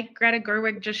movies, like Greta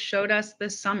Gerwig just showed us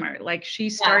this summer. Like she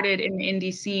started in the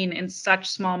indie scene in such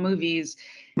small movies,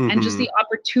 and just the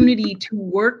opportunity to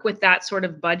work with that sort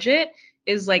of budget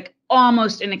is like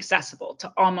almost inaccessible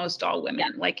to almost all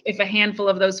women. Like if a handful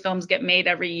of those films get made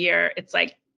every year, it's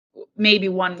like maybe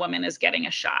one woman is getting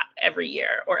a shot every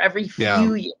year or every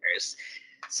few years.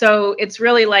 So it's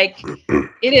really like,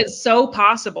 it is so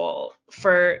possible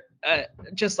for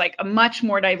just like a much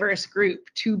more diverse group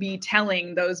to be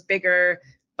telling those bigger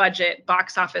budget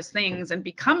box office things and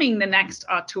becoming the next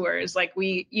auteurs. Like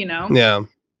we, you know,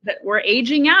 that we're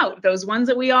aging out. Those ones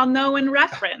that we all know and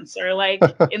reference are like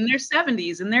in their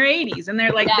 70s and their 80s. And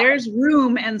they're like, there's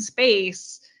room and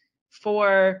space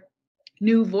for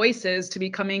new voices to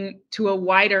be coming to a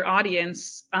wider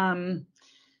audience.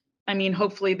 I mean,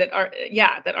 hopefully that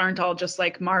aren't all just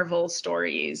like Marvel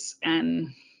stories and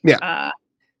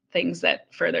things that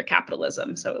further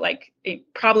capitalism. So like a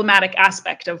problematic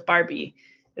aspect of Barbie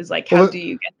is like, how do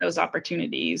you get those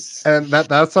opportunities? And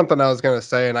that's something I was going to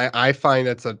say. And I find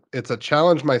it's a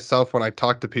challenge myself when I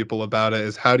talk to people about it,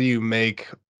 is how do you make,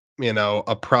 you know,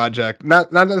 a project,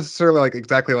 not necessarily like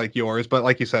exactly like yours, but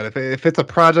like you said, if it's a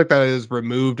project that is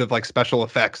removed of like special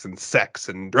effects and sex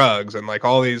and drugs and like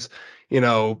all these, you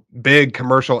know, big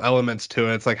commercial elements to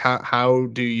it, it's like, how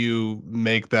do you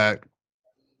make that,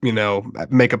 you know,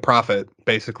 make a profit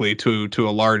basically to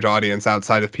a large audience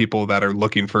outside of people that are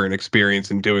looking for an experience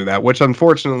in doing that, which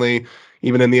unfortunately,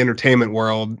 even in the entertainment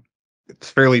world, it's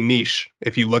fairly niche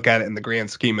if you look at it in the grand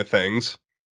scheme of things.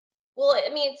 Well,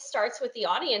 I mean, it starts with the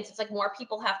audience. It's like more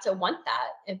people have to want that.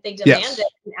 If they demand it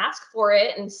and ask for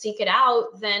it and seek it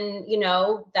out, then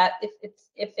that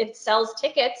if it sells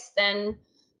tickets, then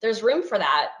there's room for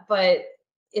that. But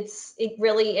it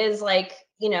really is like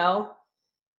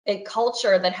a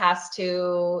culture that has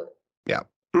to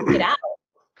get out.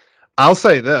 I'll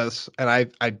say this, and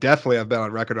I definitely have been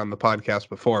on record on the podcast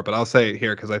before, but I'll say it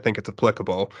here because I think it's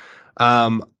applicable.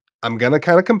 I'm gonna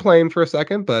kind of complain for a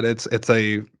second, but it's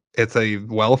a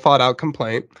well thought out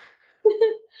complaint.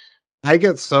 I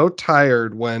get so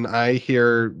tired when I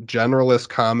hear generalist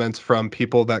comments from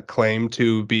people that claim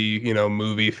to be,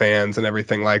 movie fans and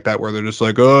everything like that, where they're just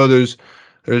like, oh,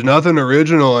 there's nothing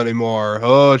original anymore.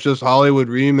 Oh, it's just Hollywood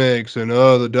remakes and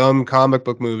the dumb comic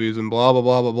book movies and blah blah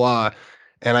blah blah blah.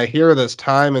 And I hear this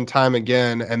time and time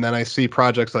again, and then I see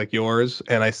projects like yours,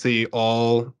 and I see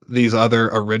all these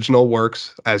other original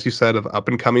works, as you said, of up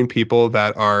and coming people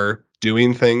that are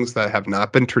doing things that have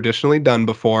not been traditionally done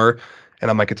before. And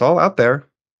I'm like, it's all out there.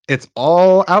 It's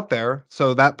all out there.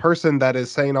 So that person that is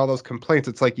saying all those complaints,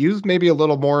 it's like, use maybe a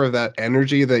little more of that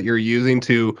energy that you're using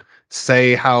to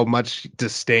say how much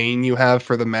disdain you have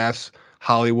for the mass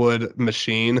Hollywood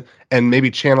machine, and maybe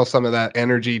channel some of that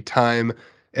energy, time,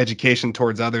 education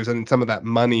towards others, and some of that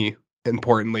money,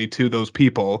 importantly, to those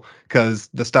people, because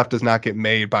the stuff does not get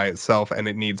made by itself and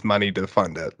it needs money to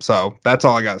fund it. So that's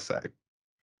all I got to say.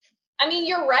 I mean,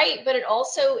 you're right, but it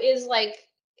also is like,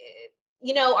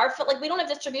 our film, like, we don't have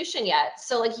distribution yet.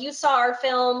 So like, you saw our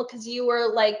film because you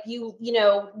were like,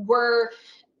 were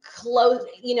close,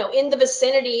 in the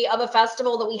vicinity of a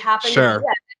festival that we happen to be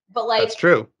at. But like, that's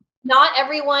true. Not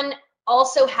everyone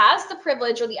also has the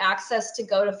privilege or the access to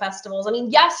go to festivals. I mean,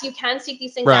 yes, you can seek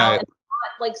these things out, and it's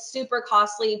not like super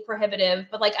costly, prohibitive,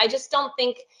 but like, I just don't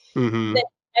think that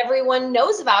everyone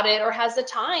knows about it or has the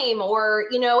time, or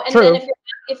and then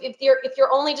if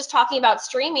you're only just talking about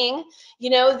streaming,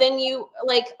 then you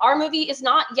like, our movie is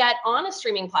not yet on a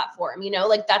streaming platform,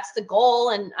 like that's the goal.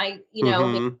 And I maybe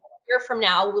a year from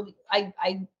now,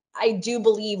 I do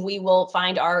believe we will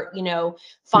find our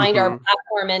our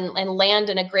platform and land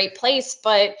in a great place,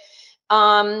 but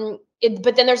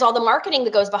but then there's all the marketing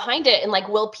that goes behind it, and like,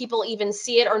 will people even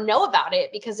see it or know about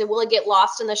it, because it will get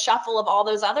lost in the shuffle of all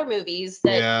those other movies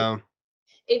that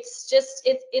it's just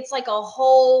it's like a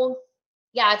whole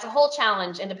it's a whole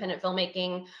challenge, independent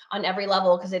filmmaking on every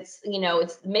level, because it's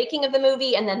it's the making of the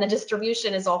movie, and then the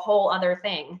distribution is a whole other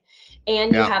thing.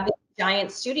 And you have these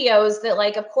giant studios that,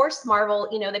 like, of course Marvel,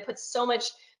 they put so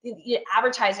much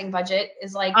advertising budget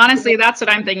is like, honestly, that's what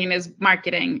I'm thinking is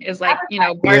marketing is like,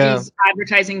 Barbie's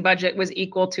advertising budget was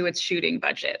equal to its shooting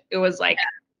budget. It was like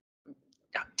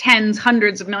tens,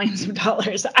 hundreds of millions of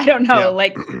dollars. I don't know.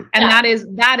 Like, and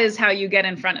that is how you get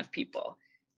in front of people,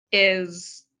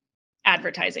 is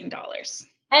advertising dollars.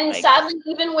 And like, sadly,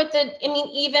 even with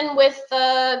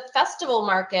the festival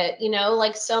market,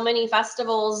 like, so many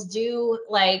festivals do,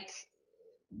 like,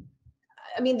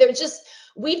 I mean, they're just,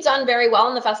 we've done very well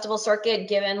in the festival circuit,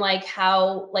 given like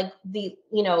how, like, the,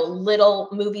 little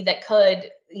movie that could,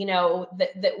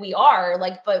 that we are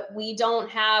like, but we don't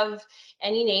have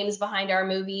any names behind our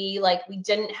movie. Like, we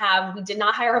did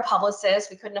not hire a publicist.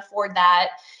 We couldn't afford that,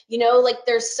 like,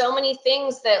 there's so many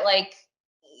things that, like,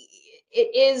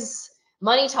 it is,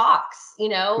 money talks,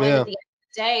 and at the end of the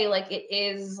day, like, it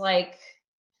is like,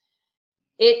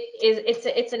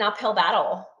 it's an uphill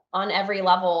battle on every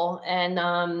level. And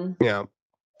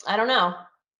I don't know.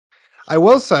 I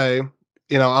will say,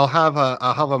 I'll have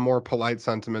a more polite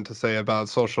sentiment to say about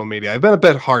social media. I've been a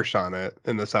bit harsh on it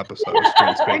in this episode of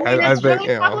Screen Speak. I've been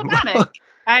problematic.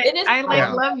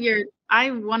 I love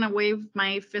I want to wave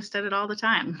my fist at it all the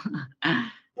time.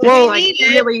 Well, we need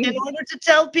it in order to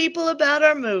tell people about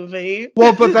our movie.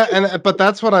 Well, but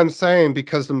that's what I'm saying,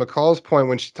 because to McCall's point,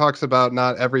 when she talks about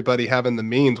not everybody having the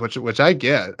means, which I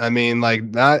get. I mean, like,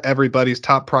 not everybody's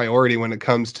top priority when it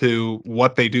comes to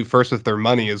what they do first with their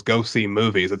money is go see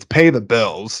movies. It's pay the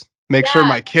bills, make sure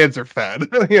my kids are fed,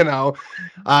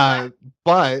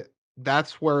 But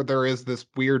that's where there is this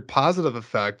weird positive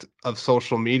effect of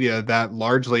social media that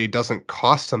largely doesn't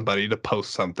cost somebody to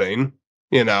post something,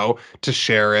 to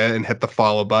share it and hit the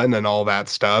follow button and all that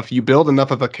stuff. You build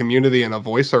enough of a community and a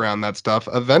voice around that stuff,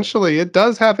 eventually it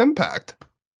does have impact.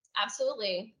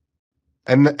 Absolutely.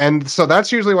 And so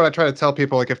that's usually what I try to tell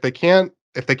people. Like, if they can't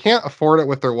afford it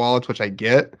with their wallets, which I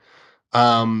get,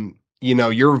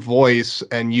 your voice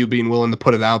and you being willing to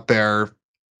put it out there,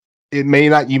 you may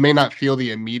not feel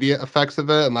the immediate effects of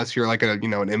it unless you're like an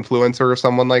influencer or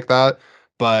someone like that.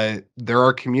 But there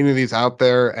are communities out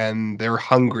there, and they're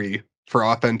hungry for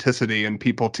authenticity and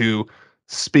people to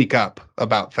speak up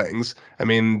about things. I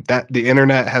mean, that the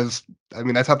internet has, I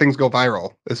mean, that's how things go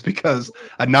viral. It's because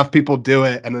enough people do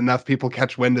it and enough people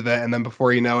catch wind of it, and then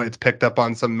before you know it, it's picked up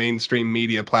on some mainstream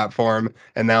media platform,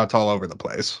 and now it's all over the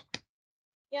place.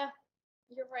 Yeah,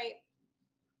 you're right.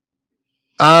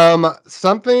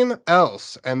 Something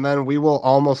else, and then we will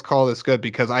almost call this good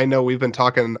because I know we've been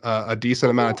talking a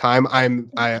decent amount of time.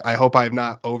 I hope I've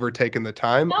not overtaken the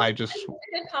time. No, I just it's a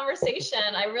good conversation.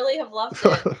 I really have loved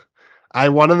it. I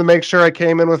wanted to make sure I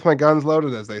came in with my guns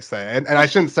loaded, as they say, and I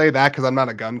shouldn't say that because I'm not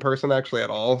a gun person actually at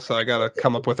all. So I got to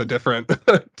come up with a different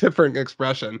different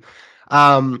expression.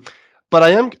 But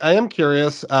I am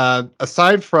curious.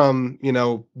 Aside from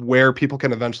where people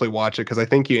can eventually watch it, because I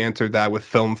think you answered that with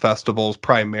film festivals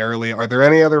primarily. Are there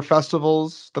any other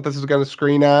festivals that this is going to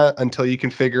screen at until you can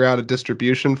figure out a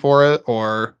distribution for it,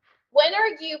 or? When are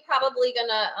you probably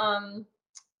gonna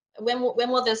when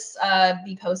will this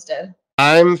be posted?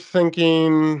 I'm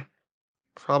thinking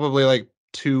probably like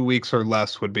 2 weeks or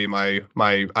less would be my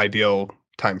ideal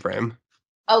time frame.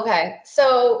 Okay,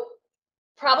 so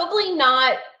probably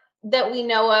not that we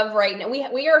know of right now.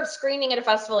 We are screening at a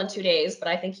festival in 2 days, but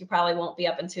I think you probably won't be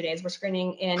up in 2 days. We're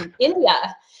screening in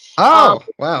India. Oh,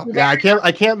 wow. Yeah,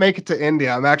 I can't make it to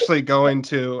India. I'm actually going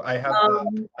to I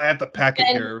have the packet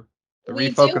here. The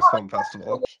Refocus Film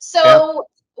Festival. So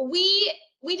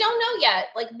we don't know yet.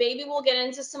 Like maybe we'll get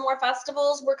into some more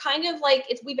festivals. We're kind of like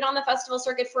we've been on the festival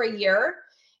circuit for a year.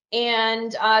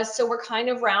 And so we're kind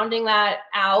of rounding that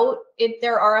out.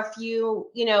 There are a few,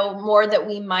 more that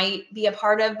we might be a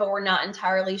part of, but we're not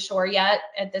entirely sure yet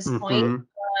at this point.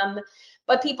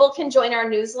 But people can join our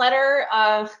newsletter.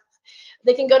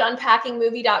 They can go to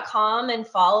unpackingmovie.com and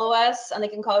follow us, and they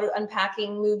can go to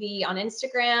Unpacking Movie on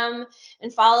Instagram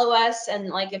and follow us. And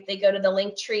like if they go to the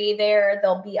link tree there,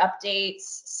 there'll be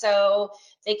updates. So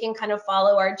they can kind of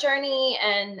follow our journey.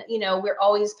 And, we're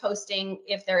always posting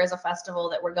if there is a festival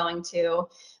that we're going to.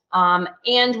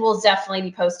 And we'll definitely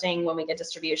be posting when we get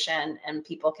distribution and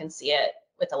people can see it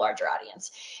with a larger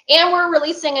audience. And we're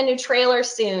releasing a new trailer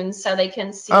soon so they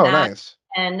can see that. Nice.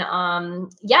 And and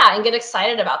get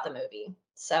excited about the movie.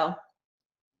 So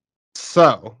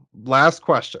last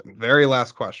question, very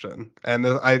last question. And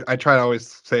I try to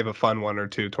always save a fun one or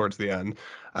two towards the end.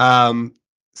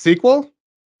 Sequel?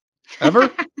 Ever?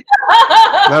 Is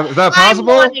that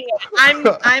possible? I'm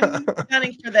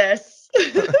gunning for this.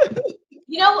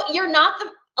 You're not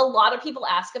a lot of people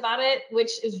ask about it,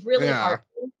 which is really hard.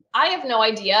 I have no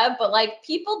idea, but like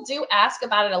people do ask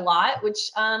about it a lot,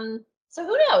 which so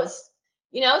who knows?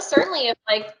 Certainly if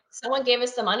like someone gave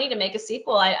us the money to make a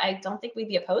sequel, I don't think we'd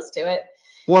be opposed to it.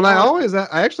 Well, and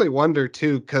I actually wonder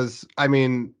too, because I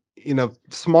mean,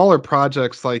 smaller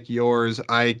projects like yours,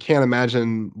 I can't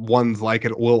imagine ones like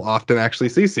it will often actually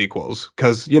see sequels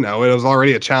because, it was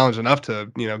already a challenge enough to,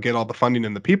 get all the funding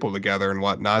and the people together and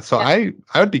whatnot. So I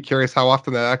would be curious how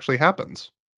often that actually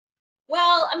happens.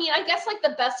 Well, I mean, I guess like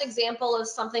the best example of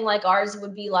something like ours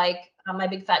would be like My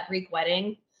Big Fat Greek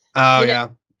Wedding. Oh, yeah.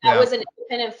 That was an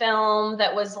independent film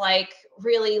that was like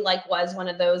really like was one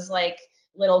of those like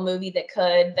little movie that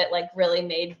like really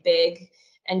made big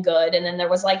and good. And then there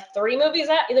was like 3 movies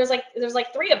there's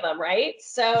like 3 of them, right?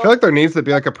 So I feel like there needs to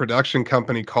be like a production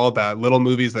company called that, Little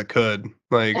Movies That Could.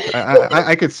 Like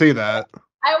I could see that.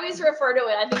 I always refer to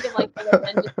it. I think of like the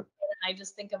Avengers, and I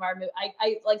just think of our movie.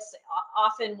 I like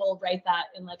often will write that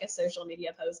in like a social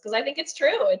media post because I think it's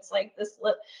true. It's like this.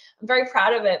 I'm very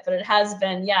proud of it, but it has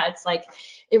been. Yeah, it's like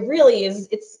it really is.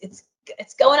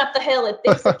 It's going up the hill. It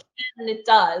thinks it can, and it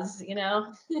does.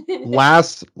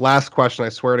 Last question. I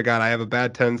swear to God, I have a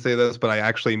bad tendency to this, but I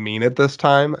actually mean it this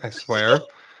time. I swear.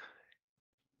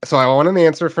 So I want an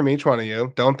answer from each one of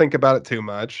you. Don't think about it too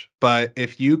much. But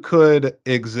if you could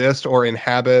exist or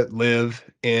live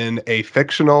in a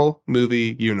fictional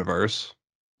movie universe,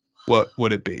 what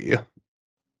would it be?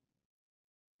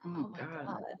 Oh my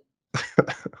God.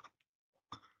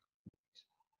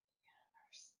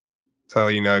 So,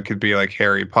 it could be like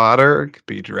Harry Potter, it could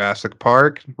be Jurassic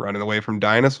Park, running away from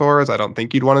dinosaurs. I don't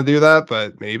think you'd want to do that,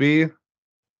 but maybe.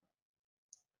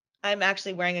 I'm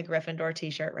actually wearing a Gryffindor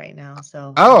t-shirt right now,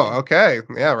 so. Oh, okay.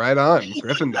 Yeah, right on.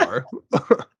 Gryffindor.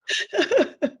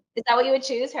 Is that what you would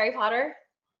choose, Harry Potter?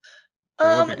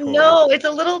 Cool. No, it's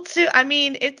a little too, I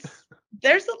mean,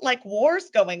 there's like wars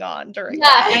going on during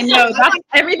that. I know. That's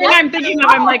everything I'm thinking of.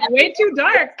 I'm like, way too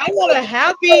dark. I want a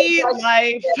happy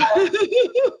life.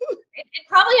 It'd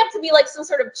probably have to be like some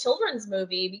sort of children's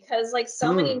movie because like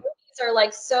so many movies are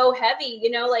like so heavy,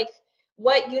 like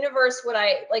what universe would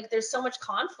I like? There's so much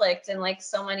conflict in like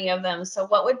so many of them. So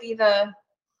what would be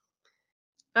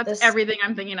That's everything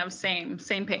I'm thinking of. Same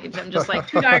page. I'm just like,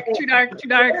 too dark, too dark, too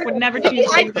dark. Would never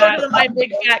choose to do that. I go to My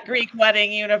Big Fat Greek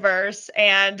Wedding universe,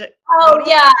 and I'll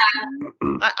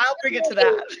bring it to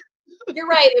that. You're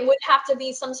right. It would have to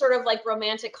be some sort of like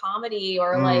romantic comedy,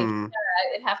 or like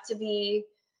it'd have to be.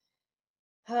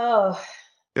 Oh.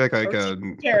 Like a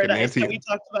Paradise Nancy. that we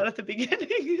talked about at the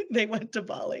beginning. They went to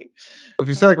Bali. If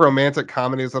you say like romantic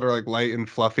comedies that are like light and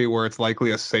fluffy, where it's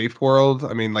likely a safe world,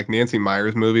 I mean, like Nancy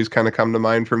Meyers movies kind of come to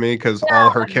mind for me because all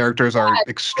her characters are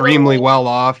extremely well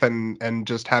off and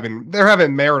just having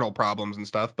marital problems and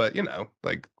stuff. But you know,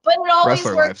 like but it always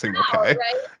wrestler works lives seem out, okay.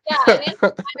 right? Yeah, Nancy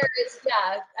Meyers.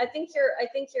 Yeah, I think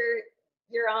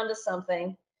you're onto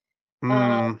something.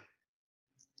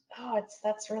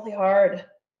 That's really hard.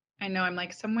 I know. I'm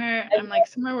like somewhere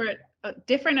where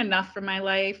different enough for my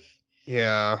life.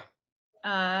 Yeah.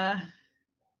 I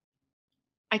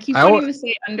keep wanting to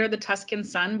say Under the Tuscan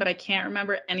Sun, but I can't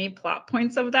remember any plot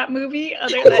points of that movie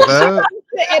other than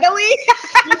Italy.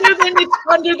 Other than it's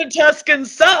Under the Tuscan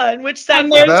Sun, which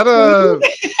sounds is that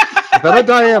a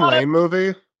Diane Lane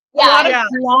movie? Yeah, a lot of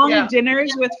long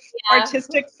dinners with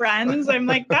artistic friends. I'm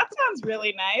like, that sounds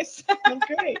really nice.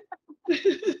 Okay.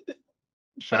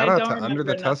 Shout out to Under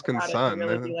the Tuscan Sun.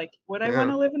 Really be like, would I want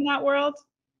to live in that world?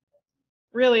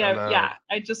 Really, I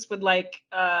just would like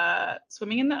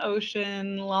swimming in the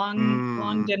ocean,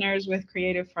 long dinners with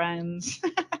creative friends.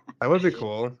 That would be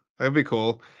cool. That'd be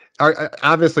cool.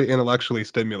 Obviously, intellectually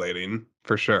stimulating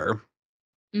for sure.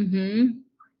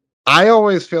 I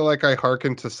always feel like I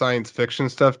hearken to science fiction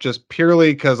stuff just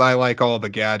purely because I like all the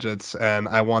gadgets and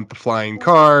I want the flying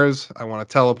cars. I want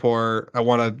to teleport. I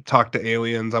want to talk to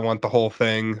aliens. I want the whole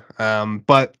thing.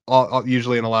 But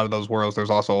usually in a lot of those worlds,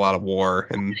 there's also a lot of war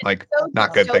and like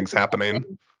not good things happening.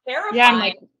 Terrifying. Yeah, I'm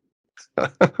like,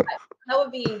 that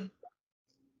would be.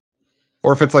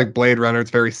 Or if it's like Blade Runner, it's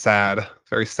very sad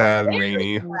and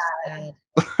rainy.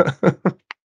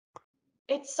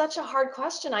 It's such a hard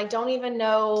question. I don't even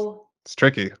know. It's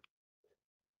tricky.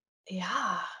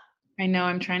 Yeah. I know.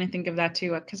 I'm trying to think of that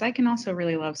too, because I can also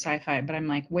really love sci-fi, but I'm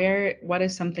like, what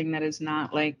is something that is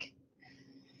not like,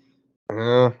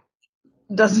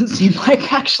 doesn't seem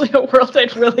like actually a world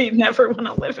I'd really never want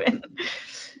to live in.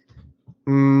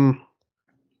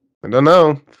 I don't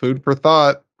know. Food for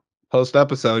thought. Post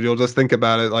episode, you'll just think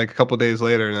about it like a couple days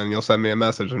later, and then you'll send me a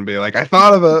message and be like, I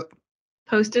thought of it.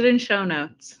 Post it in show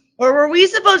notes. Or were we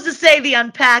supposed to say the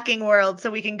unpacking world so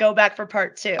we can go back for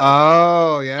part 2?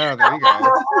 Oh, yeah, there you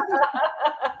go.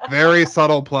 Very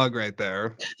subtle plug right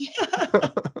there.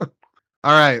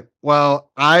 All right.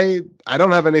 Well, I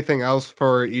don't have anything else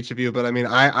for each of you, but I mean,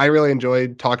 I really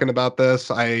enjoyed talking about this.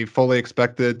 I fully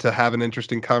expected to have an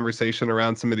interesting conversation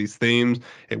around some of these themes.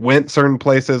 It went certain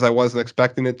places I wasn't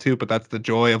expecting it to, but that's the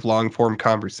joy of long form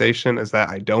conversation, is that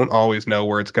I don't always know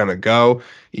where it's going to go,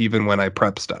 even when I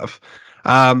prep stuff.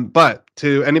 But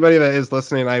to anybody that is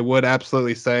listening, I would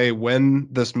absolutely say when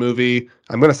this movie,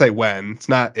 I'm going to say when, it's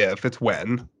not if, it's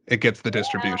when it gets the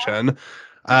distribution,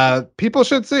 people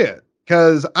should see it.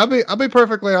 Because I'll be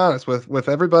perfectly honest with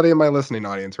everybody in my listening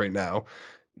audience right now.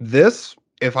 This,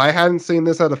 if I hadn't seen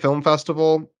this at a film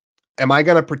festival, am I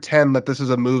going to pretend that this is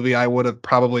a movie I would have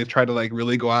probably tried to like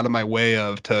really go out of my way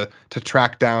of to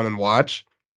track down and watch?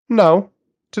 No.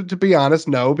 To be honest,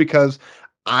 no, because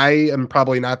I am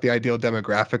probably not the ideal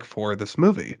demographic for this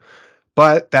movie.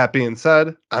 But that being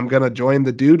said, I'm going to join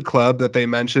the dude club that they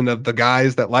mentioned of the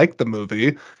guys that liked the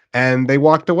movie. And they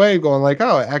walked away going like,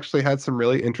 oh, it actually had some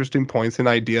really interesting points and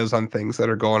ideas on things that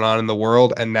are going on in the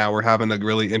world. And now we're having a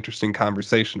really interesting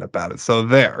conversation about it. So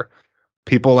there,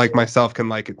 people like myself can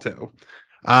like it too.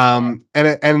 And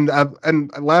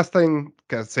last thing,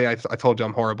 I told you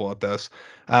I'm horrible at this.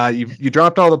 You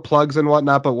dropped all the plugs and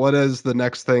whatnot, but what is the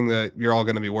next thing that you're all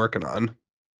going to be working on?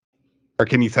 Or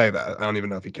can you say that? I don't even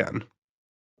know if you can.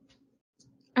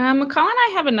 Michal and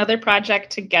I have another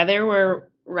project together. We're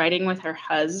writing with her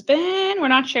husband. We're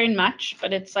not sharing much,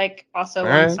 but it's like also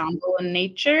ensemble in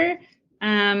nature.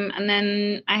 And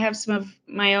then I have some of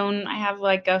my own. I have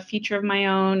like a feature of my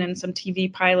own and some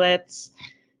TV pilots.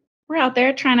 We're out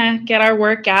there trying to get our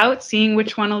work out, seeing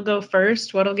which one will go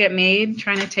first, what'll get made,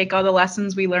 trying to take all the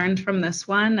lessons we learned from this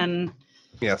one and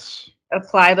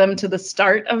apply them to the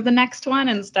start of the next one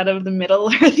instead of the middle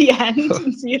or the end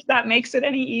and see if that makes it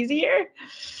any easier.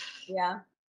 Yeah,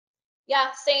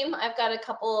 same. I've got a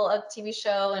couple of TV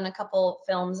show and a couple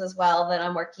films as well that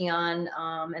I'm working on.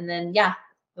 And then,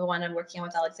 the one I'm working on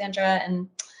with Alexandra. And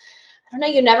I don't know,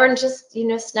 you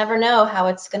just never know how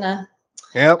it's going to.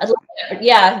 You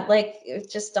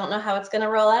just don't know how it's going to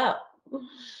roll out.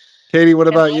 Katie, what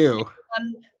about you?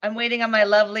 I'm waiting on my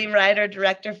lovely writer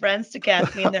director friends to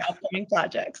cast me in their upcoming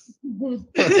projects. And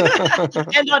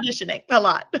auditioning a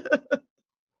lot.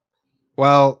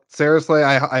 Well, seriously,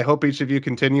 I hope each of you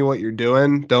continue what you're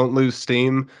doing. Don't lose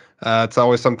steam. It's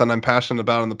always something I'm passionate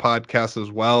about on the podcast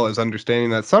as well, is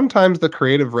understanding that sometimes the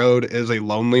creative road is a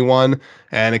lonely one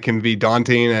and it can be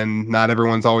daunting, and not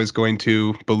everyone's always going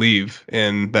to believe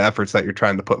in the efforts that you're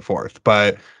trying to put forth.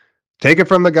 But take it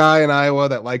from the guy in Iowa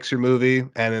that likes your movie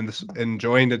and is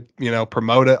enjoying to,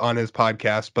 promote it on his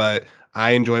podcast. But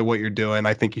I enjoy what you're doing.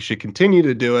 I think you should continue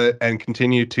to do it and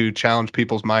continue to challenge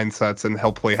people's mindsets and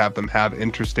hopefully have them have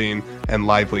interesting and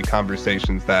lively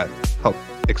conversations that help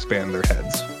expand their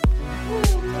heads.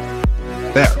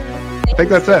 There. I think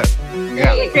that's it.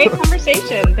 Yeah. Great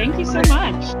conversation. Thank you so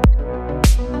much.